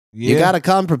 You gotta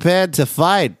come prepared to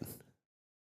fight.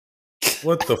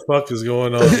 What the fuck is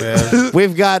going on, man?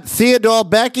 We've got Theodore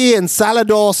Becky and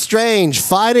Salador Strange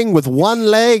fighting with one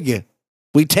leg.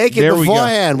 We take it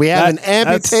beforehand. We have an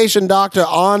amputation doctor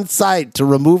on site to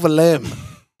remove a limb.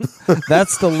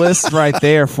 That's the list right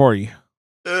there for you.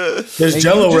 There's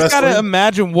Jello wrestling. You just gotta wrestling.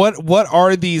 imagine what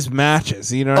are these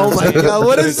matches? You know? Oh my god!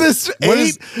 What is this?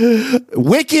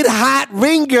 Wicked hot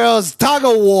ring girls tug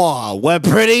of war. We're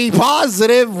pretty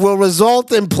positive will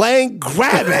result in playing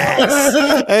grab ass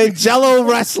and Jello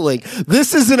wrestling.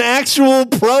 This is an actual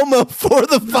promo for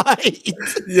the fight.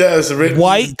 Yes,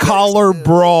 White Collar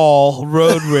Brawl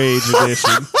Road Rage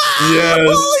Edition. Yes.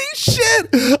 Holy shit!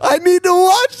 I need to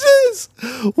watch this.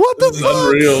 What the fuck?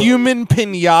 Unreal. Human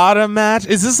Pinata match.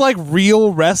 Is this like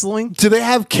real wrestling? Do they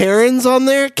have Karens on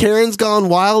there? Karen's Gone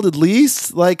Wild at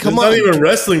least? Like, come on. Not even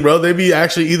wrestling, bro. They be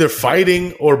actually either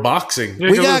fighting or boxing.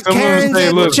 We got Karens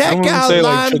at the checkout line,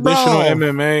 like traditional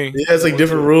MMA. Yeah, it's like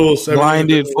different rules.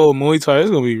 Blinded full Muay Thai.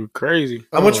 It's gonna be crazy.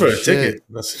 How much for a ticket?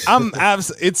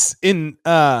 It's in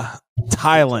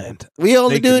Thailand. We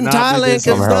only do it in Thailand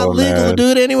because it's not legal to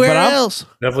do it anywhere else.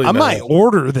 Definitely I might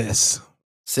order this.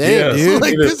 Same, dude.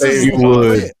 Like, this is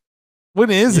would. When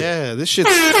is it? Yeah, this shit's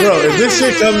bro. If this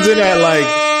shit comes in at like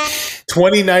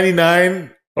 $20.99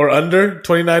 or under,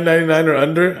 $29.99 or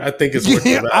under, I think it's worth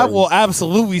it. I will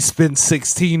absolutely spend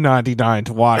 $16.99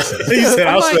 to watch this. He said,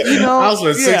 I'll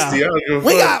spend 60. I don't give a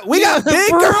fuck. We got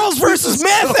big girls versus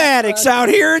meth addicts out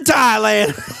here in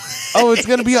Thailand. Oh, it's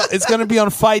gonna be on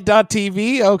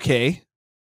fight.tv? Okay.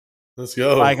 Let's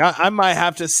go. Like I might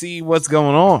have to see what's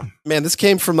going on. Man, this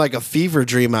came from like a fever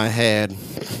dream I had.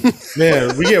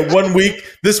 Man, we get 1 week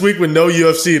this week with no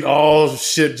UFC and all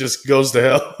shit just goes to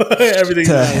hell. Everything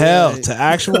to hell, to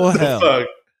actual hell. Fuck.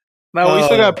 No, we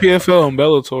still got PFL and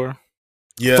Bellator.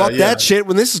 Yeah, Fuck that shit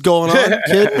when this is going on.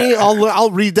 Kidding me? I'll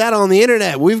read that on the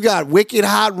internet. We've got Wicked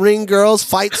Hot Ring Girls,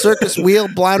 Fight Circus Wheel,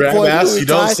 Blindfold, Grab ass, you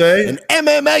don't say? and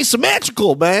MMA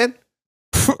Symmetrical, man.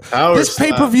 This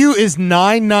pay per view is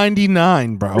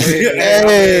 $9.99, bro.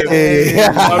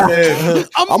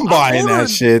 I'm buying that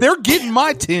shit. They're getting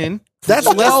my 10. That's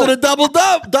less than a double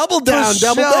down, double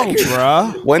decker,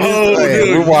 bro. When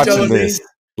we're watching this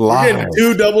live. We're getting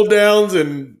 2 double downs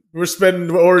and we're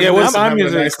spending. What time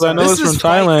is it? Because I know it's from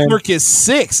Thailand. Circus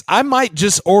 6. I might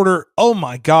just order. Oh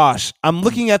my gosh! I'm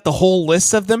looking at the whole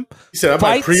list of them. You said I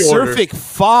might pre-order.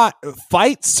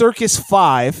 Fight Circus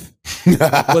 5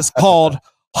 was called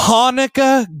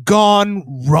Hanukkah Gone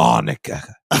Ronica.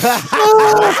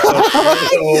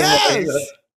 Yes.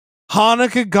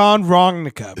 Hanukkah Gone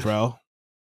Ronica, bro.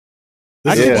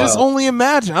 I can just only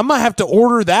imagine. I might have to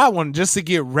order that one just to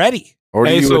get ready. Or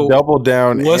do you double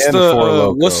down? What's and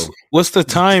the what's the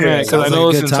time at? Because I know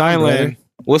it's in Thailand. man.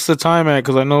 What's the time at?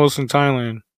 Because I know it's in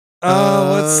Thailand.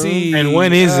 Let's see. And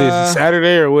when is it?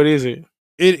 Saturday or what is it?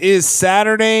 It is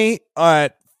Saturday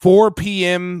at 4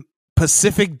 p.m.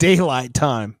 Pacific Daylight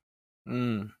Time.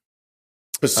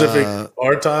 Pacific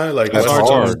our time, like that's West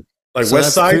hard. Like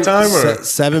West Side time, or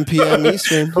 7 p.m.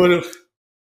 Eastern.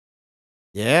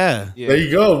 Yeah. There you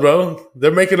go, bro.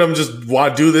 They're making them just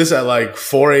do this at like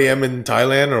 4 a.m. in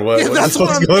Thailand or what? Yeah, that's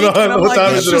what's what going on? I'm What like,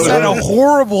 time it's is just it? at a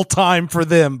horrible time for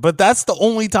them, but that's the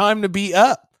only time to be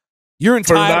up. You're in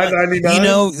For Thailand. $9.99? You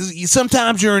know,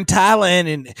 sometimes you're in Thailand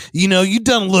and, you know, you've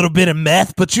done a little bit of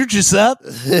meth, but you're just up,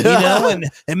 you know,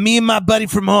 and me and my buddy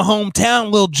from my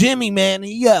hometown, little Jimmy, man,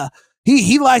 he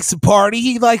likes to party.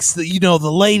 He likes the, you know, the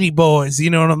lady boys, you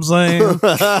know what I'm saying?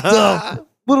 So,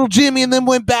 little Jimmy and then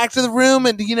went back to the room,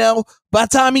 and you know, by the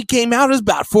time he came out, it was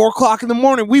about 4 o'clock in the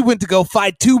morning. We went to go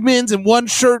fight 2 men in one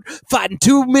shirt, fighting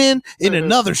 2 men in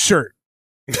another shirt.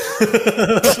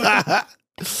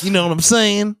 You know what I'm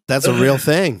saying? That's a real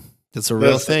thing. That's a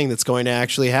real thing that's going to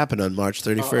actually happen on March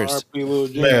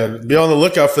 31st. Man, be on the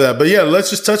lookout for that. But yeah,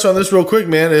 let's just touch on this real quick,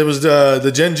 man. It was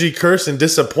the Gen G curse and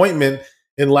disappointment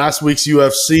in last week's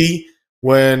UFC.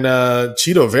 When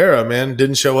Chito Vera, man,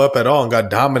 didn't show up at all and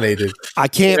got dominated. I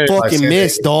can't fucking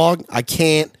miss, dog. I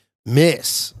can't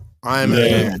miss. I'm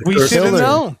a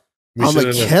killer. I'm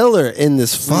a killer in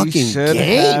this fucking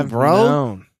game,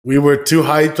 bro. We were too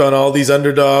hyped on all these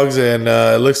underdogs, and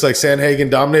it looks like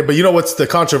Sandhagen dominated. But you know what's the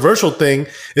controversial thing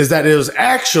is that it was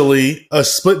actually a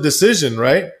split decision,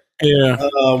 right? Yeah.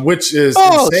 Which is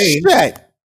insane. Shit.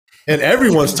 And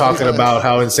everyone's talking about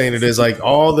how insane it is. Like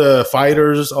all the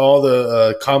fighters, all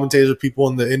the commentators, people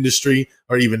in the industry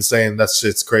are even saying that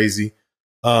shit's crazy.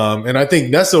 And I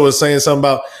think Nessa was saying something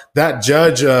about that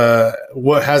judge.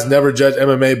 What has never judged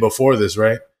MMA before this,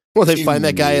 right? Well, they find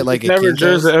that guy at like never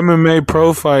judged an MMA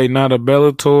pro fight, not a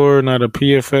Bellator, not a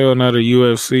PFL, not a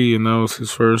UFC, and that was his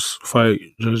first fight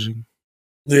judging.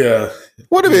 Yeah,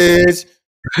 what it is.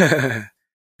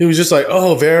 He was just like,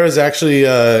 "Oh, Vera's actually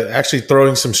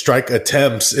throwing some strike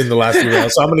attempts in the last few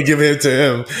rounds, so I'm going to give it to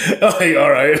him." I'm like,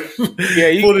 all right, yeah,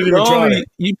 you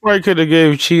probably could have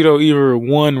gave Chito either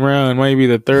one round, maybe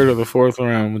the third or the fourth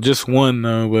round, just one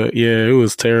though. But yeah, it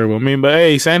was terrible. I mean, but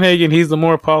hey, Sandhagen, he's the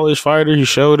more polished fighter. He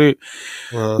showed it.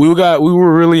 We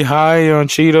were really high on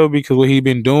Chito because what he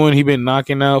been doing, he been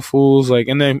knocking out fools like,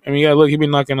 and then I mean, yeah, look, he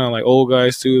been knocking out like old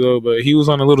guys too though. But he was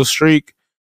on a little streak.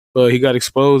 But he got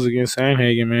exposed against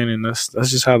Sandhagen, man, and that's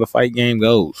just how the fight game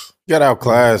goes. He got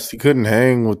outclassed. He couldn't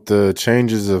hang with the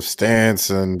changes of stance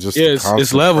and just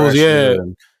it's levels,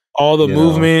 and, all the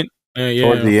movement.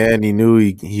 Toward the end, he knew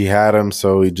he had him,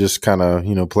 so he just kind of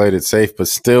played it safe, but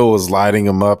still was lighting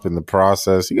him up in the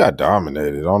process. He got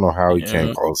dominated. I don't know how he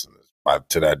came close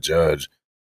to that judge.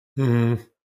 Mm-hmm.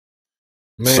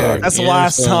 Man, that's the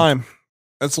last time.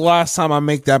 That's the last time I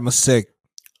make that mistake.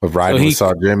 Of riding with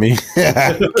Saw Jimmy?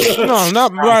 No,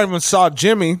 not riding with Saw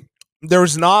Jimmy. There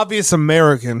was an obvious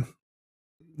American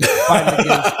fighting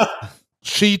against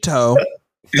Chito.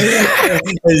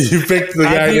 You picked the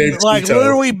guy named like Chito.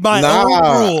 Literally by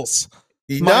own rules.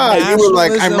 You were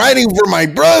like, I'm riding for my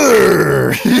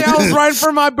brother. Yeah, I was riding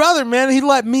for my brother, man. He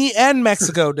let me and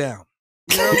Mexico down.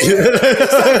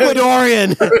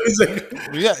 Ecuadorian.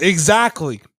 Yeah,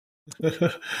 exactly.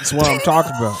 That's what I'm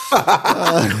talking about.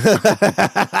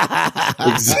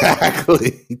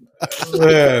 Exactly.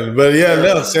 Man, but yeah,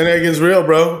 no, Sanhagen's real,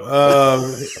 bro.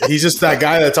 He's just that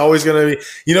guy that's always going to be.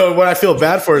 You know what I feel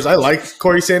bad for is I like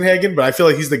Corey Sanhagen, but I feel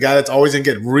like he's the guy that's always going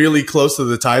to get really close to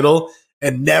the title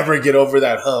and never get over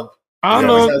that hump. I don't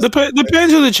know.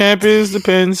 Depends who the champ is.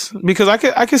 Depends because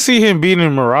I could see him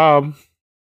beating Marab.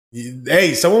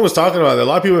 Hey, someone was talking about that. A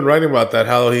lot of people have been writing about that.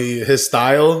 How his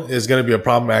style is going to be a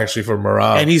problem actually for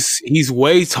Marab, and he's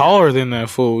way taller than that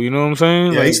fool. You know what I'm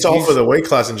saying? Yeah, like, he's tall for the weight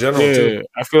class in general. Yeah, too.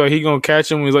 I feel like he's gonna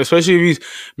catch him. Especially if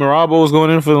Marabo's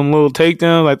going in for them little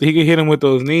takedowns. Like he can hit him with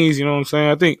those knees. You know what I'm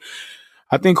saying?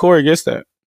 I think Corey gets that.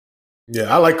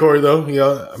 Yeah, I like Corey though. You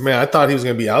know, man, I thought he was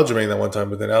going to be Aljamain that one time,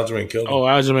 but then Aljamain killed him. Oh,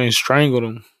 Aljamain strangled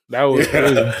him. That was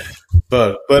crazy.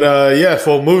 But yeah,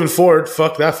 well, moving forward,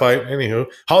 fuck that fight. Anywho,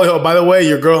 by the way,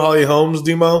 your girl Holly Holmes,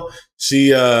 Demo,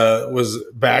 she was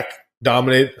back,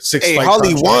 dominate 6 fight.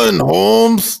 Holly won,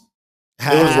 Holmes.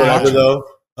 It was whatever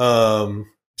though.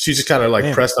 She just kind of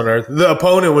like pressed on her. The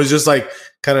opponent was just like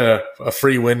kind of a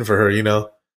free win for her, you know.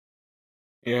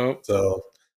 Yeah. So,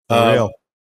 real.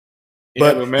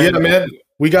 But man,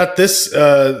 we got this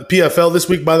PFL this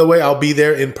week. By the way, I'll be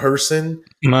there in person.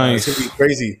 Nice, it's gonna be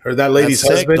crazy. Or that lady's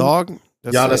husband,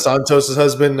 Yana Santos'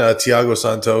 husband, Thiago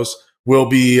Santos, will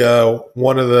be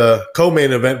one of the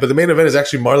co-main event. But the main event is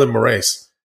actually Marlon Moraes.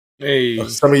 Hey,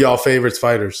 some of y'all favorites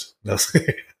fighters. But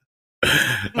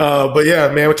yeah,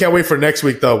 man, we can't wait for next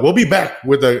week though. We'll be back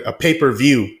with a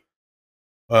pay-per-view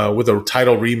with a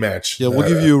title rematch. Yeah, we'll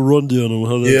give you a rundown on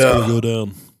how that's gonna go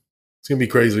down. It's gonna be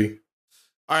crazy.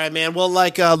 All right, man. Well,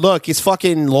 look, it's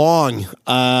fucking long.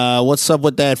 What's up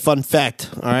with that fun fact?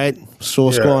 All right. So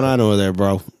what's going on over there,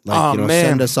 bro? Man.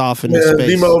 Send us off into space.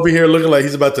 Demo over here looking like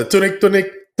he's about to tunic. Use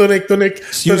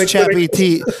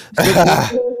ChatGPT.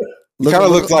 Kind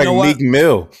of looks like Meek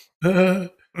Mill. He kind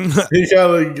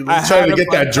of trying to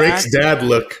get that Drake's dad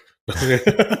look.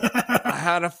 I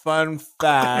had a fun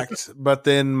fact, but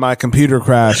then my computer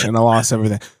crashed and I lost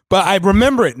everything. But I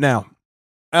remember it now.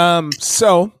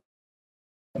 So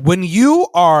when you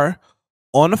are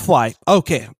on a flight,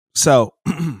 okay, so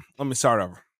let me start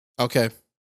over. Okay.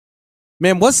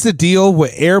 Man, what's the deal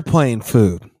with airplane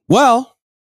food? Well,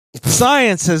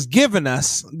 science has given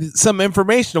us some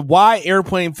information of why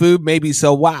airplane food may be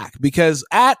so whack. Because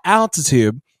at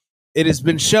altitude, it has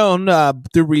been shown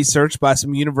through research by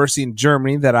some university in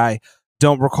Germany that I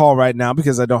don't recall right now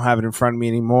because I don't have it in front of me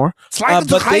anymore.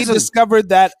 But they discovered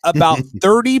that about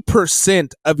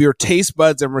 30% of your taste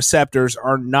buds and receptors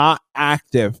are not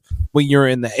active when you're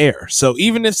in the air. So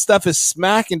even if stuff is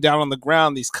smacking down on the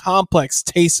ground, these complex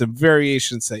tastes and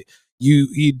variations that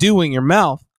you do in your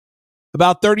mouth,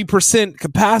 about 30%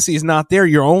 capacity is not there.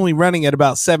 You're only running at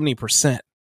about 70%.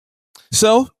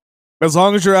 So as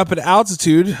long as you're up at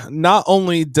altitude, not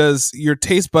only does your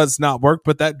taste buds not work,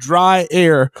 but that dry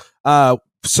air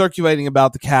circulating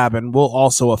about the cabin will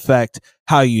also affect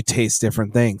how you taste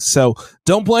different things. So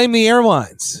don't blame the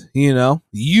airlines. You know,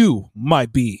 you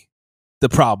might be the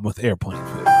problem with airplane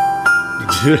food.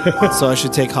 So I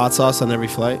should take hot sauce on every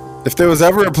flight? If there was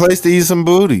ever a place to eat some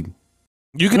booty,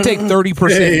 you can take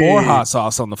 30% more hot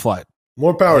sauce on the flight.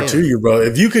 More power to you, bro.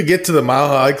 If you could get to the Mile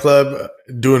High Club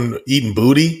eating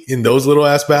booty in those little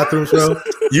ass bathrooms, bro,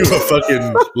 you a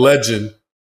fucking legend.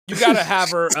 You gotta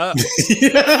have her up,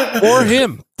 or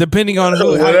him, depending on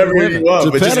who, whatever you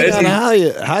want. Depending on how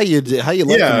you like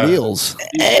the meals.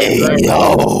 Hey,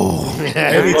 yo,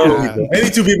 any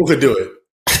two people could do it.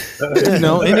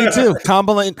 Any two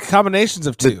combinations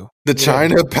of two. The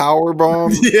China power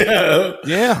bomb.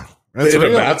 Yeah. That's in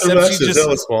real. a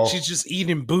bathroom, she's just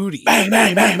eating booty. Bang,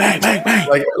 bang, bang, bang, bang,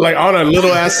 bang. Like on a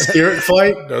little ass Spirit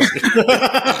flight.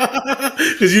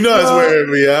 Because you know that's where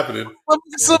it be happening.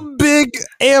 Some big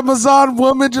Amazon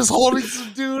woman just holding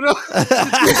some dude up.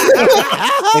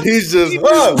 And he's just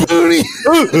booty.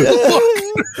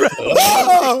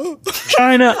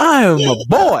 China, I am a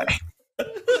boy.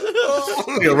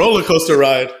 Like a roller coaster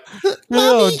ride.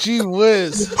 Oh, gee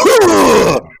whiz.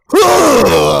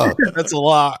 That's a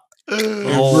lot.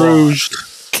 Bruges.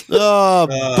 Oh,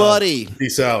 buddy.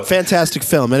 Peace out. Fantastic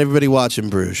film. And everybody watching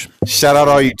Bruges. Shout out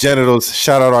all you genitals.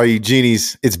 Shout out all you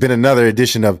genies. It's been another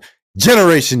edition of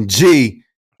Generation G.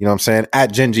 You know what I'm saying?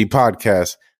 At Gen G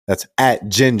Podcast. That's at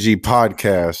Gen G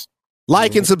Podcast.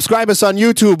 Like and subscribe us on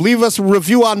YouTube. Leave us a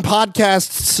review on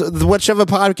podcasts, whichever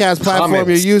podcast platform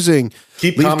you're using.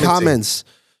 Leave comments.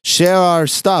 Share our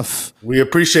stuff. We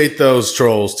appreciate those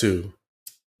trolls too.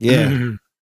 Yeah.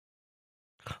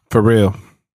 For real.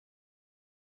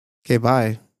 Okay,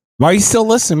 bye. Why are you still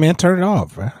listening, man? Turn it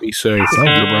off, bro. Be safe.